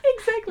calendar.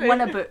 Exactly.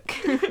 One a book.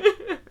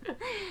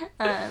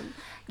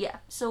 Yeah.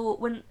 So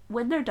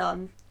when they're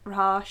done,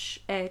 Rahash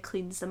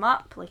cleans them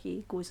up. Like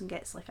he goes and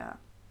gets like a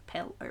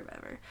pelt or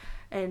whatever,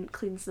 and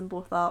cleans them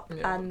both up,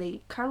 Yeah. and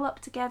they curl up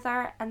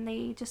together and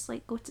they just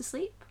like go to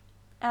sleep,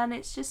 and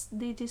it's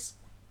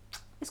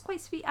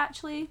quite sweet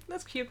actually.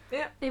 That's cute,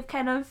 yeah. They've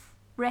kind of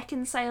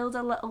reconciled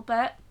a little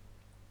bit.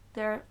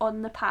 They're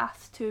on the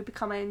path to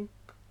becoming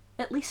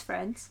at least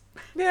friends.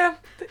 Yeah,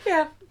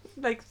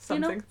 like You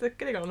know? something. They're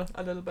getting on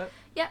a little bit.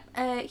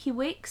 Yeah, he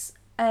wakes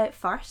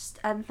first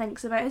and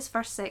thinks about his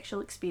first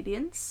sexual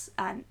experience,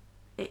 and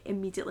it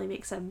immediately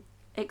makes him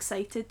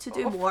excited to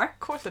do more. Of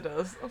course it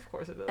does. Of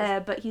course it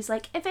does. But he's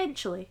like,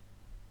 eventually.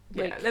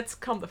 Yeah, Like, let's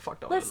calm the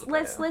fuck down.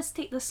 let's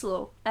take this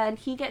slow. And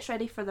he gets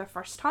ready for their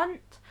first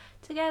hunt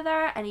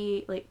together, and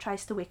he like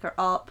tries to wake her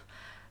up,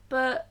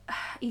 but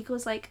he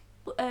goes like,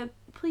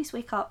 please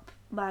wake up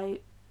my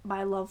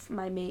love,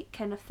 my mate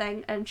kind of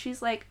thing, and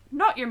she's like,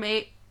 not your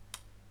mate.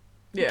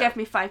 Yeah. Give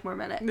me 5 more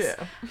minutes.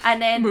 Yeah.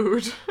 And then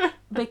Mood.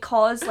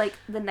 because like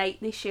the night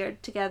they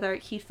shared together,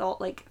 he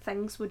thought like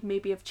things would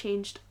maybe have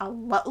changed a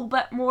little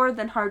bit more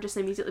than her just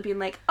immediately being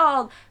like,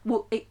 oh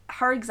well,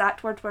 her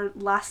exact words were,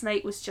 last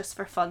night was just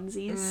for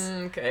funsies.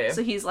 Okay.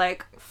 So he's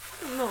like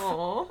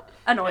No.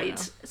 annoyed.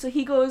 Yeah. So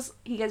he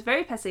gets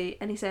very pissy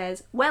and he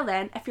says, well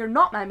then, if you're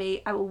not my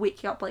mate, I will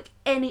wake you up like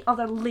any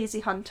other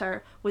lazy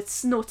hunter with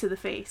snow to the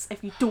face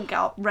if you don't get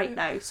up right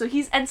now. So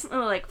he's instantly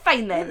like,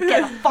 fine then,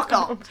 get the fuck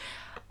up.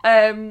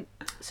 So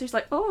she's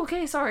like, oh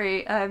okay,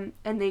 sorry. And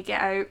they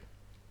get out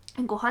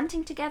and go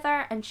hunting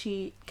together, and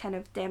she kind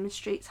of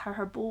demonstrates how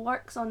her bow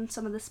works on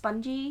some of the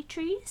spongy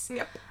trees.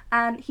 Yep.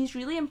 And he's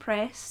really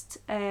impressed,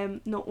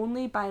 not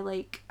only by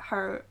like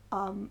her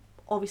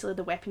obviously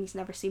the weapon he's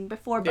never seen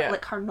before, but Yeah.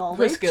 like her knowledge.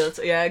 Her skills.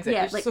 Yeah, exactly.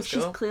 Yeah, She's like so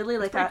she's skilled. clearly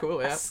like pretty a,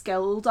 cool, yeah. a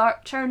skilled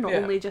archer, not Yeah.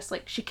 only just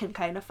like she can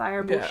kind of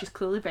fire a bow, Yeah. she's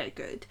clearly very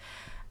good.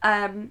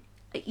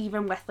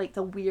 Even with like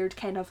the weird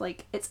kind of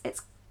like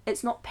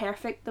it's not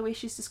perfect the way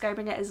she's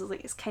describing it, is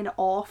like it's kind of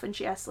off and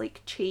she has to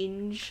like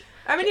change.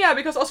 I mean, yeah,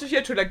 because also she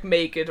had to like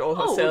make it all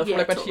Oh, herself yeah,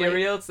 from like totally.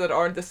 materials that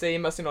aren't the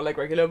same as, you know, like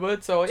regular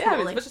wood. So yeah,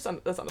 Totally. it's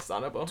just that's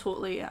understandable.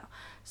 Totally, yeah.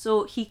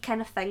 So he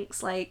kind of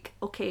thinks like,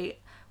 okay,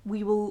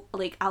 we will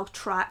like I'll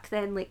track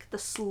then like the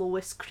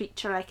slowest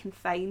creature I can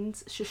find,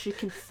 so she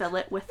can fill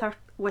it with her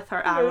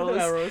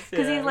arrows.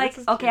 Because yeah, he's like,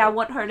 this is okay, cute. I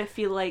want her to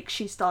feel like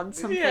she's done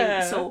something,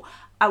 Yeah. so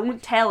I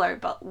won't tell her,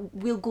 but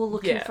we'll go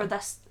looking Yeah. for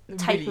this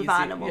type Really of easy,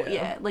 animal. yeah.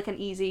 Yeah, like an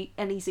easy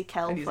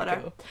kill An easy for her.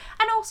 kill.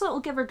 And also it'll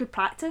give her good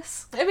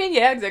practice. I mean,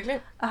 yeah, exactly.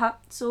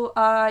 So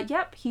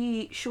yep,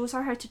 he shows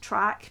her how to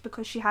track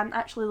because she hadn't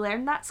actually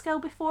learned that skill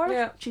before.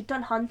 Yeah. She'd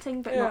done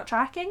hunting but Yeah. not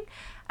tracking.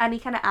 And he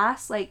kind of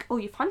asks like, oh,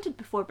 you've hunted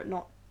before but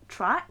not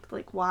tracked,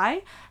 like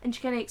why? And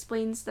she kind of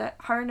explains that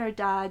her and her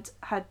dad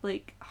had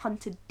like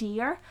hunted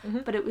deer,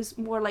 but it was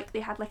more like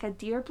they had like a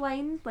deer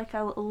blind, like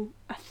a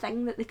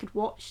thing that they could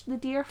watch the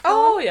deer from.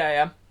 Oh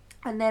yeah.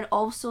 And then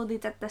also they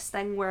did this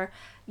thing where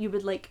you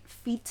would like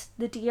feed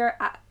the deer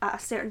at a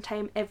certain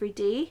time every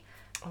day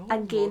Oh,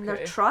 and gain their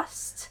okay.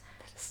 trust.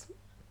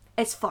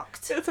 It's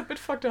fucked. It's a bit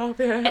fucked up,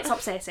 yeah. It's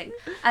upsetting.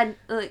 And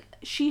like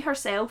she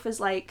herself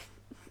is like,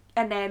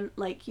 and then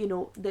like, you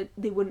know,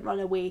 they wouldn't run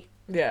away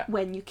Yeah.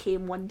 when you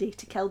came one day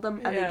to kill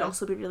them, and Yeah. they'd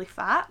also be really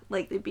fat,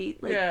 like they'd be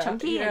like Yeah,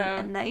 chunky yeah.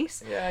 and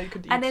nice. Yeah, you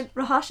could eat. And then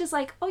Rahash is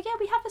like, oh yeah,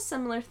 we have a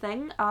similar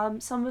thing.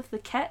 Some of the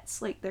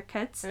kits, like their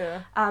kids,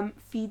 Yeah.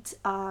 feed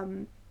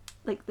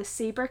like the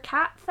saber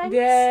cat things.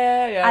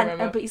 Yeah, I And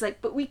remember. but he's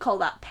like, but we call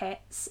that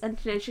pets. And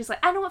then she's like,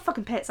 I know what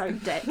fucking pets are, you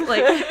dick.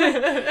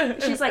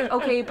 Like, she's like,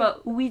 okay,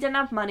 but we didn't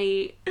have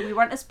money. We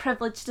weren't as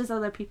privileged as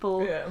other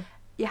people. Yeah.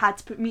 You had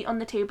to put meat on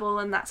the table,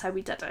 and that's how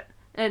we did it.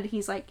 And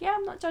he's like, yeah,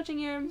 I'm not judging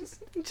you. I'm just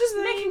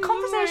making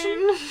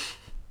conversation.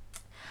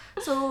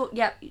 So,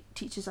 yeah, he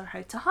teaches her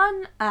how to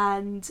hunt,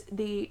 and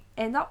they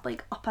end up,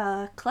 like, up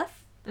a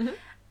cliff. Mhm.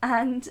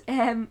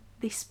 And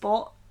they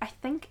spot, I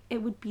think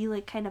it would be,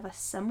 like, kind of a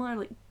similar,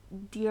 like,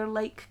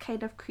 deer-like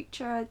kind of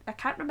creature. I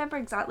can't remember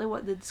exactly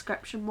what the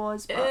description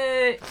was,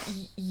 but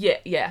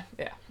Yeah.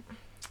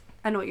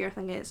 I know what you're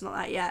thinking, it's not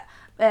that yet.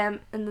 And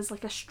there's,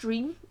 like, a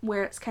stream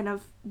where it's kind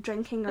of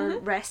drinking or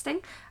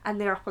resting,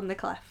 and they're up on the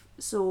cliff.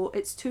 So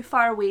it's too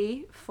far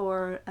away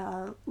for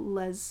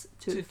Liz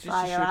to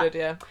fire shoot at, it,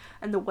 yeah.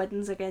 and the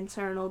wind's against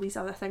her and all these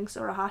other things.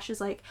 So Rahash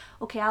is like,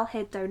 okay, I'll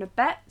head down a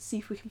bit, see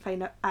if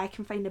I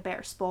can find a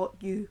better spot.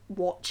 You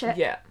watch it,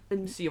 Yeah.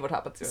 and See what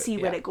happens to it. see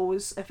where it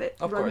goes. If it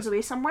Of runs course.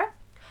 away somewhere,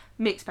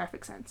 makes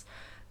perfect sense.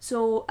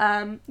 So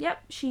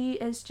yep, she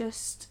is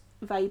just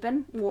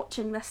vibing,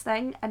 watching this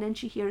thing, and then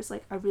she hears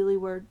like a really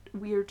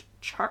weird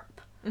chirp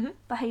Mhm.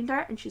 behind her,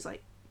 and she's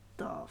like,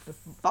 the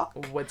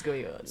fuck? What's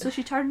going on? So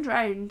she turns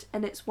around,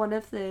 and it's one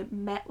of the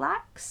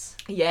Metlacs.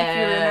 Yeah, if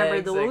you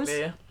remember those.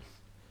 exactly.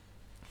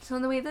 So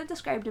the way they're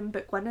described in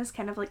book 1 is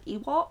kind of like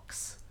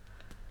Ewoks.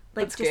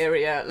 Like That's just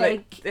scary, yeah.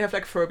 Like, big, they have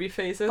like Furby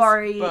faces.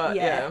 furry, but,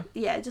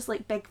 yeah, just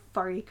like big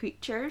furry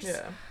creatures.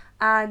 Yeah.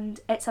 And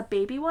it's a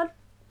baby one.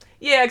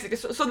 Yeah, exactly.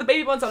 So the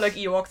baby ones are like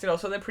Ewoks, you know,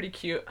 so they're pretty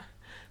cute.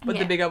 But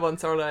Yeah. the bigger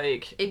ones are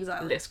like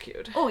Exactly. less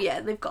cute. Oh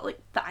yeah, they've got like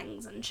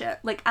fangs and shit.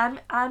 Like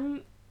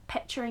I'm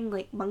picturing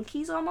like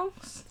monkeys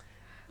almost.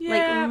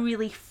 Yeah. Like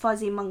really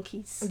fuzzy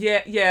monkeys.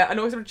 Yeah, I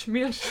know what you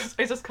mean.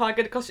 I just can't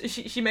get it because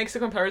she makes a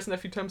comparison a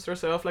few times to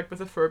herself, like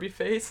with a Furby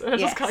face, and I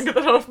just Yes. can't get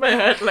that out of my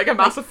head. Like a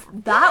massive.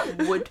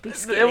 That would be That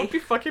scary. would be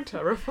fucking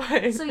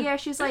terrifying. So yeah,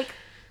 she's like,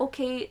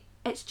 okay,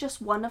 it's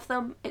just one of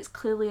them. It's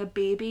clearly a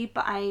baby,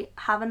 but I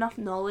have enough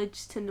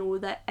knowledge to know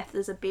that if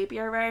there's a baby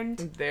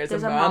around, There's a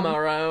mum. mama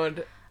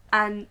around.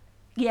 And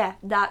yeah,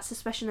 that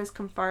suspicion is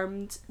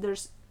confirmed.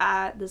 There's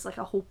like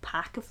a whole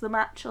pack of them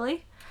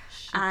actually,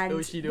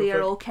 and they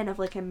are all kind of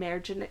like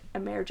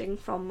emerging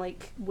from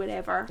like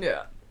wherever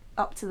Yeah.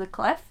 up to the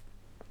cliff.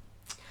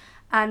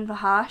 And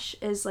Rahash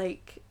is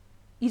like,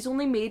 he's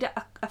only made it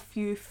a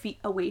few feet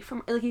away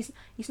from, like he's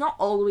not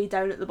all the way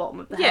down at the bottom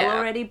of the hill Yeah.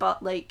 already,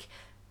 but like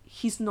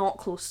he's not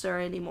close to her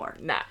anymore.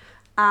 Nah.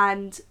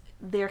 And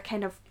they're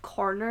kind of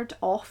cornered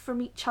off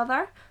from each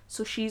other,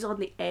 so she's on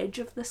the edge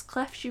of this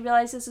cliff, she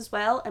realises as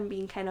well, and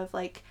being kind of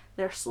like,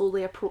 they're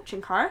slowly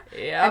approaching her.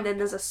 Yeah. And then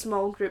there's a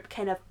small group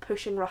kind of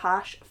pushing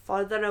Rahash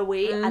further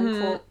away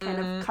and kind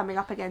of coming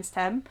up against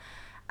him.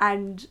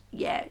 And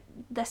yeah,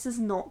 this is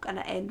not going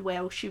to end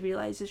well. She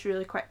realises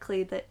really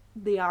quickly that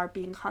they are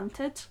being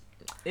hunted.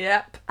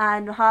 Yep.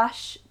 And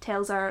Rahash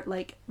tells her,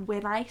 like,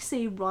 when I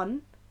say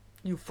run,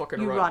 You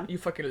fucking You run. run. You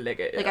fucking leg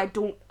it. like, Yeah. I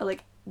don't,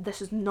 like,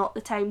 this is not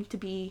the time to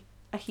be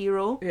a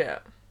hero. Yeah.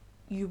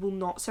 You will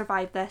not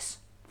survive this.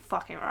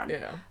 Fucking run.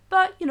 Yeah.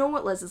 But you know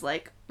what Liz is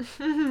like. So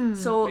You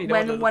know what Liz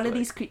when is one of like.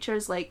 these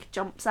creatures, like,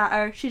 jumps at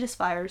her, she just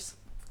fires.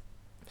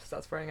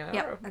 Starts firing an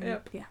Yep. arrow. And,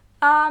 Yep.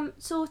 yeah.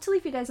 So to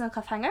leave you guys on a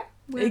cliffhanger,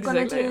 we're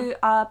Exactly. gonna do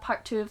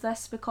part 2 of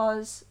this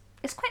because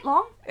it's quite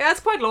long. Yeah, it's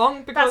quite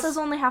long because That's us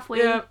only halfway,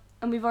 yeah.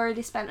 and we've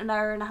already spent an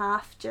hour and a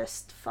half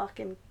just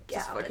fucking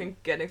just gabbing. fucking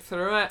getting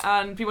through it,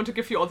 and we want to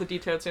give you all the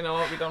details. You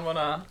know, we don't want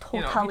to. You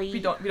know, Totally. we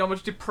don't want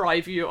to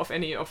deprive you of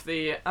any of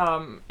the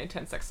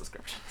intense sex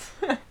descriptions.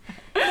 No,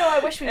 I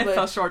wish we It would.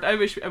 fell short. I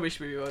wish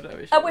we would.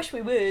 I wish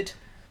we would.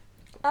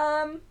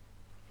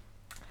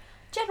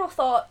 General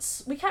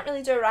thoughts. We can't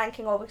really do a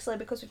ranking, obviously,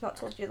 because we've not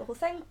told you the whole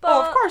thing. But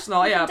Oh, of course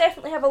not. we Yeah. can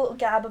definitely have a little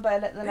gab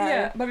about it.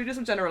 Yeah, but we do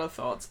some general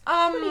thoughts.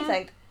 What do you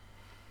think?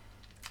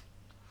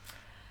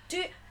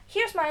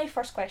 Here's my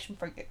first question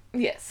for you.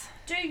 Yes.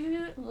 Do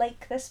you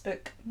like this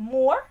book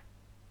more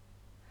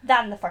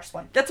than the first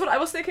one? That's what I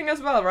was thinking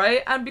as well,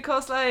 right? And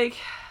because like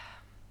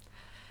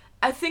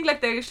I think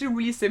like they're actually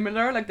really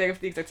similar, like they have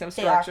the exact same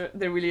They are. structure.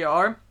 They really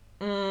are.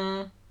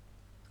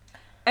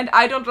 And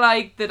I don't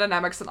like the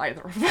dynamics in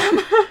either of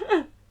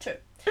them. True.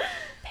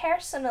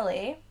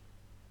 Personally,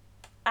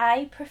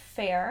 I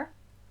prefer,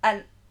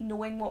 and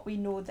knowing what we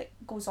know that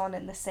goes on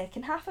in the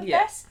second half of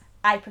Yeah. this,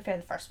 I prefer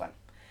the first one.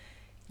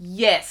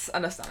 Yes,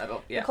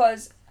 understandable. Yeah.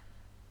 Because,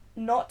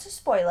 not to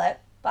spoil it,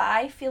 but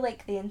I feel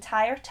like the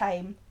entire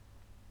time,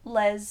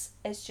 Liz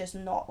is just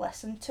not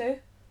listened to,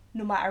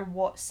 no matter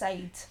what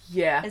side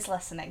Yeah. is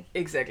listening,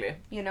 Exactly.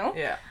 you know?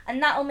 Yeah.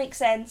 And that'll make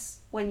sense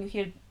when you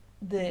hear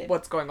the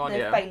What's going on? the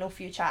Yeah. final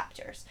few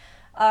chapters.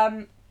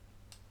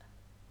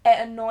 It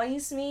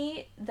annoys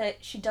me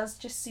that she does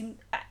just seem...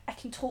 I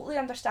can totally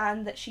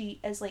understand that she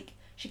is like...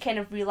 She kind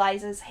of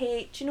realises,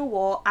 hey, do you know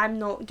what? I'm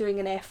not doing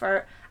an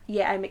effort.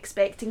 yeah, I'm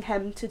expecting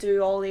him to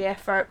do all the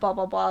effort, blah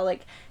blah blah,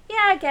 like,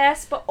 yeah, I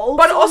guess, but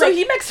also like,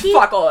 he makes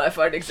fuck all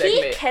effort,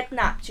 exactly. He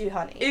kidnapped you,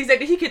 honey.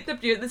 Exactly, he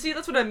kidnapped you. See,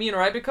 that's what I mean,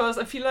 right? Because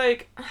I feel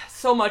like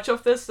so much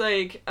of this,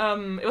 like,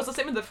 it was the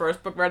same in the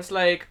first book, where it's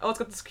like, oh, it's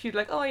got this cute,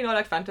 like, oh, you know,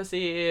 like,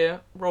 fantasy,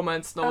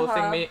 romance novel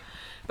thingy.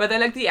 But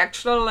then, like, the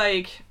actual,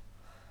 like,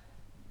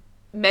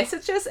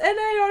 messages in it,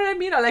 you know what I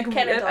mean? Or, like,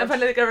 I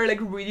find like they're, like,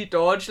 really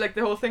dodge, like,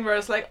 the whole thing where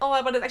it's like,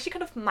 oh, but it's actually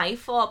kind of my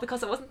fault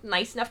because I wasn't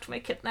nice enough to my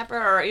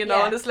kidnapper, you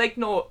know? And it's like,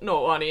 no,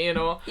 honey, you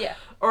know? Yeah.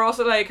 Or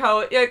also, like,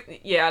 how,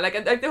 like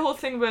the whole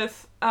thing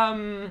with,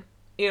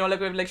 you know,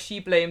 like, she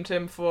blamed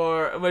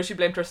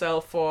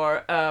herself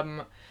for,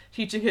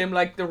 teaching him,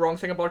 like, the wrong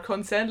thing about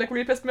consent, like,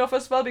 really pissed me off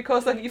as well,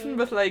 because, like, even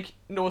with, like,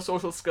 no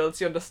social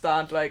skills, you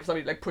understand, like,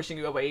 somebody, like, pushing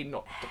you away,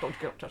 don't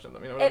get touching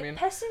them, you know what I mean? It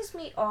pisses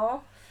me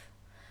off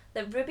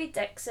that Ruby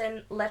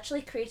Dixon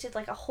literally created,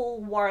 like, a whole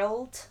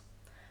world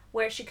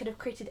where she could have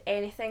created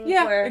anything.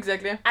 Yeah,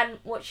 exactly. And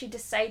what she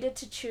decided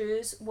to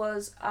choose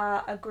was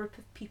a group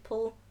of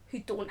people who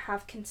don't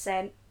have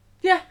consent.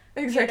 Yeah,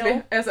 exactly. You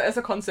know? As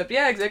a concept,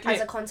 yeah, exactly. As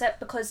a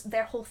concept, because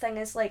their whole thing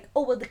is like,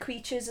 oh, well, the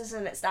Queen chooses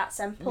and it's that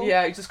simple.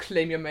 Yeah, you just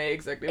claim your May,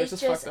 exactly. It's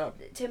just fucked up.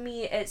 To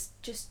me, it's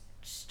just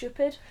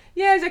stupid.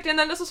 Yeah, exactly. And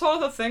then this is sort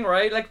of the thing,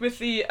 right? Like with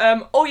the,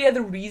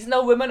 the reason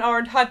that women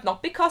aren't had,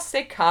 not because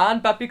they can,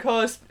 but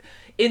because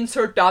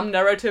insert dumb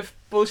narrative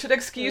bullshit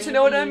excuse, you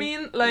know what I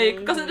mean? Like,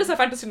 because it is a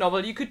fantasy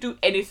novel, you could do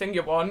anything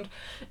you want,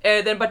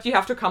 but you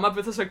have to come up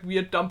with this, like,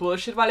 weird dumb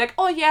bullshit while, like,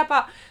 oh yeah,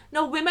 but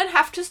no, women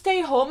have to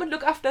stay home and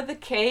look after the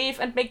cave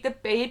and make the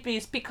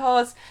babies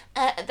because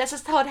this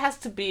is how it has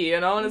to be, you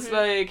know? And it's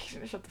like,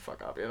 shut the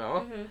fuck up, you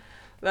know?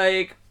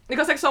 Like,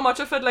 because, like, so much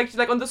of it,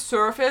 like on the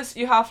surface,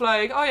 you have,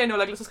 like, oh yeah, no,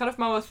 like, this is kind of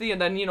mouthy, and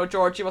then, you know,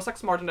 Georgie was, like,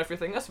 smart and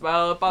everything as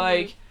well, but,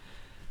 like,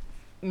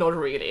 not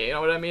really, you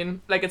know what I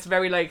mean? Like, it's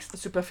very, like,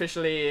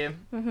 superficially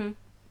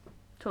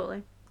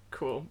Totally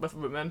cool with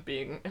women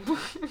being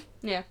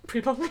yeah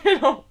people, you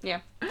know?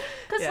 Yeah.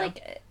 Because,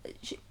 like,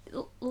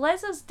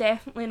 Liz is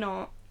definitely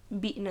not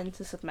beaten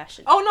into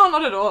submission. Oh, no,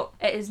 not at all.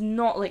 It is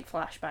not like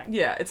Flashbang.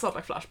 Yeah, it's not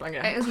like Flashbang,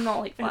 yeah. It is not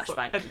like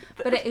Flashbang. Like,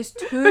 but it is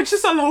too... Which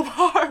is a low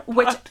bar.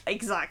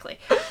 Exactly.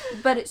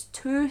 But it's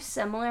too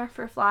similar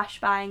for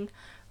Flashbang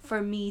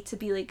for me to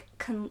be, like,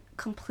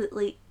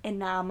 completely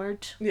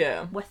enamoured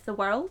with the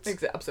world.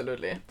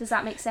 Absolutely. Does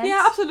that make sense?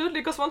 Yeah, absolutely.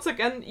 Because once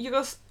again, you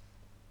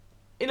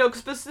know,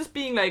 because this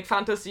being, like,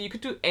 fantasy, you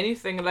could do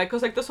anything. Like,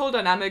 because, like, this whole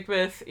dynamic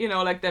with, you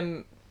know, like,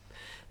 them...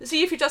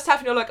 See, if you just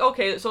have, you know, like,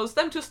 okay, so it's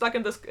them two stuck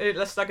in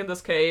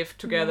this cave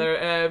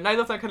together.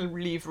 Neither of them can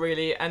leave,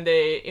 really. And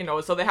they, you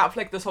know, so they have,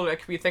 like, this whole,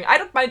 like, queer thing. I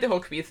don't mind the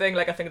whole queer thing.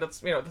 Like, I think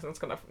that's, you know, that's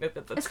kind of...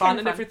 It's fun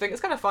and everything. It's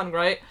kind of fun,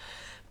 right?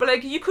 But,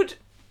 like, you could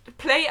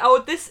play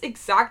out this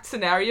exact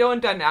scenario and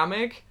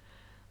dynamic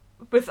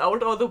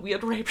without all the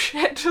weird rape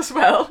shit as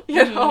well,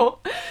 you know?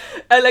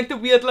 And, like, the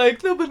weird, like,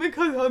 the women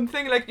can hunt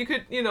thing, like, you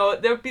could, you know,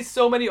 there would be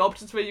so many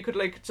options where you could,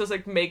 like, just,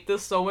 like, make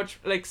this so much,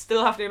 like,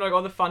 still have, you know, like,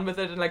 all the fun with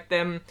it, and, like,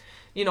 them,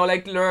 you know,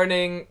 like,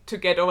 learning to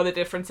get over the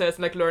differences,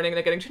 and, like, learning,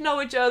 like, getting to know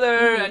each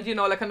other, and, you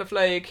know, like, kind of,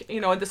 like, you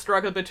know, and the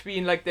struggle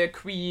between, like, their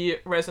queer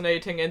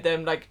resonating and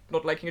them, like,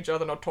 not liking each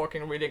other, not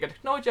talking, really getting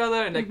to know each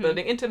other, and, like,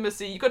 building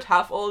intimacy. You could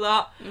have all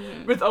that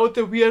without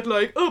the weird,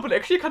 like, oh, but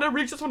actually kind of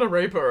really just want to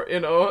rape her, you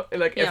know, in,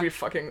 like, every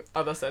fucking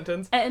other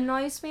sentence. It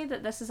annoys me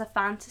that this is a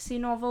fantasy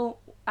novel,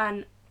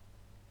 and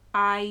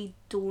I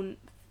don't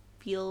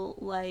feel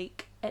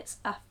like it's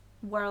a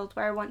world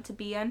where I want to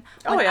be in.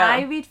 When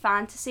I read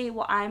fantasy,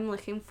 what I'm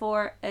looking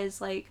for is,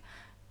 like,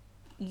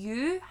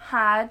 you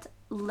had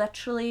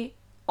literally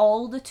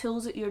all the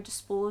tools at your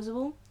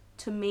disposal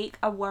to make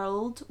a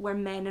world where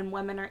men and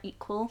women are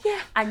equal,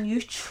 and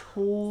you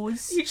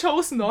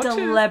chose not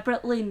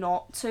deliberately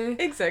not to.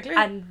 Exactly.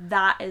 And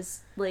that is,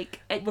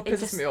 like, it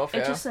pisses me off.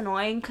 It's just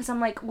annoying, because I'm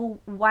like,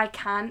 well, why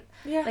can't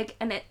like,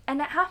 and it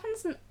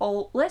happens in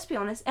all, let's be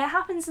honest, it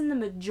happens in the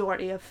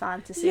majority of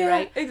fantasy,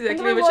 right?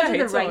 Exactly, which I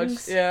hate so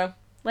much. Yeah.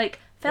 Like,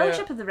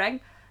 Fellowship of the Ring,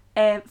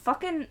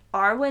 fucking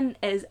Arwen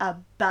is a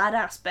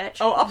badass bitch.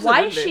 Oh, absolutely.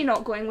 Why is she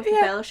not going with the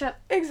Fellowship?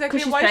 Exactly.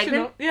 'Cause she's Why pregnant? is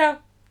she not? Yeah.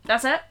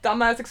 That's it.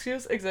 Dumbass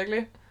excuse.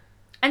 Exactly.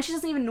 And she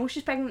doesn't even know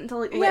she's pregnant until,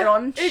 like, later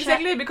on.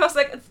 Exactly, because,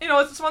 like, you know,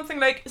 it's one thing,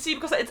 like, see,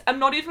 because I'm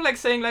not even, like,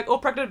 saying, like, oh,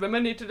 pregnant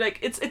women need to, like,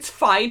 it's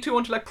fine to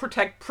want to, like,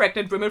 protect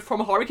pregnant women from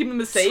horror, keep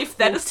them safe.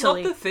 That is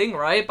not the thing,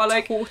 right? But,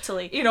 like,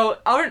 you know,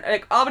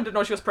 Arwen didn't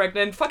know she was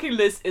pregnant. Fucking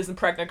Liz isn't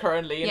pregnant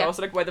currently, you know,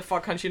 so, like, why the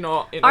fuck can she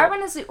not, you know?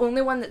 Arwen is the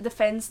only one that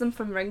defends them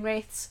from ring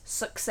wraiths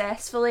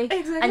successfully.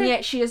 Exactly. And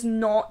yet she is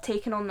not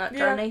taken on that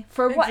journey.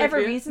 For whatever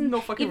reason.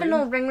 No fucking even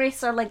though ring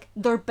wraiths are, like,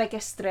 their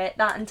biggest threat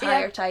that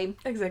entire time.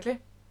 Exactly.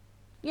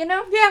 You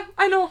know? Yeah,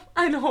 I know.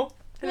 And you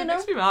it know?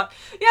 makes me mad.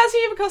 Yeah,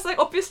 see, because, like,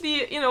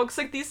 obviously, you know, because,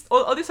 like,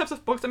 all these types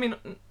of books, I mean,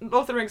 Lord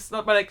of the Rings,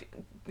 not, but,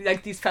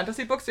 like these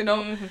fantasy books, you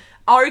know,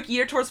 are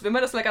geared towards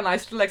women as, like, a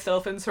nice little, like,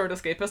 self-insert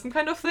escapism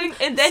kind of thing.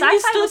 And then Sci-fi you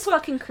still was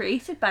fucking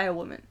created by a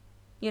woman.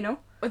 you know?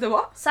 The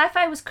what?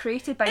 Sci-fi was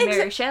created by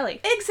Mary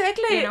Shelley.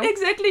 Exactly, you know?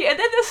 exactly. And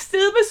then there's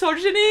still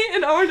misogyny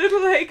in our little,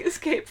 like,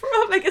 escape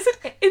room. Like, is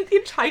it in the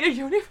entire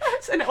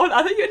universe and all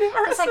other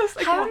universes? It's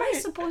like, how am why? I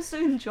supposed to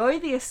enjoy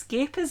the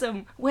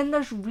escapism when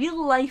there's real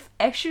life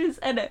issues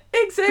in it?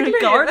 Exactly.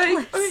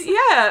 Regardless. Like,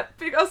 yeah,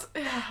 because...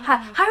 How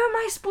am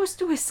I supposed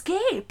to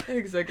escape?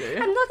 Exactly.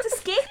 I'm not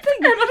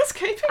escaping. I'm not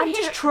escaping I'm yet.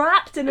 just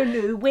trapped in a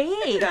new way.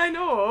 Yeah, I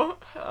know.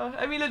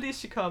 I mean, at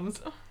least she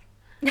comes.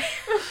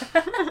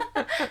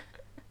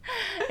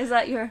 Is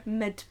that your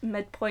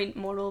midpoint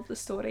moral of the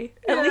story?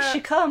 At least she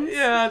comes.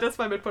 Yeah, that's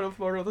my midpoint of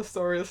moral of the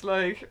story. Is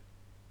like,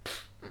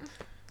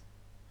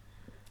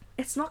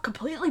 it's not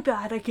completely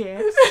bad, I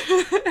guess.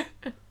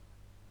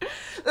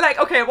 like,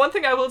 okay, one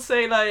thing I will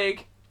say,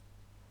 like,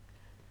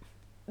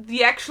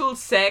 the actual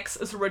sex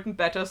is written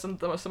better than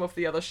some of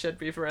the other shit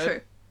we've read.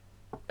 True.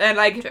 And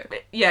like, True.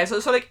 yeah, so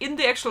like in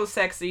the actual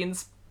sex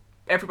scenes,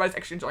 everybody's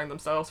actually enjoying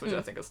themselves, which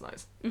I think is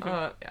nice. Mm-hmm.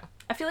 Yeah.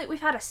 I feel like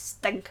we've had a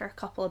stinker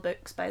couple of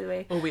books, by the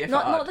way. Oh, we have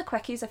not the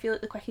quickies. I feel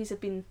like the quickies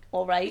have been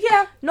alright.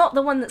 Yeah. Not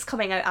the one that's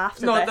coming out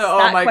after Not this. the, oh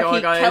that my quickie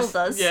god, guys. killed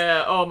us.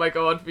 Yeah, oh my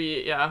god,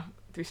 we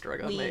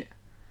struggled, We mate.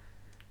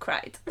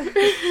 cried.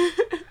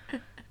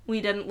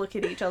 We didn't look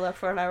at each other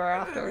for an hour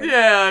afterwards.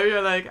 Yeah, we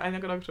were like, I'm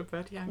not gonna go to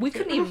bed. Yeah. We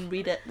couldn't even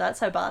read it. That's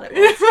how bad it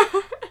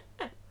was.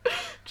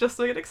 Just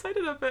to get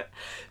excited a bit.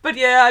 But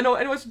yeah, I know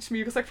it was just me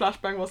because like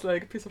Flashbang was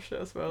like a piece of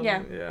shit as well.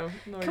 Yeah. Yeah.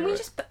 No, Can we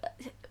just...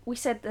 We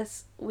said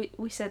this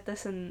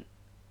in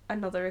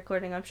another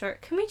recording, I'm sure.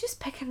 Can we just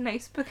pick a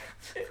nice book?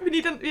 We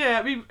need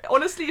we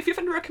honestly, if you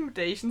have any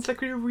recommendations,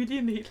 like we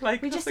really need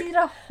like... We just like, need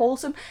a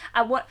wholesome...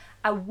 I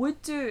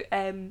would do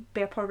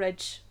Bearpaw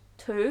Ridge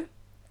 2,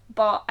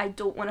 but I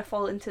don't want to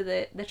fall into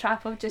the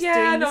trap of just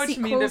doing the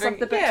sequels of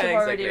the books we've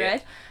already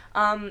read.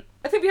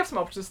 I think we have some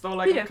options though,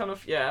 like we do. kind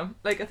of,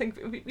 like I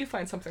think we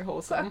find something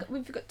wholesome.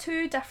 We've got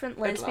two different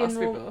At lesbian last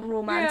we will.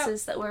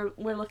 romances that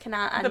we're looking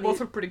at, and They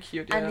both are pretty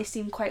cute, yeah. and they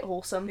seem quite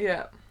wholesome.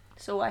 Yeah.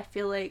 So I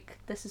feel like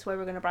this is where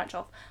we're going to branch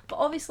off. But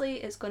obviously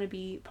it's going to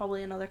be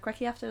probably another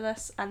quickie after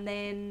this, and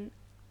then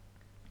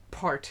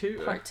Part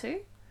 2. Part 2.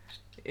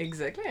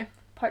 Exactly.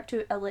 Part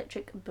 2,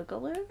 Electric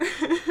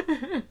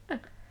Boogaloo.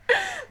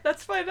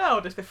 Let's find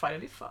out if they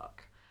finally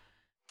fuck.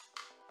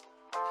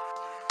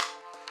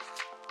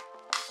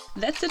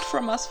 That's it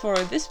from us for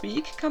this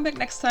week. Come back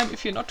next time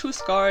if you're not too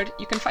scarred.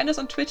 You can find us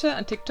on Twitter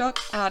and TikTok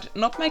at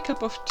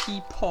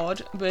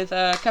NotMyCupOfTeaPod with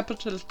a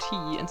capital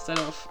T instead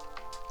of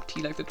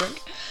tea like the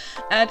drink.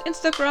 And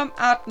Instagram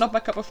at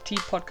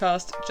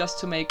NotMyCupOfTeaPodcast, just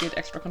to make it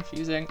extra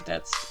confusing.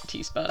 That's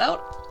T spelled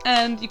out.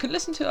 And you can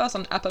listen to us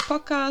on Apple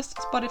Podcasts,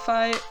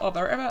 Spotify, or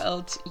wherever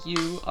else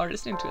you are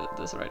listening to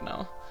this right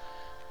now.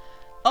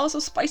 Also,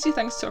 spicy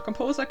thanks to our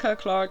composer Kyle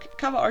Clark,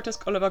 cover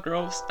artist Oliver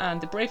Groves, and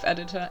the brave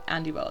editor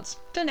Andy Wells.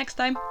 Till next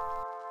time!